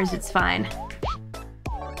 8 hours, it's fine.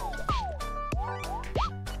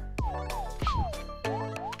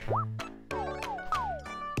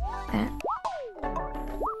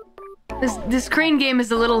 This crane game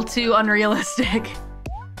is a little too unrealistic.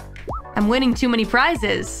 I'm winning too many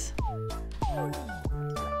prizes.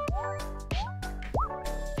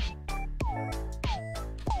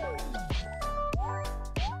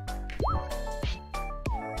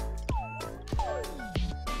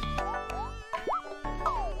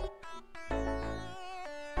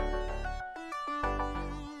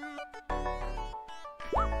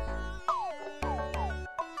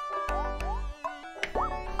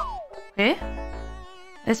 Eh?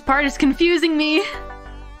 This part is confusing me.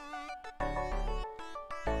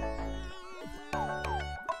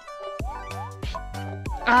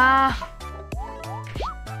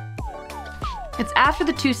 It's after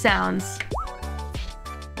the 2 sounds.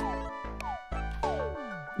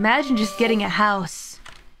 Imagine just getting a house.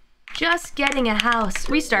 Just getting a house.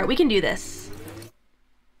 Restart, we can do this.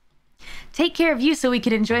 Take care of you so we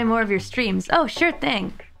can enjoy more of your streams. Oh, sure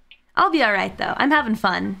thing. I'll be alright though, I'm having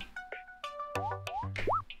fun.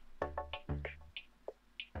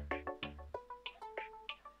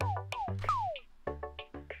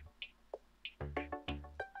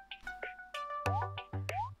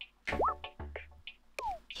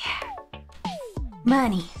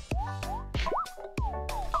 Money.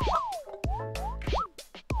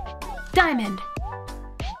 Diamond.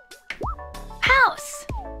 House.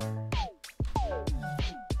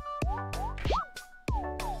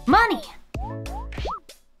 Money.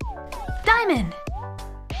 Diamond.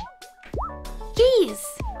 Keys.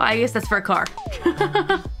 Oh, I guess that's for a car.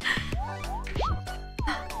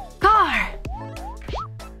 Car.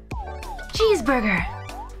 Cheeseburger.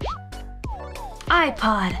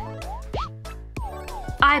 iPod.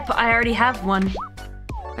 I already have one.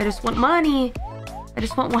 I just want money. I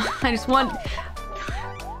just want one. I just want...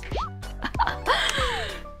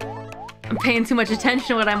 I'm paying too much attention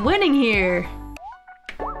to what I'm winning here.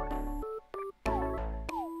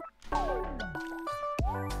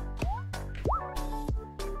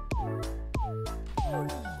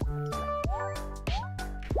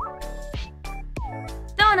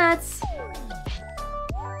 Donuts.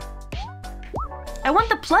 I want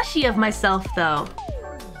the plushie of myself, though.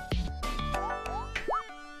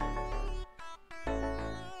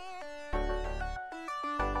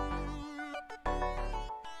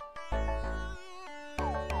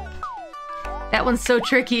 That one's so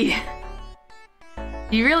tricky.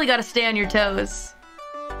 You really gotta stay on your toes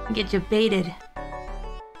and get you baited.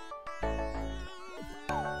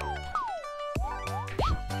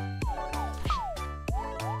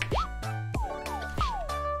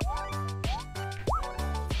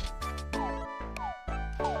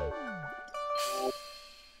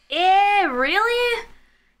 Really?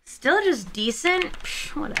 Still just decent?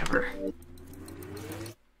 Psh, whatever.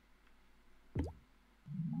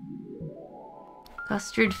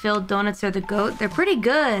 Custard-filled donuts are the GOAT. They're pretty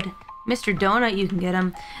good. Mr. Donut, you can get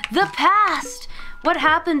them. The past! What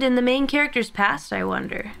happened in the main character's past, I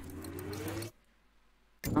wonder?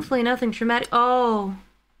 Hopefully nothing traumatic. Oh.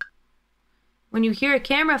 When you hear a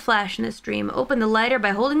camera flash in this dream, open the lighter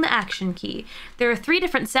by holding the action key. There are 3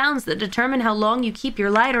 different sounds that determine how long you keep your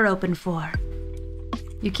lighter open for.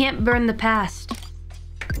 You can't burn the past.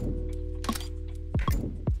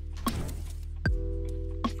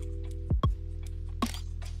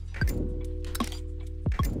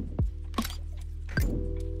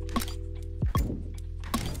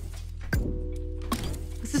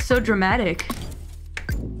 This is so dramatic.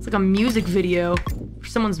 It's like a music video for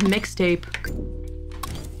someone's mixtape.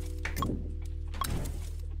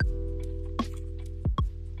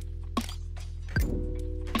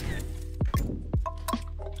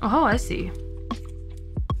 Oh, I see.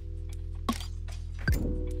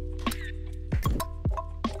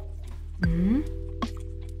 Hmm?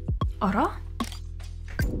 Ara?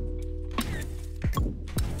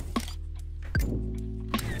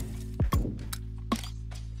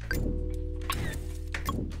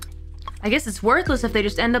 I guess it's worthless if they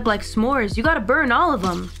just end up like s'mores. You gotta burn all of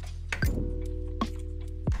them.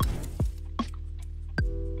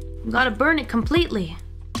 You gotta burn it completely.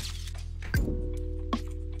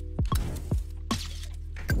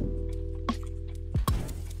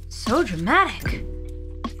 So dramatic.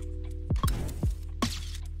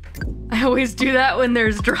 I always do that when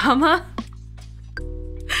there's drama.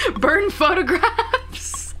 Burn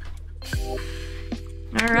photographs.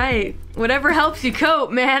 All right, whatever helps you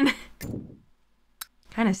cope, man.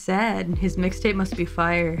 Kind of sad. His mixtape must be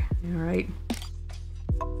fire. All right.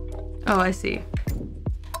 Oh, I see.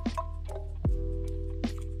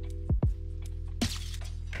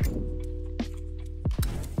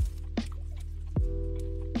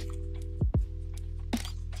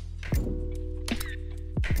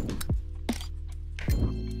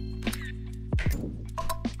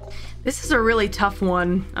 This is a really tough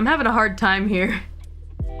one. I'm having a hard time here.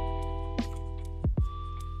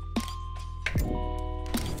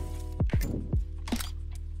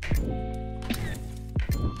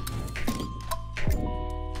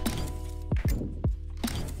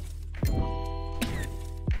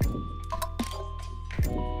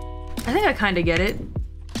 I think I kind of get it.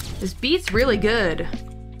 This beat's really good.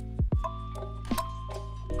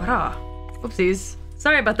 Ah, whoopsies.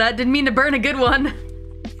 Sorry about that, didn't mean to burn a good one.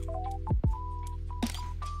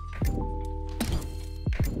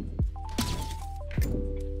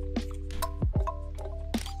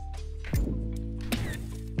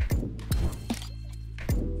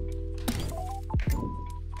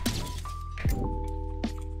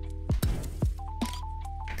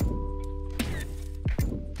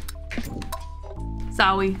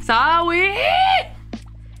 Sorry.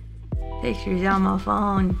 Pictures on my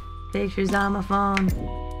phone. Pictures on my phone.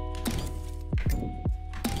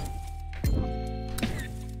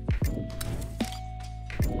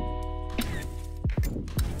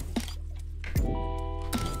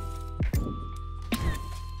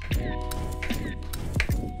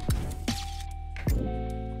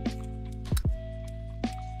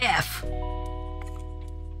 F.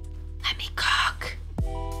 Let me cock.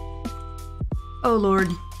 Oh Lord.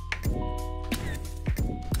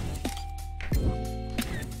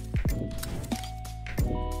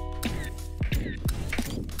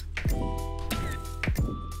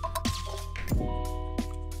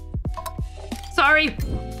 Sorry.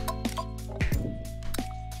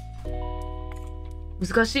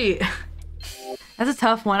 難しい. That's a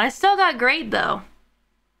tough one. I still got great though.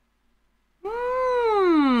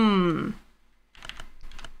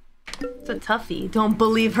 It's a toughie. Don't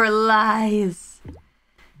believe her lies.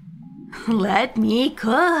 Let me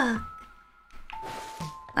cook.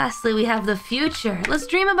 Lastly, we have the future. Let's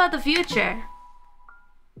dream about the future.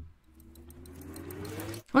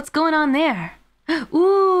 What's going on there?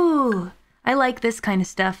 Ooh, I like this kind of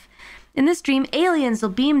stuff. In this dream, aliens will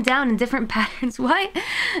beam down in different patterns. Why?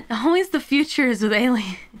 Always the future is with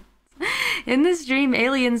aliens. In this dream,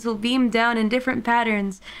 aliens will beam down in different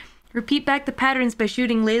patterns. Repeat back the patterns by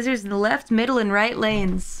shooting lasers in the left, middle, and right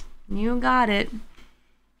lanes. You got it.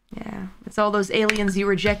 Yeah, it's all those aliens you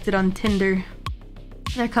rejected on Tinder.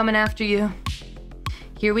 They're coming after you.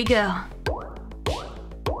 Here we go.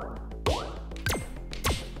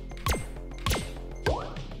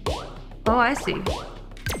 Oh, I see.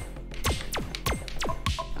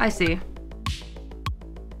 I see.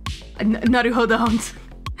 Naruhodo don't.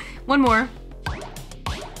 One more.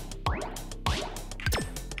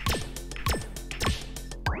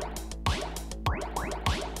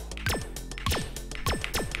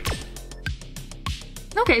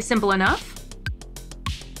 Okay, simple enough.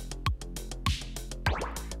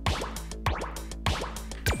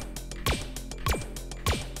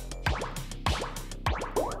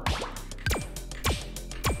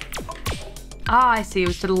 Ah, I see. It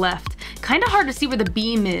was to the left. Kind of hard to see where the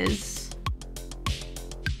beam is.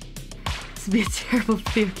 This would be a terrible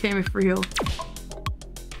video game if real.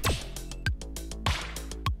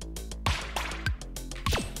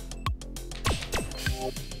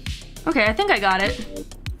 Okay, I think I got it.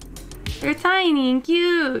 They're tiny and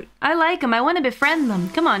cute. I like them. I want to befriend them.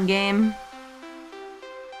 Come on, game.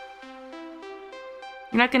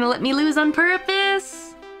 You're not gonna let me lose on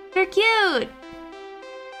purpose? They're cute.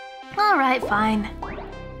 All right, fine.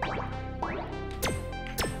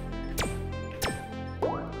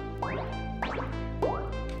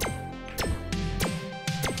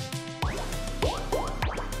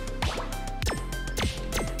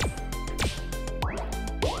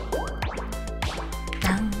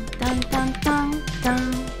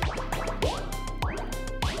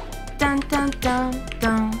 Dun dun dun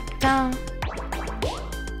dun dun.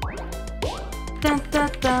 Dun dun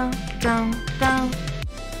dun dun dun.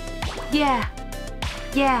 Yeah.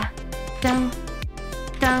 Yeah. Dun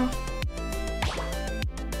dun.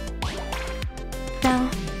 Dun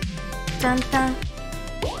dun dun.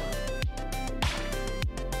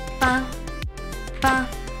 Bum bum.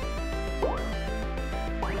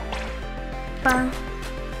 Bum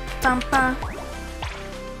bum bum.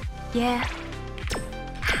 Yeah.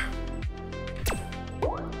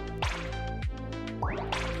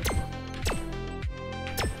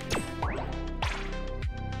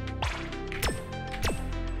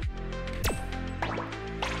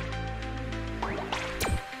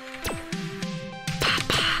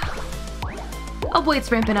 Oh boy,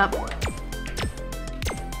 it's ramping up.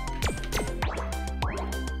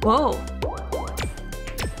 Whoa.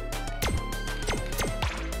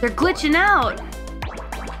 They're glitching out.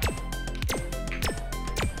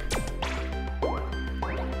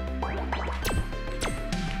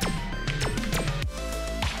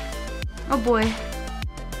 Oh boy.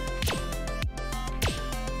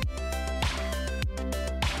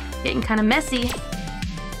 Getting kind of messy.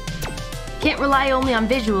 Can't rely only on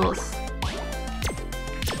visuals.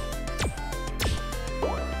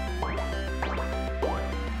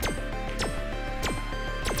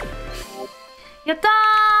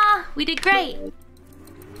 Yatta! We did great!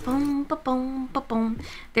 Boom, ba boom, ba boom.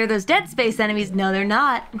 They're those Dead Space enemies. No, they're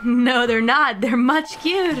not. No, they're not. They're much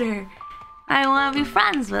cuter. I want to be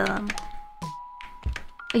friends with them.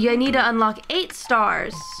 I need to unlock 8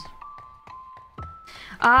 stars.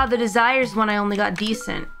 Ah, the Desires one I only got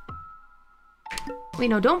decent. Wait,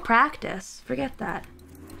 no, don't practice. Forget that.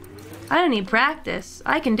 I don't need practice.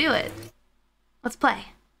 I can do it. Let's play.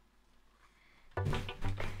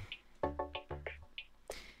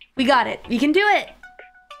 We got it. We can do it.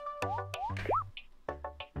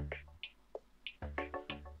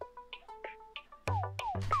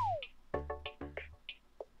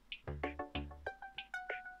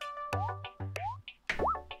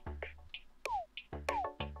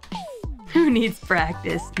 Who needs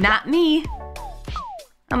practice? Not me.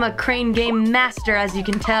 I'm a crane game master, as you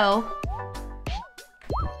can tell.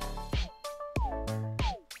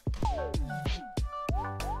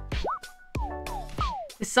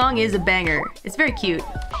 This song is a banger. It's very cute.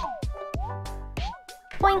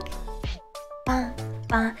 Boink. Bah,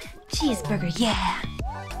 bah. Cheeseburger, yeah.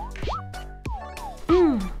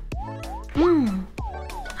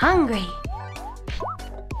 Hungry.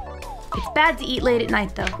 It's bad to eat late at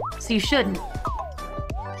night, though, so you shouldn't.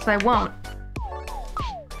 So I won't.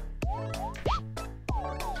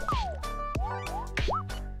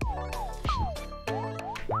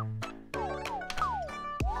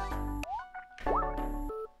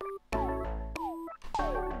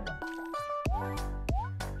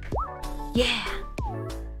 Yeah.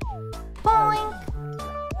 Boink.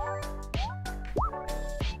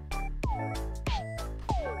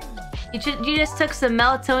 You just took some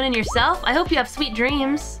melatonin yourself? I hope you have sweet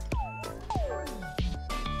dreams.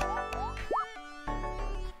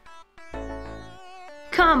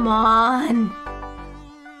 Come on.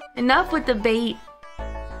 Enough with the bait.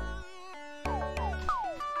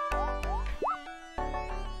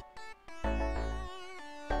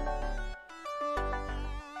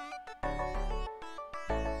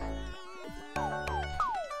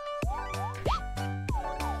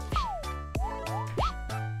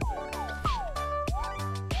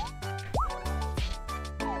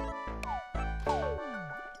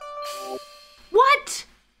 What?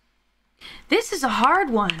 This is a hard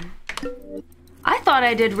one. I thought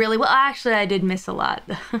I did really well. Actually, I did miss a lot.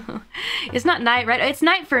 It's not night, right? It's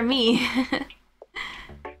night for me.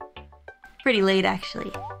 Pretty late,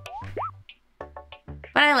 actually.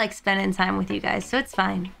 But I like spending time with you guys, so it's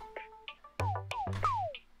fine.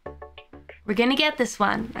 We're gonna get this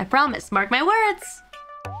one. I promise. Mark my words.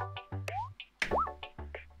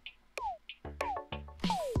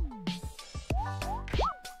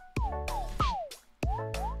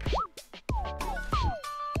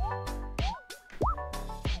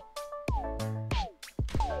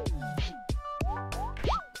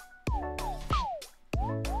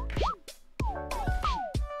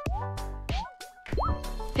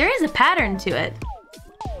 There is a pattern to it.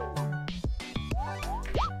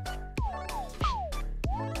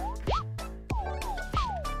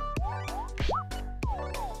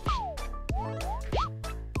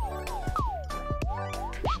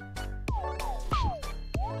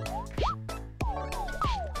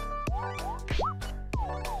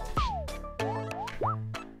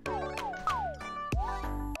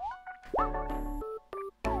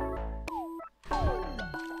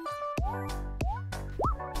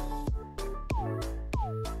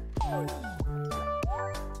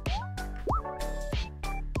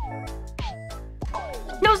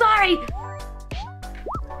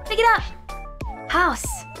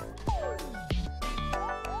 House.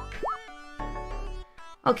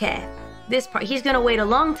 Okay, this part, he's gonna wait a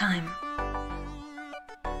long time.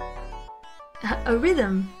 A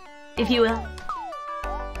rhythm, if you will.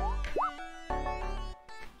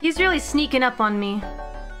 He's really sneaking up on me.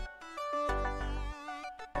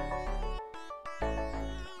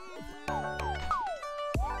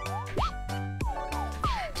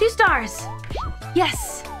 2 stars!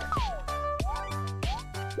 Yes!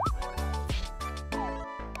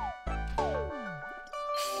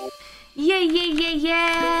 Yay, yay, yay,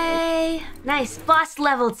 yay! Nice boss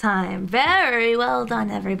level time. Very well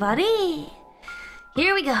done, everybody.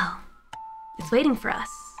 Here we go. It's waiting for us.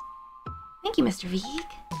 Thank you, Mr. Veeg.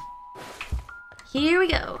 Here we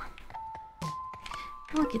go.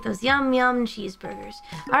 Look at those yum yum cheeseburgers.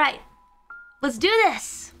 Alright, let's do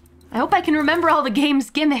this! I hope I can remember all the game's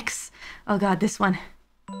gimmicks. Oh god, this one.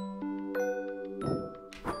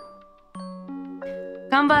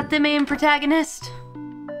 Combat the main protagonist.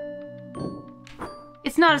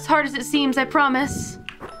 It's not as hard as it seems, I promise.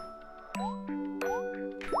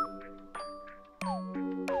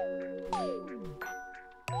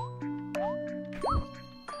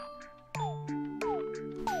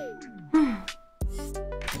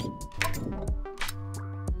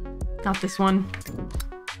 Not this one.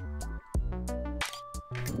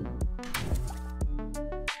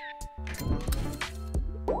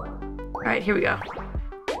 Alright, here we go.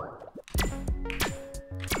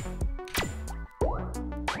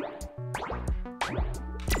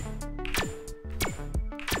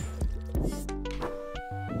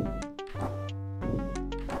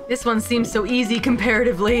 This one seems so easy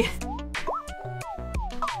comparatively.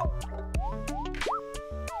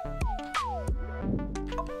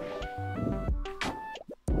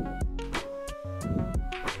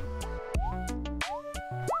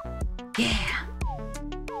 Yeah.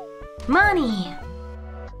 Money.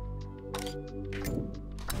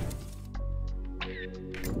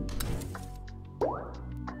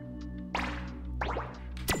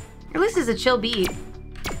 At least it's a chill beat.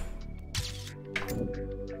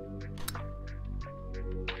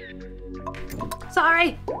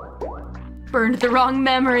 Sorry. Burned the wrong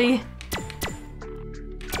memory.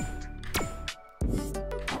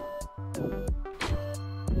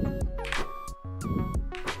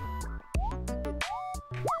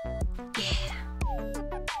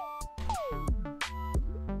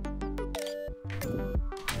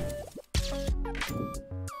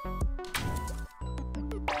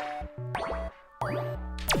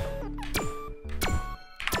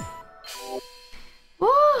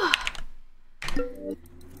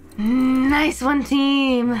 Nice one,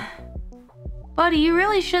 team. Buddy, you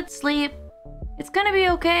really should sleep. It's gonna be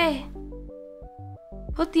okay.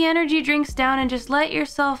 Put the energy drinks down and just let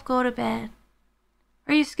yourself go to bed.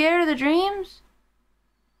 Are you scared of the dreams?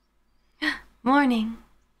 Morning.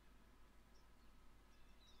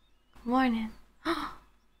 Morning.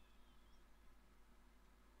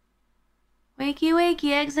 Wakey,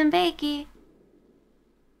 wakey, eggs and bakey.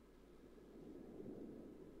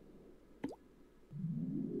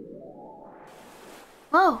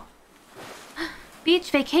 Whoa.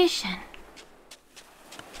 Beach vacation.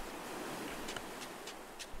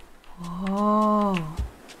 Whoa.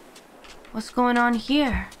 What's going on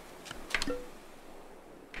here?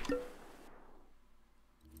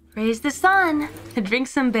 Praise the sun. Drink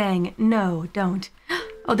some bang. No, don't.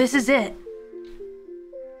 Oh, this is it.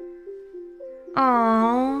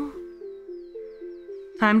 Oh.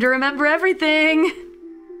 Time to remember everything.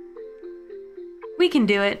 We can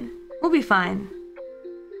do it. We'll be fine.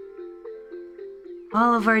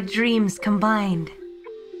 All of our dreams combined.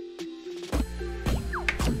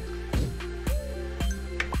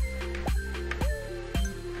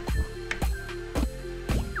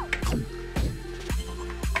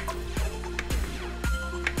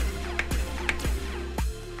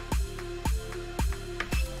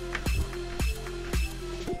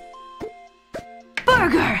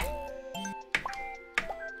 Burger!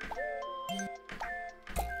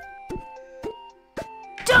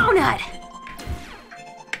 Donut!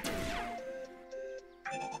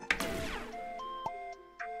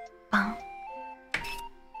 Bum.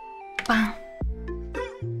 Bum.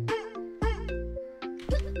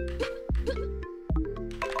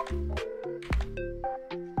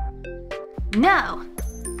 No!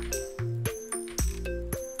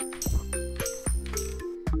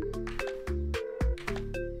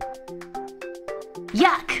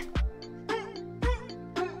 Yuck!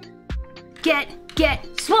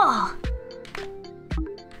 Get swole!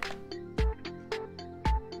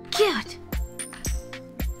 Cute!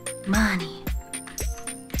 Money.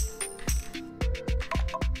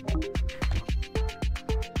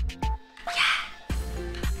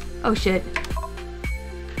 Oh shit.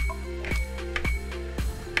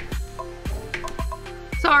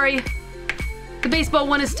 Sorry. The baseball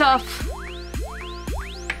one is tough.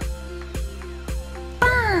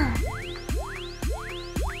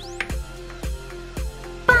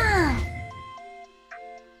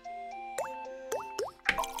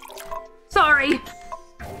 Sorry.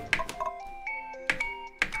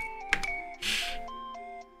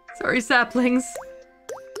 Sorry, saplings.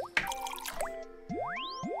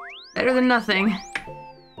 Better than nothing.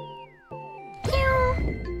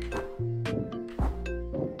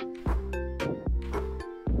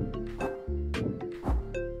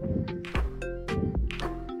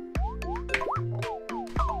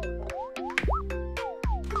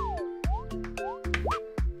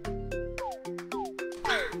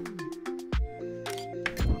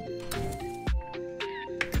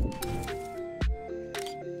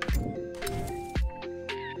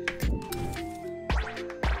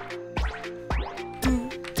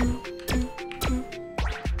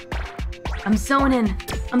 I'm zoning.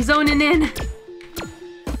 I'm zoning in.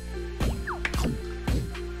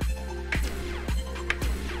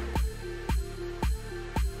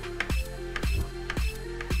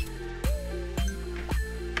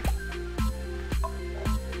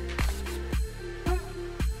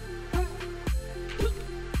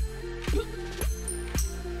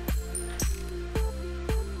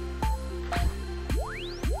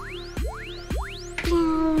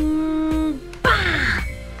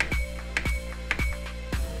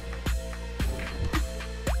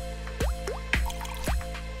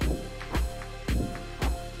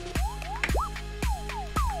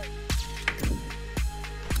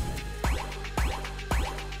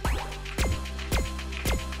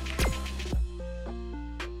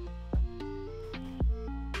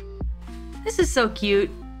 This is so cute.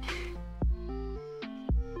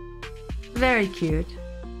 Very cute.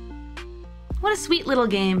 What a sweet little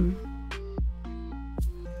game.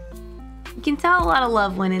 You can tell a lot of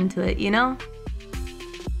love went into it, you know?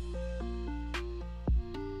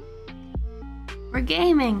 We're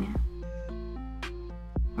gaming.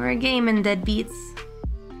 We're gaming, deadbeats.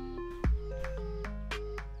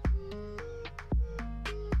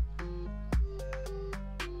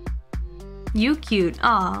 You cute.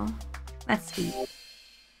 Aw. That's sweet.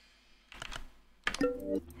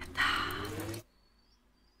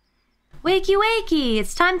 Wakey wakey!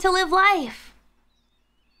 It's time to live life!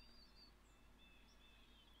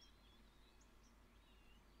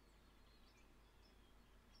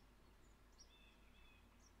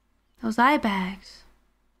 Those eye bags.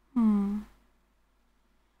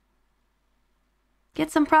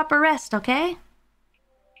 Get some proper rest, okay?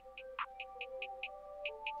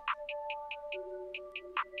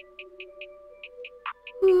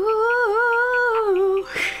 Ooh.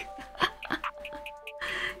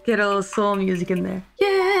 Get a little soul music in there.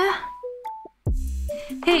 Yeah!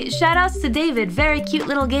 Hey, shoutouts to David. Very cute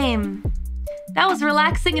little game. That was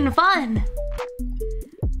relaxing and fun.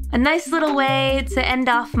 A nice little way to end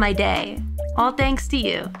off my day. All thanks to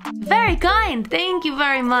you. Very kind. Thank you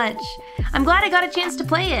very much. I'm glad I got a chance to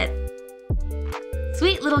play it.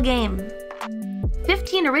 Sweet little game.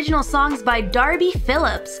 15 original songs by Darby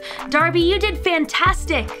Phillips. Darby, you did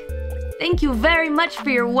fantastic. Thank you very much for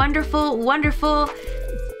your wonderful, wonderful,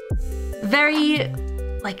 very,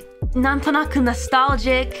 like, nantonaku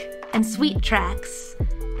nostalgic and sweet tracks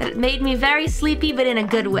that made me very sleepy, but in a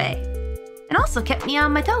good way. And also kept me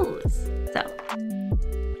on my toes. So,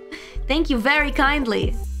 thank you very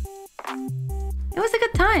kindly. It was a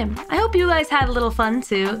good time. I hope you guys had a little fun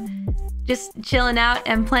too. Just chilling out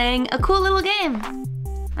and playing a cool little game.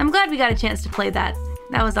 I'm glad we got a chance to play that.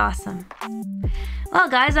 That was awesome. Well,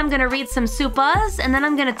 guys, I'm gonna read some supas and then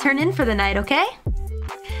I'm gonna turn in for the night, okay?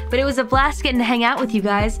 But it was a blast getting to hang out with you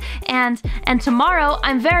guys. And tomorrow,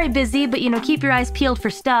 I'm very busy, but you know, keep your eyes peeled for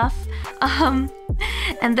stuff.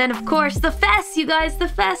 And then, of course, the fest, you guys, the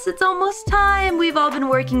fest, it's almost time. We've all been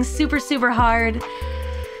working super, super hard.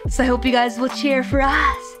 So I hope you guys will cheer for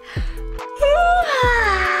us.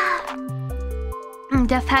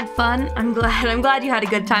 Death had fun. I'm glad you had a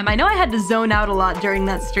good time. I know I had to zone out a lot during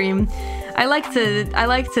that stream. I like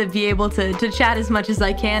to be able to chat as much as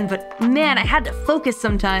I can, but man, I had to focus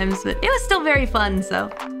sometimes, but it was still very fun, so.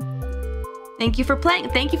 Thank you for playing.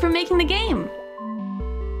 Thank you for making the game.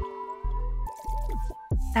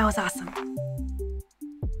 That was awesome.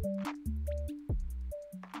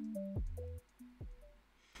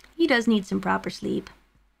 He does need some proper sleep.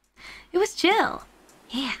 It was chill.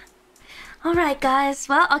 Yeah. Alright guys,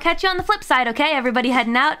 well, I'll catch you on the flip side, okay? Everybody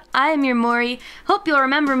heading out. I am your Mori. Hope you'll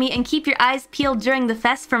remember me and keep your eyes peeled during the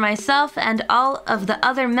fest for myself and all of the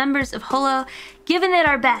other members of Holo, giving it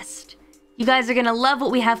our best. You guys are gonna love what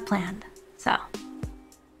we have planned. So,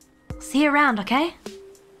 see you around, okay?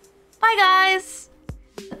 Bye guys!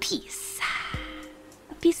 A peace.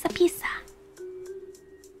 A peace, a peace.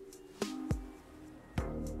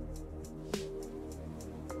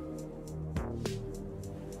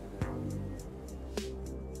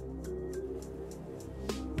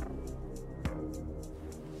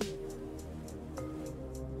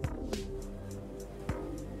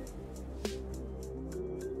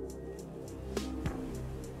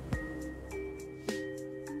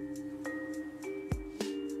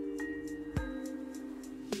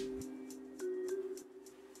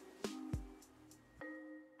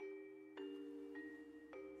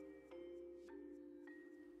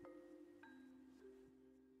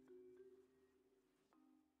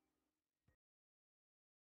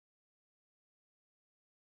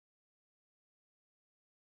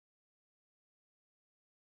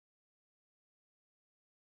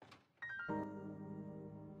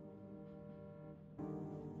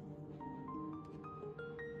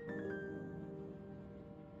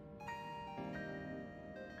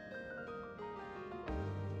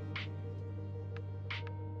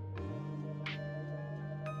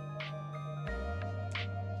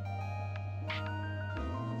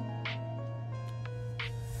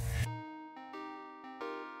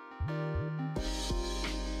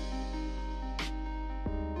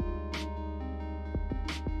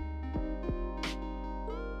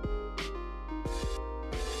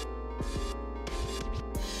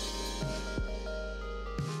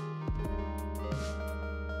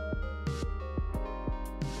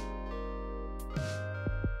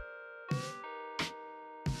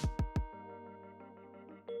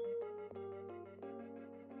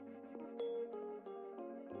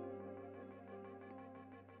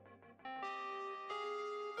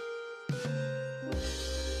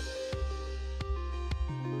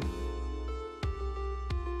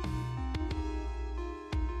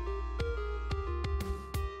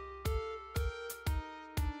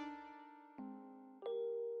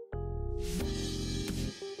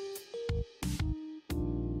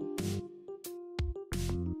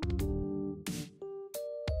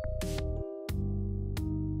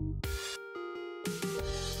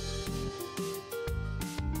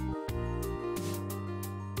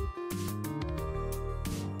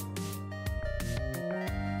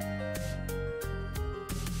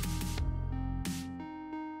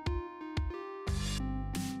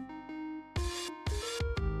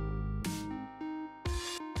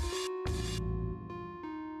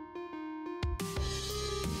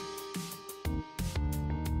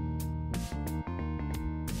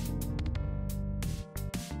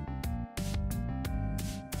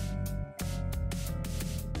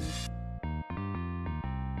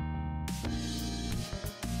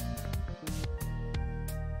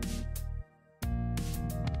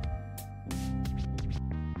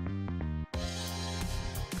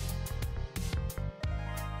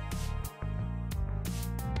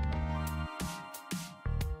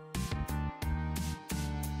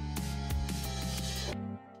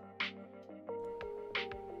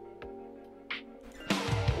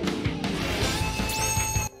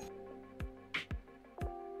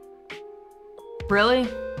 Really?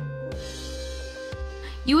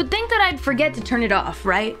 You would think that I'd forget to turn it off,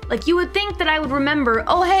 right? Like, you would think that I would remember,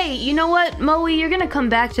 oh hey, you know what, Moe, you're gonna come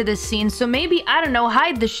back to this scene, so maybe, I don't know,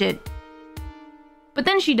 hide the shit. But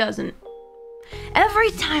then she doesn't.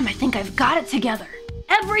 Every time I think I've got it together,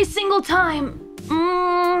 every single time,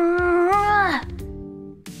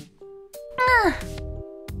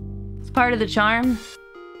 it's part of the charm.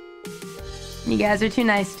 You guys are too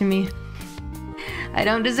nice to me. I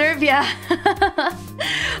don't deserve ya.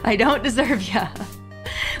 I don't deserve ya.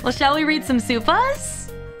 Well, shall we read some supas?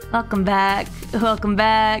 Welcome back. Welcome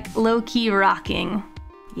back. Low-key rocking.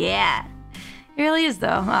 Yeah. It really is, though.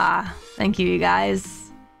 Ah, thank you, you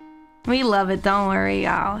guys. We love it, don't worry.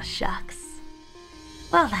 Oh, shucks.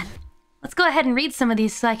 Well, then. Let's go ahead and read some of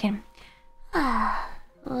these so I can...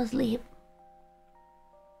 go sleep.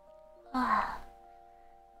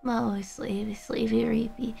 Oh, sleepy, sleepy,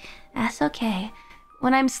 reapy. That's okay.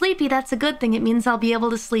 When I'm sleepy, that's a good thing. It means I'll be able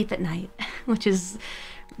to sleep at night, which is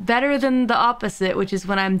better than the opposite, which is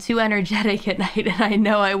when I'm too energetic at night and I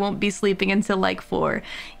know I won't be sleeping until like 4,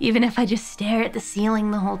 even if I just stare at the ceiling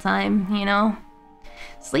the whole time, you know?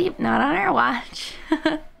 Sleep not on our watch.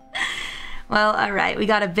 Well, alright, we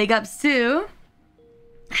got a big ups to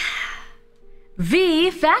V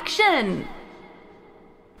Faction.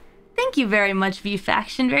 Thank you very much,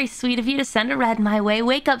 V-Faction. Very sweet of you to send a red my way.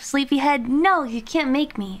 Wake up, sleepyhead. No, you can't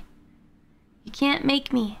make me. You can't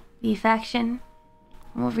make me, V-Faction.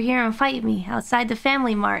 Come over here and fight me outside the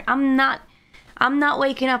Family Mart. I'm not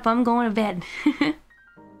waking up. I'm going to bed.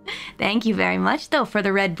 Thank you very much, though, for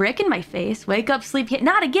the red brick in my face. Wake up, sleepyhead.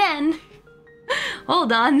 Not again.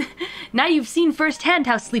 Hold on. Now you've seen firsthand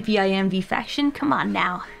how sleepy I am, V-Faction. Come on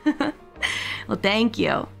now. Well, thank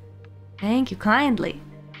you. Thank you kindly.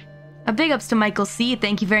 A big ups to Michael C.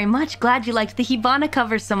 Thank you very much. Glad you liked the Hibana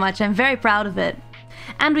cover so much. I'm very proud of it.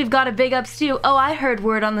 And we've got a big ups too. Oh, I heard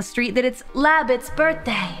word on the street that it's Labbit's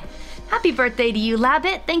birthday. Happy birthday to you,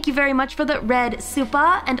 Labbit. Thank you very much for the red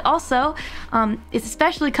supa. And also, it's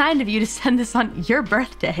especially kind of you to send this on your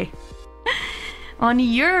birthday. On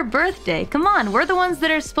your birthday. Come on, we're the ones that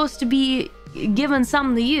are supposed to be giving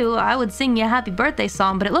something to you. I would sing you a happy birthday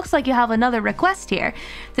song, but it looks like you have another request here.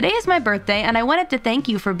 Today is my birthday, and I wanted to thank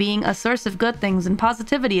you for being a source of good things and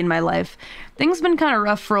positivity in my life. Things have been kind of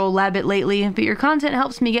rough for old Labbit lately, but your content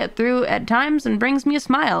helps me get through at times and brings me a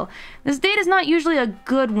smile. This date is not usually a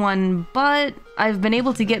good one, but I've been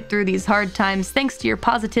able to get through these hard times thanks to your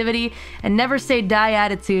positivity and never say die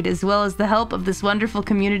attitude, as well as the help of this wonderful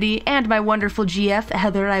community and my wonderful GF,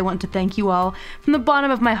 Heather. I want to thank you all from the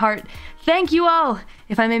bottom of my heart. Thank you all!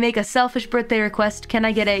 If I may make a selfish birthday request, can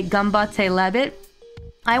I get a Gambate Labbit?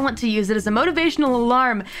 I want to use it as a motivational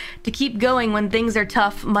alarm to keep going when things are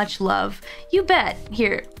tough. Much love. You bet.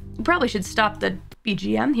 Here, you probably should stop the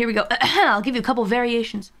BGM. Here we go. I'll give you a couple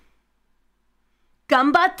variations.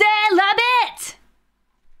 Gambate Labbit!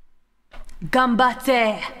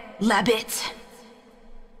 Gambate Labbit.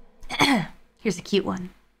 Here's a cute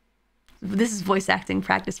one. This is voice acting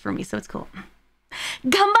practice for me, so it's cool.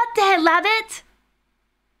 Gambate Labbit!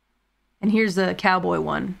 And here's a cowboy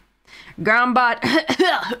one. Gambate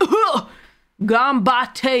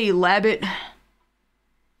Labbit.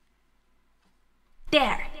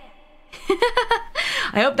 There.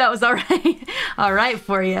 I hope that was alright. Alright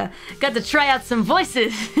for you. Got to try out some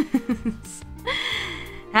voices.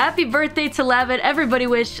 Happy birthday to Labbit. Everybody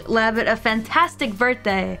wish Labbit a fantastic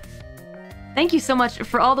birthday. Thank you so much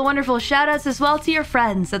for all the wonderful shoutouts as well to your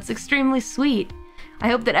friends. That's extremely sweet. I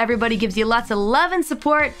hope that everybody gives you lots of love and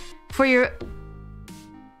support for your...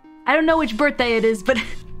 I don't know which birthday it is, but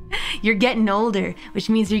you're getting older, which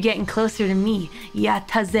means you're getting closer to me.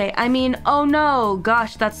 Yataze. I mean, oh no,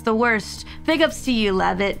 gosh, that's the worst. Big ups to you,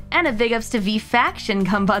 Labbit. And a big ups to V-Faction,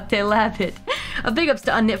 Gambate Labbit. A big ups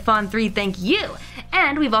to UnknitFawn3, thank you.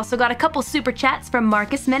 And we've also got a couple super chats from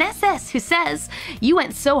Marcus Meneses, who says, "You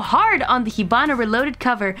went so hard on the Hibana Reloaded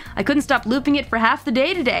cover. I couldn't stop looping it for half the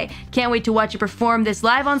day today. Can't wait to watch you perform this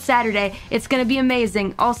live on Saturday. It's gonna be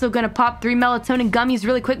amazing. Also gonna pop 3 melatonin gummies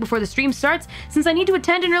really quick before the stream starts, since I need to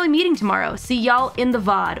attend an early meeting tomorrow. See y'all in the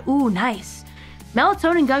VOD." Ooh, nice.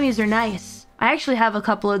 Melatonin gummies are nice. I actually have a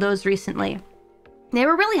couple of those recently. They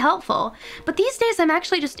were really helpful, but these days I'm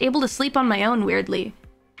actually just able to sleep on my own, weirdly.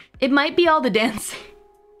 It might be all the dancing.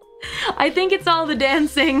 I think it's all the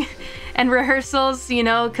dancing and rehearsals, you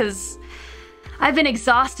know, because I've been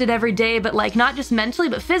exhausted every day, but like not just mentally,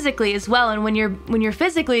 but physically as well. And when you're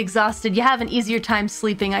physically exhausted, you have an easier time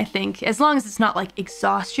sleeping, I think, as long as it's not like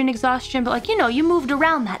exhaustion, but like, you know, you moved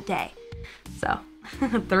around that day. So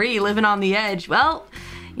 3, living on the edge. Well,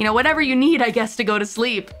 you know, whatever you need, I guess, to go to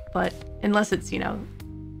sleep, but unless it's, you know,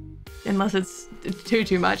 unless it's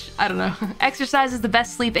too much. I don't know. Exercise is the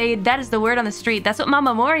best sleep aid. That is the word on the street. That's what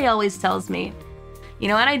Mama Mori always tells me. You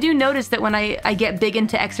know, and I do notice that when I get big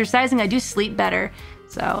into exercising, I do sleep better.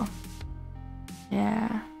 So,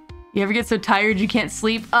 yeah. You ever get so tired you can't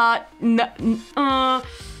sleep? No,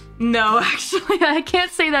 actually, I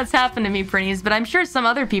can't say that's happened to me, Prinnies, but I'm sure some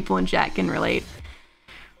other people in chat can relate.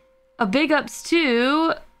 A big ups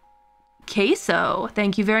to Queso.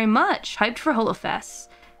 Thank you very much. Hyped for HoloFest.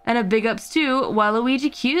 And a big ups to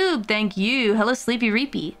Waluigi Cube. Thank you. Hello, Sleepy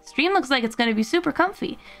Reapy. Stream looks like it's going to be super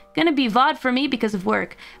comfy. Gonna be VOD for me because of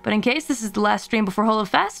work. But in case this is the last stream before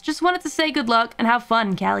HoloFest, just wanted to say good luck and have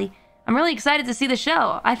fun, Callie. I'm really excited to see the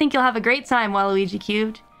show. I think you'll have a great time, Waluigi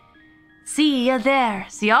Cubed. See ya there.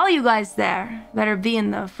 See all you guys there. Better be in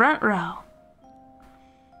the front row.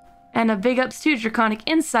 And a big ups to Draconic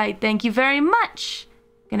Insight. Thank you very much.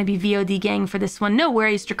 Gonna be VOD gang for this one. No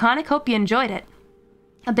worries, Draconic. Hope you enjoyed it.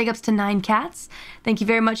 A big ups to 9 Cats. Thank you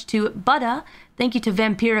very much to Buddha. Thank you to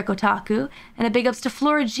Vampiric Otaku. And a big ups to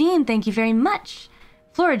Flora Jean. Thank you very much.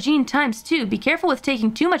 Flora Jean ×2. Be careful with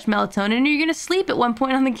taking too much melatonin or you're gonna sleep at one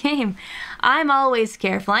point on the game. I'm always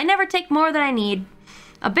careful. I never take more than I need.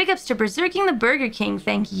 A big ups to Berserking the Burger King.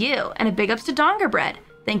 Thank you. And a big ups to Donger Bread.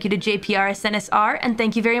 Thank you to JPRSNSR. And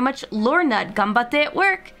thank you very much, Lornud. Gambate at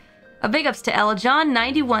work. A big ups to Ella John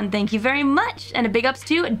 91, thank you very much. And a big ups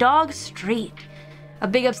to Dog Street. A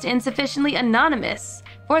big ups to Insufficiently Anonymous.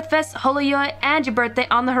 4th Fest, hololive, and your birthday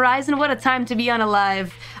on the horizon. What a time to be on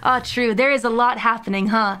alive. Ah, true. There is a lot happening,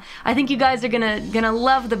 huh? I think you guys are gonna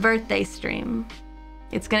love the birthday stream.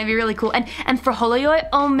 It's gonna be really cool. And for hololive,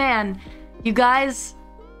 oh man, you guys,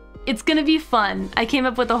 it's gonna be fun. I came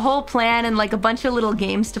up with a whole plan and like a bunch of little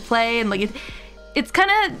games to play, and like it's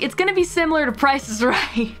gonna be similar to Price is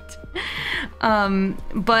Right,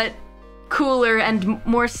 but cooler and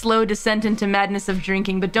more slow descent into madness of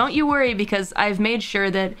drinking. But don't you worry, because I'm making sure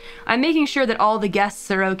that all the guests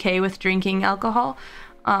are okay with drinking alcohol.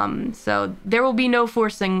 So there will be no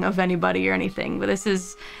forcing of anybody or anything. But this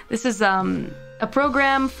is a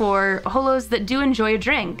program for holos that do enjoy a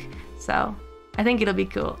drink. So I think it'll be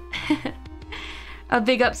cool. A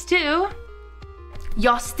big ups to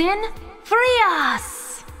Justin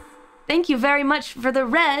Frias. Thank you very much for the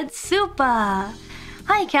red super.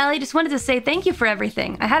 Hi, Callie. Just wanted to say thank you for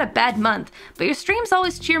everything. I had a bad month, but your streams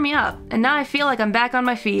always cheer me up, and now I feel like I'm back on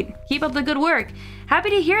my feet. Keep up the good work. Happy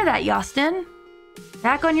to hear that, Justin.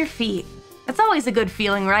 Back on your feet. That's always a good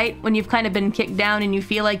feeling, right? When you've kind of been kicked down and you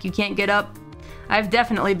feel like you can't get up. I've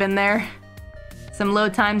definitely been there. Some low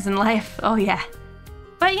times in life. Oh, yeah.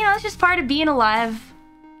 But, you know, it's just part of being alive,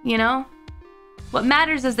 you know? What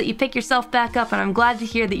matters is that you pick yourself back up, and I'm glad to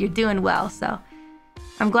hear that you're doing well, so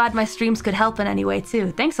I'm glad my streams could help in any way,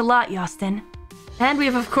 too. Thanks a lot, Justin. And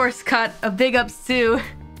we've, of course, got a big ups to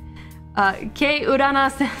Kei Urana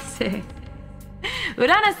Sensei.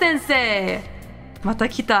 Urana Sensei! Mata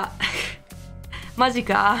kita. Maji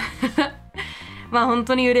ka? Ma,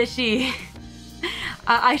 hontou ni ureshii.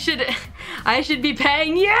 I should be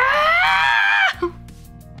paying you!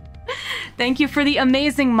 Thank you for the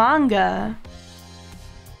amazing manga.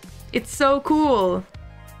 It's so cool.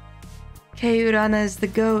 Kei Urana is the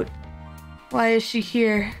goat. Why is she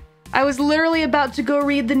here? I was literally about to go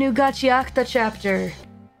read the new Gachiakta chapter.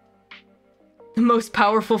 The most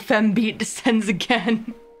powerful femme beat descends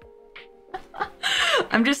again.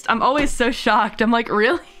 I'm always so shocked. I'm like,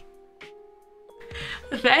 really?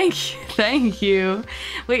 Thank you.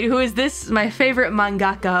 Wait, who is this? My favorite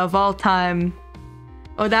mangaka of all time.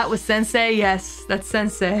 Oh, that was Sensei? Yes, that's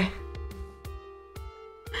Sensei.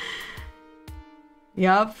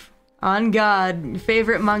 Yup. On God,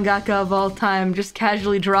 favorite mangaka of all time, just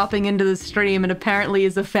casually dropping into the stream and apparently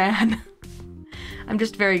is a fan. I'm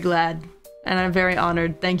just very glad, and I'm very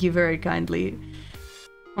honored. Thank you very kindly.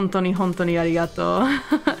 Hontoni arigato.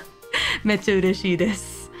 Mecha ureshii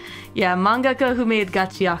desu. Yeah, mangaka who made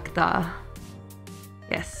Gachiakta.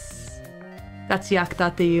 Yes.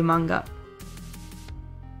 Gachiakta te iu manga.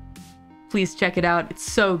 Please check it out. It's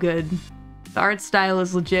so good. The art style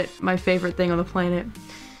is legit my favorite thing on the planet.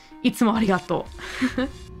 Itsumo arigato.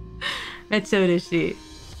 Mecha ureshii.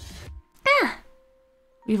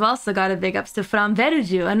 We've also got a big ups to Fran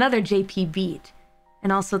Veruju, another JP beat.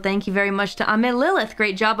 And also thank you very much to Ame Lilith.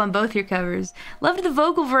 Great job on both your covers. Loved the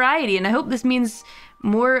vocal variety, and I hope this means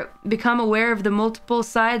more become aware of the multiple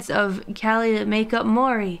sides of Callie that make up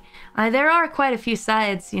Mori. There are quite a few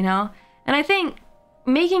sides, you know? And I think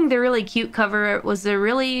making the really cute cover was a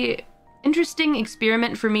really interesting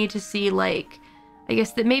experiment for me to see, like, I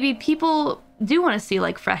guess that maybe people do want to see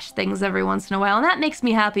like fresh things every once in a while, and that makes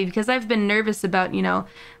me happy because I've been nervous about, you know,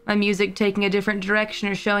 my music taking a different direction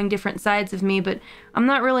or showing different sides of me, but I'm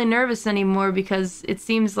not really nervous anymore because it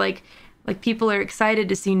seems like people are excited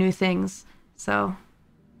to see new things. So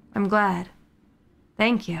I'm glad.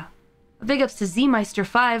 Thank you. Big ups to Z-Meister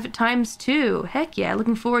 5 times 2. Heck yeah,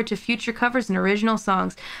 looking forward to future covers and original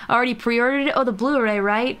songs. Already pre-ordered it? Oh, the Blu-ray,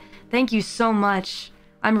 right? Thank you so much.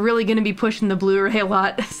 I'm really gonna be pushing the Blu-ray a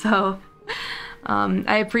lot, so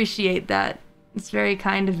I appreciate that. It's very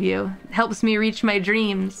kind of you. It helps me reach my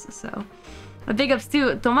dreams, so. Big ups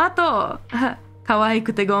to Tomato!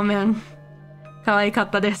 Kawaikute gomen.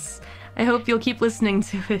 Kawaikatta desu. I hope you'll keep listening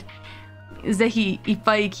to it. ぜひいっ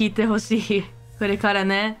ぱい聞いてほしい。これから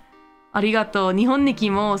ね。ありがとう。日本にき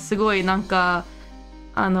もすごいなんか、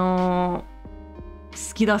好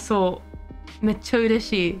きだそう。めっちゃ嬉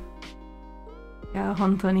しい。いや、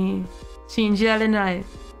本当に信じられない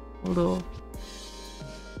ほど。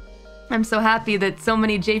I'm so happy that so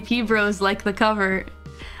many JP bros like the cover.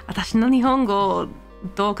 私の日本語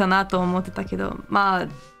どうかなと思ってたけど、まあ、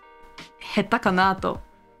下手かなと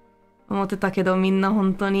思ってたけど、みんな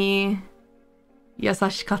本当に優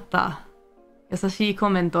しかった。優しいコ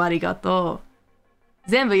メントありがとう。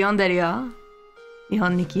全部読んでるよ。日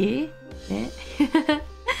本日記ね。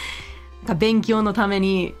勉強のため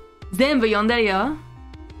に全部読んでるよ。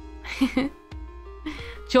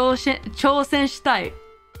挑戦したい。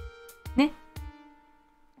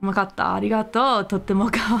うまかった。ありがとう。とっても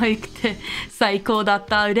可愛くて最高だっ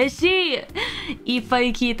た。嬉しい。いっぱ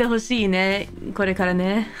い聞いてほしいね。これから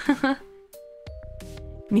ね。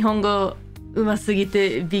日本語うますぎ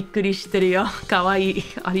てびっくりしてるよ。可愛い。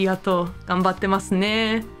ありがとう。頑張ってます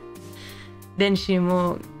ね。練習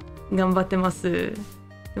も頑張ってます。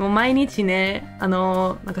でも毎日ね、なん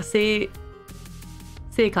か生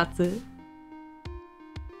活、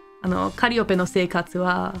カリオペの生活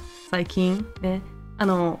は最近ね、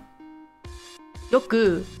よ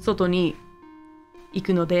く外に行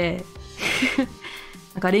くので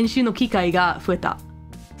なんか練習の機会が増えた。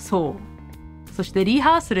そう。そしてリ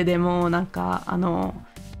ハーサルでもなんか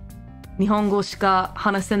日本語しか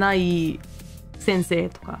話せない先生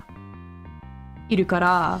とかいるか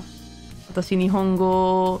ら、私日本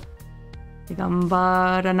語頑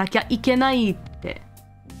張らなきゃいけないって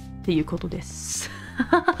いうことです。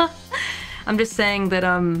I'm just saying that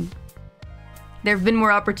there have been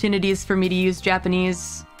more opportunities for me to use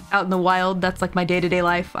Japanese out in the wild. That's like my day-to-day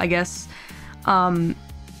life, I guess. And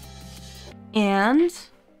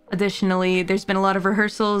additionally, there's been a lot of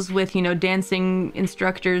rehearsals with, you know, dancing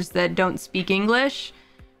instructors that don't speak English.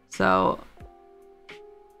 So,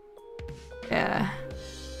 yeah.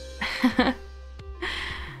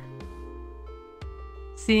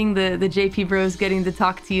 Seeing the JP bros getting to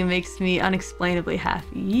talk to you makes me unexplainably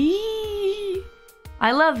happy. Yee!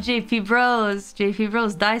 I love JP bros. JP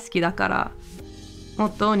bros 大好きだから。も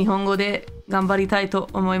っと日本語で頑張りたいと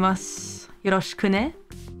思います。よろしくね。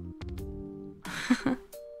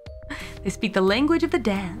They speak the language of the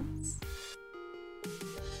dance.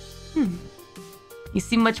 You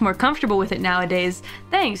seem much more comfortable with it nowadays.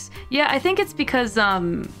 Thanks. Yeah, I think it's because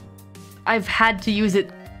I've had to use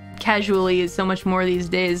it casually so much more these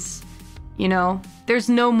days. You know, there's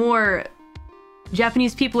no more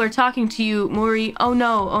Japanese people are talking to you, Mori. Oh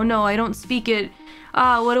no, I don't speak it.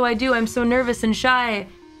 What do I do? I'm so nervous and shy.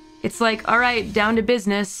 It's like, all right, down to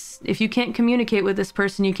business. If you can't communicate with this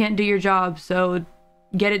person, you can't do your job. So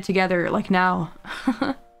get it together, like now.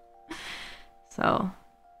 So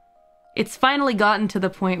it's finally gotten to the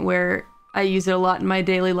point where I use it a lot in my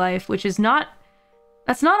daily life, which is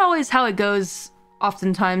that's not always how it goes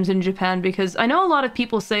oftentimes in Japan, because I know a lot of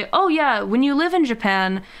people say, oh yeah, when you live in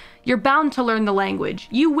Japan, you're bound to learn the language.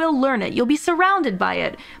 You will learn it. You'll be surrounded by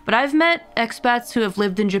it. But I've met expats who have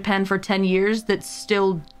lived in Japan for 10 years that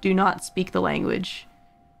still do not speak the language.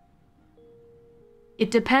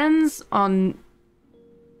 It depends on...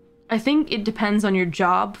 I think it depends on your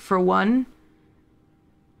job, for one.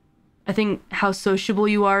 I think how sociable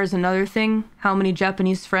you are is another thing. How many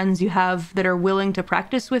Japanese friends you have that are willing to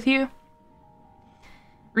practice with you.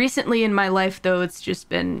 Recently in my life, though, it's just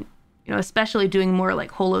been, you know, especially doing more like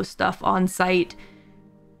holo stuff on site.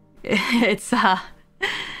 It's I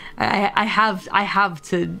have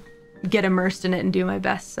to get immersed in it and do my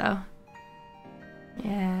best. So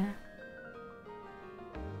yeah.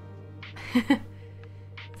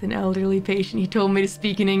 It's an elderly patient. He told me to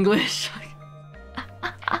speak in English.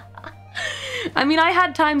 I mean, I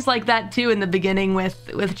had times like that too in the beginning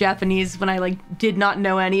with Japanese when I like did not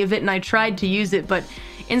know any of it and I tried to use it, but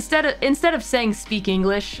instead of saying speak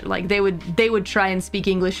English, like they would try and speak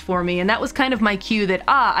English for me, and that was kind of my cue that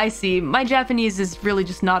I see, my Japanese is really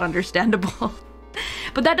just not understandable.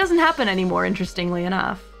 But that doesn't happen anymore, interestingly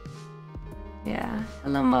enough. Yeah.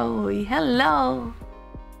 Hello, Mori. Hello.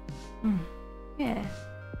 Yeah.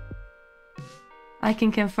 I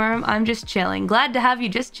can confirm I'm just chilling. Glad to have you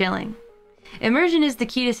just chilling. Immersion is the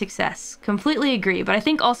key to success. Completely agree, but I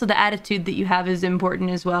think also the attitude that you have is important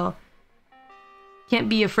as well. Can't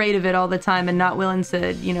be afraid of it all the time and not willing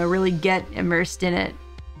to, you know, really get immersed in it,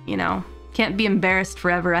 you know. Can't be embarrassed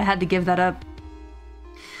forever. I had to give that up.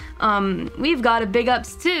 We've got a big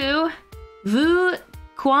ups to Vu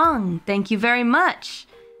Kwang. Thank you very much.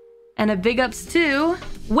 And a big ups to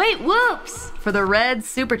Wait Whoops for the red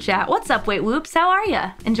super chat. What's up, Wait Whoops? How are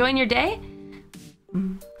ya? Enjoying your day?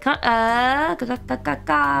 Kaka.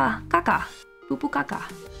 Poo poo kaka.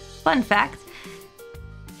 Fun fact.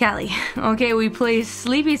 Callie. Okay, we play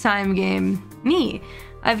Sleepy Time game. Me.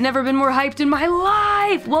 I've never been more hyped in my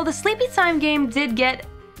life. Well, the Sleepy Time game did get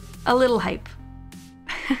a little hype.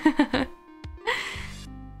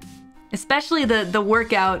 Especially the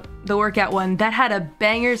workout one. That had a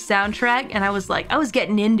banger soundtrack, and I was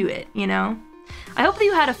getting into it, you know? I hope that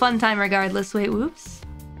you had a fun time regardless. Wait, whoops.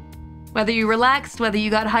 Whether you relaxed, whether you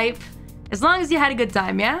got hype, as long as you had a good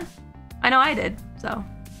time, yeah? I know I did, so.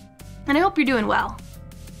 And I hope you're doing well.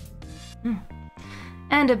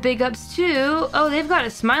 And a big ups to... Oh, they've got a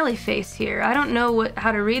smiley face here. I don't know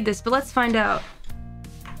how to read this, but let's find out.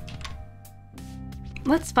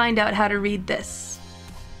 Let's find out how to read this.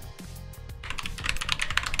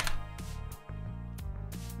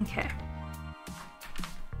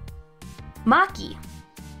 Maki.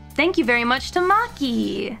 Thank you very much to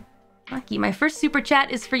Maki. Maki, my first super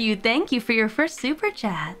chat is for you. Thank you for your first super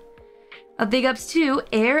chat. A big ups to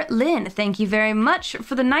Air Lin. Thank you very much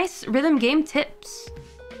for the nice rhythm game tips.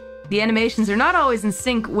 The animations are not always in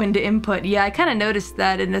sync when to input. Yeah, I kind of noticed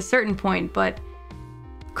that at a certain point, but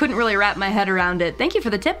couldn't really wrap my head around it. Thank you for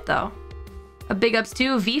the tip, though. A big ups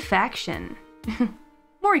to V Faction.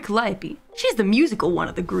 Mori Calliope. She's the musical one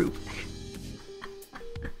of the group.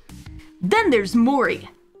 Then there's Mori.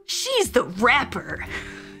 She's the rapper.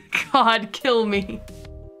 God, kill me.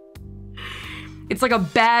 It's like a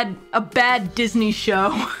bad Disney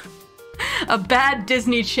show. A bad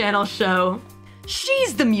Disney Channel show.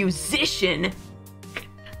 She's the musician.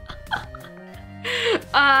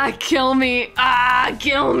 Ah, kill me. Ah,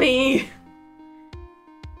 kill me.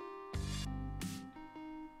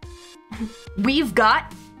 We've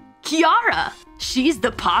got Kiara. She's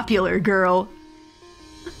the popular girl.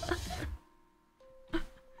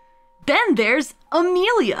 Then there's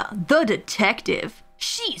Amelia, the detective.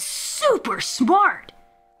 She's super smart.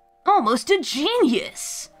 Almost a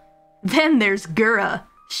genius. Then there's Gura.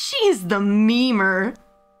 She's the memer.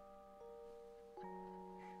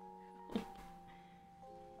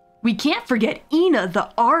 We can't forget Ina,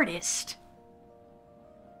 the artist.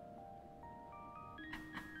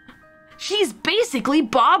 She's basically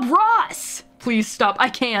Bob Ross. Please stop. I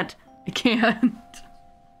can't.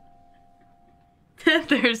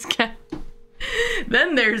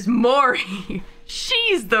 Then there's Mori.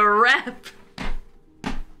 She's the rep.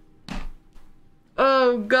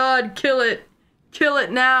 Oh God, kill it. Kill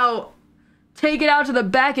it now. Take it out to the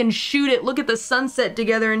back and shoot it. Look at the sunset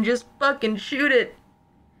together and just fucking shoot it.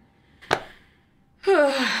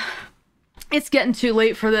 It's getting too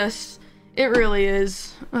late for this. It really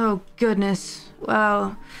is. Oh goodness.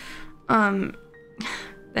 Wow.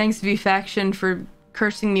 Thanks V Faction for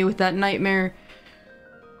cursing me with that nightmare.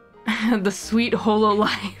 The sweet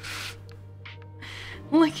hololive.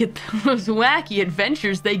 Look at those wacky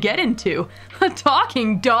adventures they get into. A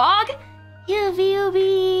talking dog?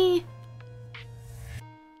 Yubi.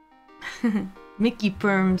 Mickey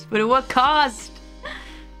perms, but at what cost?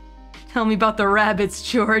 Tell me about the rabbits,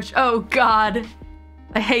 George. Oh God.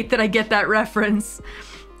 I hate that I get that reference.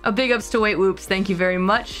 A big ups to Wait Whoops, thank you very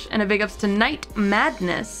much. And a big ups to Night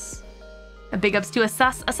Madness. A big ups to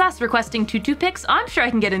Asas requesting 2 picks. I'm sure I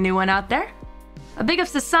can get a new one out there. A big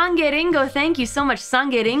ups to Sange Ringo, thank you so much,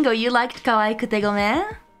 Sange Ringo. You liked Kawaikute Gomen?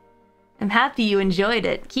 I'm happy you enjoyed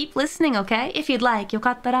it. Keep listening, okay? If you'd like, よ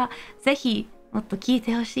かったらぜひもっと聞い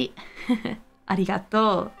てほしい。ありが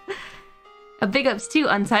とう。A big ups to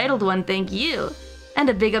Untitled One, thank you.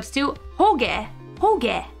 And a big ups to Hoge.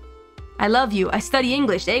 Hoge. I love you. I study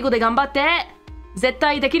English. 英語で頑張って。絶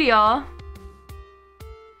対できるよ。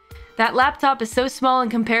That laptop is so small in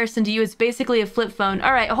comparison to you. It's basically a flip phone.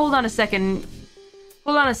 All right, hold on a second.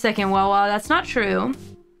 Hold on a second, Wawa. That's not true.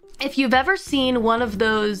 If you've ever seen one of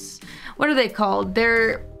those, what are they called?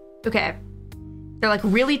 They're like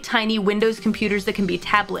really tiny Windows computers that can be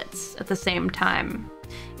tablets at the same time.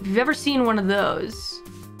 If you've ever seen one of those,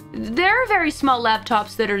 there are very small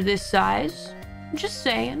laptops that are this size. I'm just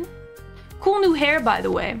saying. Cool new hair, by the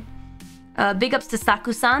way. Big ups to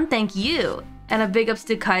Saku-san, thank you. And a big ups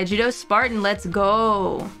to Kaijido Spartan, let's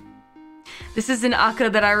go. This is an aka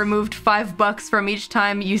that I removed $5 from each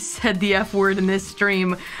time you said the F word in this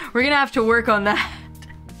stream. We're gonna have to work on that.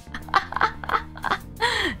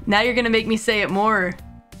 Now you're gonna make me say it more.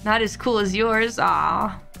 Not as cool as yours.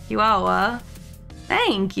 Aw, Chihuahua.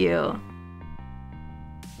 Thank you.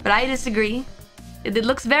 But I disagree. It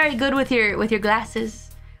looks very good with your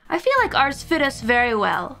glasses. I feel like ours fit us very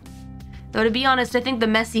well. Though to be honest, I think the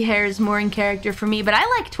messy hair is more in character for me, but I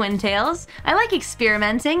like twin tails. I like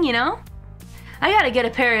experimenting, you know? I gotta get a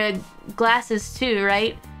pair of glasses too,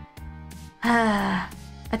 right? I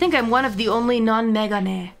think I'm one of the only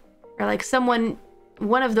non-megane. Or like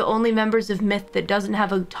one of the only members of Myth that doesn't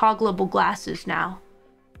have a toggleable glasses now.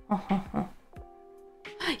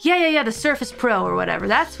 Yeah, the Surface Pro or whatever.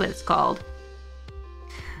 That's what it's called.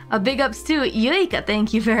 A big ups to Yuika,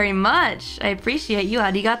 thank you very much. I appreciate you.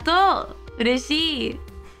 Arigato. Ureshii.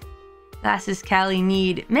 Glasses Callie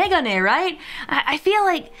need. Megane, right? I feel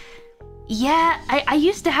like, yeah, I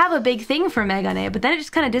used to have a big thing for Megane, but then it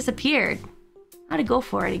just kind of disappeared. I gotta go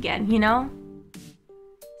for it again, you know?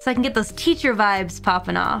 So I can get those teacher vibes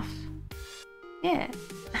popping off. Yeah.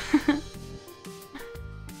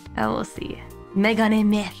 Oh, we'll see. Megane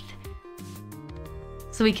Myth.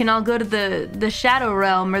 So we can all go to the Shadow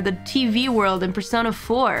Realm or the TV world in Persona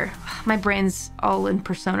 4. My brain's all in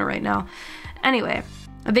Persona right now. Anyway,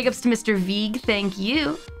 A big ups to Mr. Veeg, thank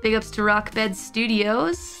you. Big ups to Rockbed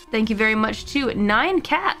Studios. Thank you very much too. 9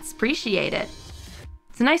 cats, appreciate it.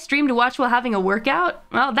 It's a nice stream to watch while having a workout.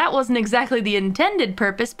 Well, that wasn't exactly the intended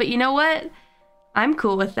purpose, but you know what? I'm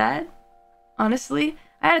cool with that. Honestly,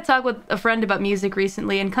 I had a talk with a friend about music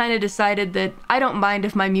recently and kind of decided that I don't mind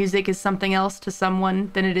if my music is something else to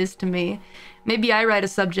someone than it is to me. Maybe I write a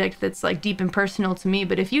subject that's like deep and personal to me,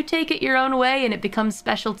 but if you take it your own way and it becomes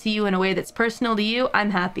special to you in a way that's personal to you,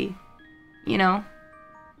 I'm happy. You know?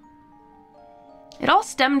 It all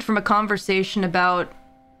stemmed from a conversation about,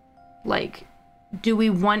 like, do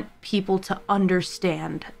we want people to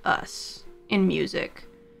understand us in music,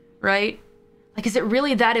 right? Like, is it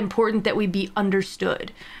really that important that we be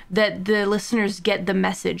understood? That the listeners get the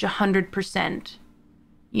message 100%?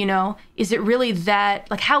 You know? Is it really that,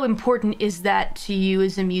 like, how important is that to you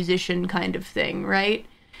as a musician kind of thing, right?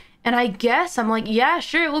 And I guess I'm like, yeah,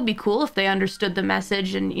 sure, it would be cool if they understood the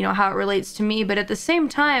message and, you know, how it relates to me. But at the same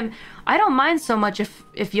time, I don't mind so much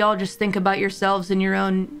if y'all just think about yourselves and your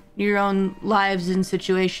own lives and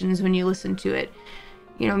situations when you listen to it.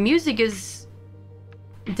 You know, music is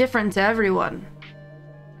different to everyone.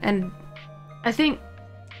 And I think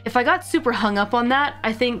if I got super hung up on that,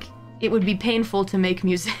 I think it would be painful to make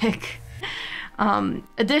music.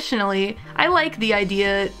 Additionally, I like the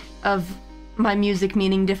idea of my music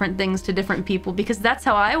meaning different things to different people because that's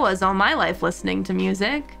how I was all my life listening to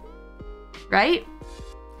music, right?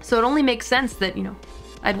 So it only makes sense that, you know,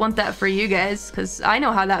 I'd want that for you guys because I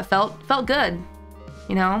know how that felt. Felt good,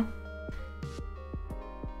 you know?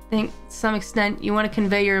 I think to some extent you want to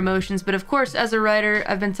convey your emotions, but of course, as a writer,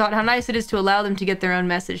 I've been taught how nice it is to allow them to get their own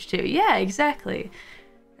message too. Yeah, exactly.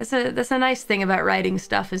 That's a nice thing about writing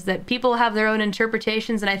stuff is that people have their own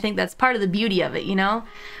interpretations, and I think that's part of the beauty of it, you know?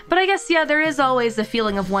 But I guess, yeah, there is always a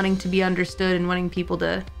feeling of wanting to be understood and wanting people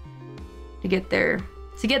to get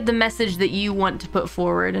the message that you want to put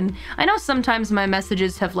forward. And I know sometimes my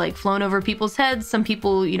messages have like flown over people's heads. Some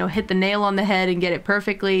people, you know, hit the nail on the head and get it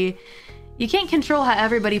perfectly. You can't control how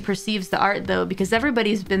everybody perceives the art though, because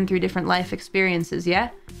everybody's been through different life experiences, yeah?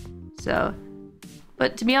 So,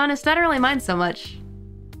 but to be honest, I don't really mind so much.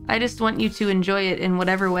 I just want you to enjoy it in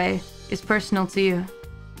whatever way is personal to you.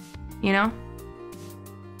 You know?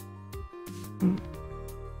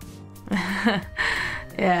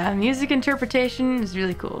 Yeah, music interpretation is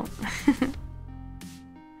really cool.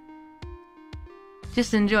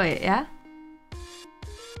 Just enjoy it, yeah?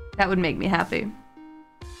 That would make me happy.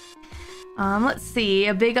 Let's see.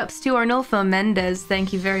 A big ups to Arnulfo Mendez,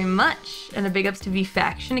 thank you very much. And a big ups to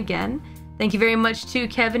V-Faction again. Thank you very much to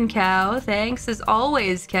Kevin Cow. Thanks as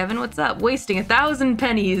always, Kevin. What's up? Wasting 1,000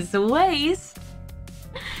 pennies. Waste.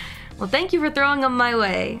 Well, thank you for throwing them my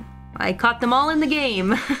way. I caught them all in the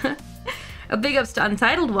game. A big ups to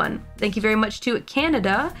Untitled One. Thank you very much to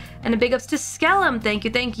Canada. And a big ups to Skellum. Thank you,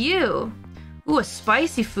 thank you. Ooh, a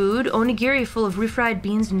spicy food. Onigiri full of refried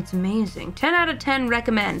beans and it's amazing. 10 out of 10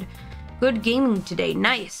 recommend. Good gaming today.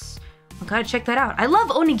 Nice. I gotta check that out. I love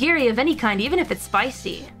onigiri of any kind, even if it's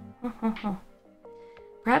spicy.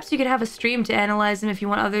 Perhaps you could have a stream to analyze them if you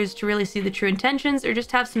want others to really see the true intentions, or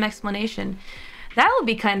just have some explanation. That would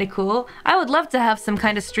be kind of cool. I would love to have some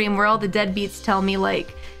kind of stream where all the deadbeats tell me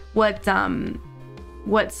like what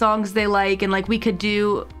songs they like, and like we could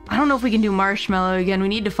do, I don't know if we can do Marshmallow again. We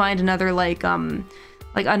need to find another like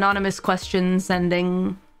anonymous question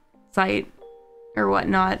sending site or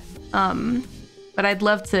whatnot. But I'd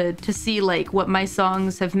love to see like what my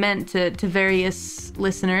songs have meant to various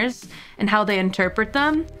listeners and how they interpret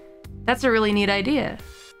them. That's a really neat idea.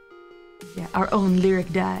 Yeah, our own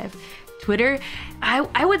lyric dive. Twitter?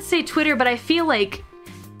 I would say Twitter, but I feel like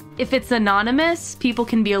if it's anonymous, people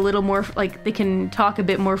can be a little more, like, they can talk a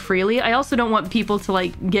bit more freely. I also don't want people to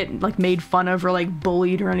like get like made fun of or like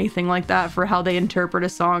bullied or anything like that for how they interpret a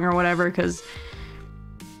song or whatever, because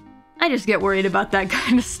I just get worried about that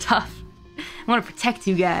kind of stuff. I want to protect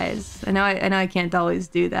you guys. I know I can't always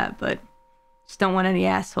do that, but just don't want any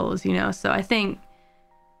assholes, you know? So I think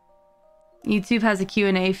YouTube has a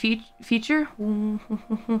Q&A feature.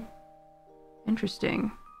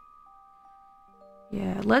 Interesting.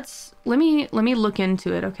 Yeah, let me look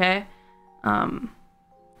into it, okay?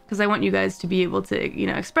 Because I want you guys to be able to, you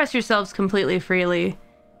know, express yourselves completely freely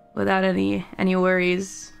without any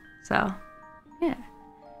worries. So, yeah.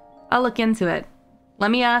 I'll look into it. Let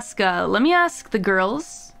me ask the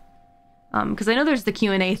girls, because I know there's the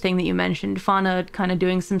Q&A thing that you mentioned, Fauna kind of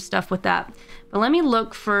doing some stuff with that. But let me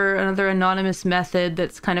look for another anonymous method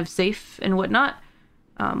that's kind of safe and whatnot.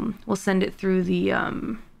 We'll send it through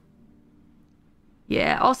the,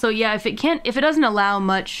 yeah. Also, yeah, if it doesn't allow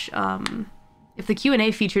much, if the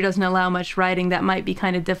Q&A feature doesn't allow much writing, that might be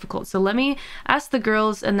kind of difficult. So let me ask the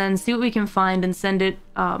girls and then see what we can find and send it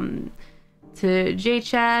to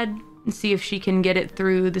JChad and see if she can get it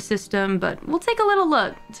through the system, but we'll take a little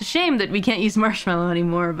look. It's a shame that we can't use Marshmallow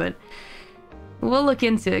anymore, but we'll look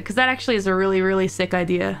into it, because that actually is a really, really sick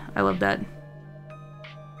idea. I love that.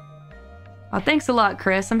 Oh, thanks a lot,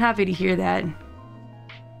 Chris. I'm happy to hear that.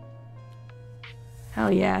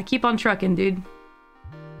 Hell yeah. Keep on trucking, dude.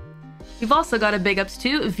 We've also got a big ups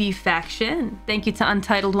to V-Faction. Thank you to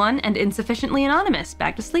Untitled One and Insufficiently Anonymous.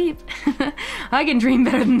 Back to sleep. I can dream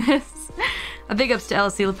better than this. A big ups to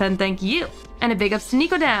LC Le Pen, thank you. And a big ups to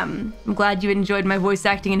Nicodam. I'm glad you enjoyed my voice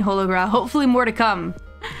acting in Hologra. Hopefully more to come.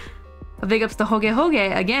 A big ups to Hoge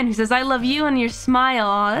Hoge, again, who says, I love you and your smile.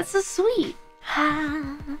 Aw, that's so sweet.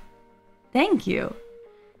 Thank you.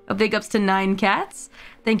 A big ups to 9 Cats.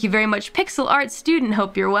 Thank you very much, Pixel Art Student.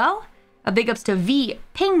 Hope you're well. A big ups to V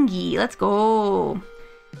Pingy. Let's go.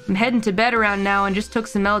 I'm heading to bed around now and just took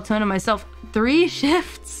some melatonin myself. 3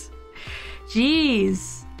 shifts.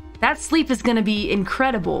 Jeez. That sleep is gonna be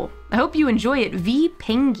incredible. I hope you enjoy it, V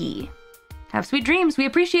Pingy. Have sweet dreams. We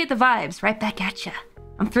appreciate the vibes. Right back at ya.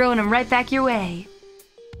 I'm throwing them right back your way.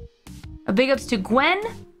 A big ups to Gwen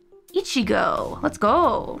Ichigo. Let's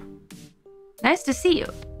go. Nice to see you.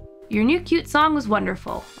 Your new cute song was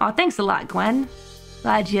wonderful. Aw, thanks a lot, Gwen.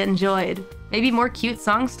 Glad you enjoyed. Maybe more cute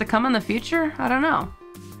songs to come in the future? I don't know.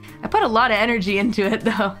 I put a lot of energy into it,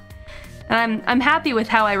 though. And I'm happy with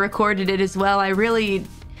how I recorded it as well. I really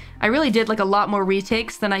did like a lot more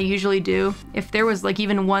retakes than I usually do. If there was like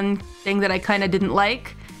even one thing that I kind of didn't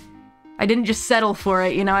like, I didn't just settle for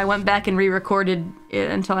it, you know, I went back and re-recorded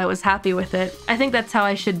it until I was happy with it. I think that's how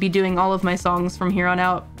I should be doing all of my songs from here on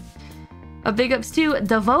out. A big ups to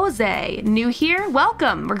Davose. New here?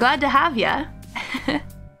 Welcome. We're glad to have ya.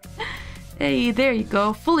 Hey, there you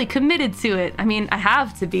go. Fully committed to it. I mean, I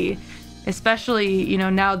have to be. Especially, you know,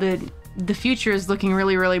 now that the future is looking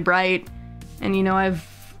really, really bright. And, you know,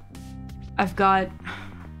 I've got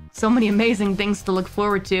so many amazing things to look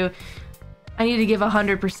forward to. I need to give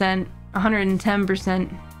 100%,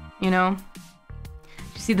 110%, you know?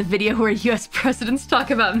 Did you see the video where US presidents talk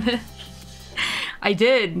about myth? I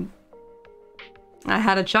did. I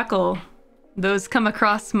had a chuckle. Those come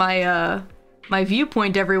across my, my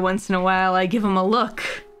viewpoint every once in a while. I give them a look.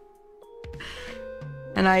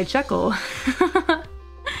 And I chuckle.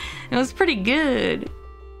 It was pretty good.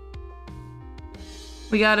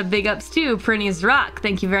 We got a big ups too, Prinny's Rock.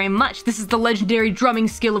 Thank you very much. This is the legendary drumming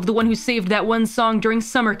skill of the one who saved that one song during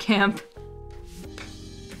summer camp.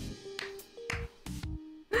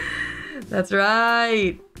 That's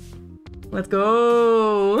right. Let's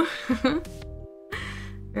go.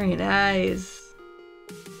 Very nice.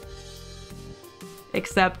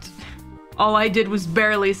 Except, all I did was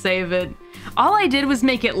barely save it. All I did was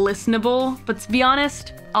make it listenable, but to be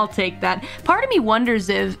honest, I'll take that. Part of me wonders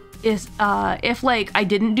if like I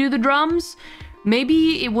didn't do the drums,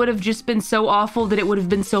 maybe it would have just been so awful that it would have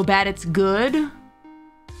been so bad it's good.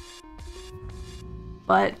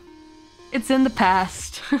 But it's in the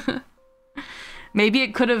past. Maybe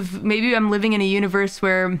it could have, maybe I'm living in a universe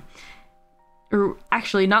where, or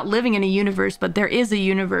actually not living in a universe, but there is a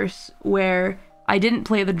universe where I didn't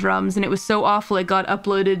play the drums and it was so awful it got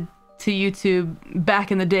uploaded to YouTube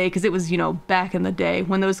back in the day, because it was, you know, back in the day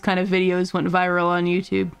when those kind of videos went viral on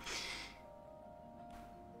YouTube.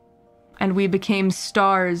 And we became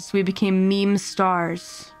stars. We became meme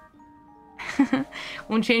stars.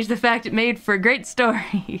 Won't change the fact it made for a great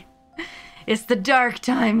story. It's the dark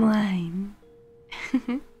timeline.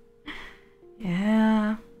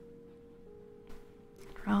 Yeah.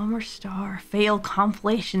 Drum or star, fail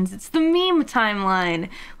compilations. It's the meme timeline.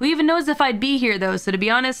 Who even knows if I'd be here though, so to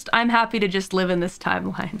be honest, I'm happy to just live in this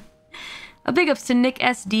timeline. A big ups to Nick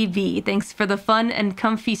SDV. Thanks for the fun and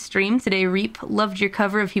comfy stream today, Reap. Loved your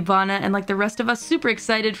cover of Hibana, and like the rest of us, super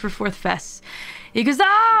excited for 4th Fest. He goes,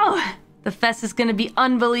 oh! The fest is gonna be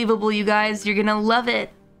unbelievable, you guys. You're gonna love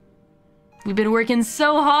it. We've been working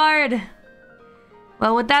so hard.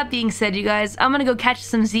 Well, with that being said, you guys, I'm gonna go catch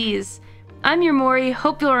some Z's. I'm your Mori.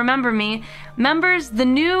 Hope you'll remember me. Members, the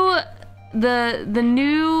new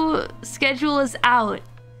schedule is out.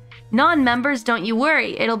 Non-members, don't you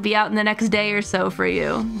worry. It'll be out in the next day or so for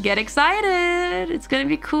you. Get excited. It's gonna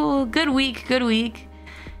be cool. Good week, good week.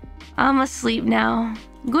 I'm asleep now.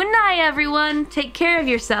 Good night, everyone. Take care of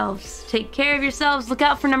yourselves. Take care of yourselves. Look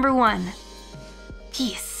out for number 1.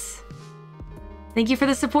 Peace. Thank you for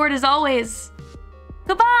the support as always.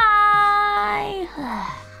 Goodbye.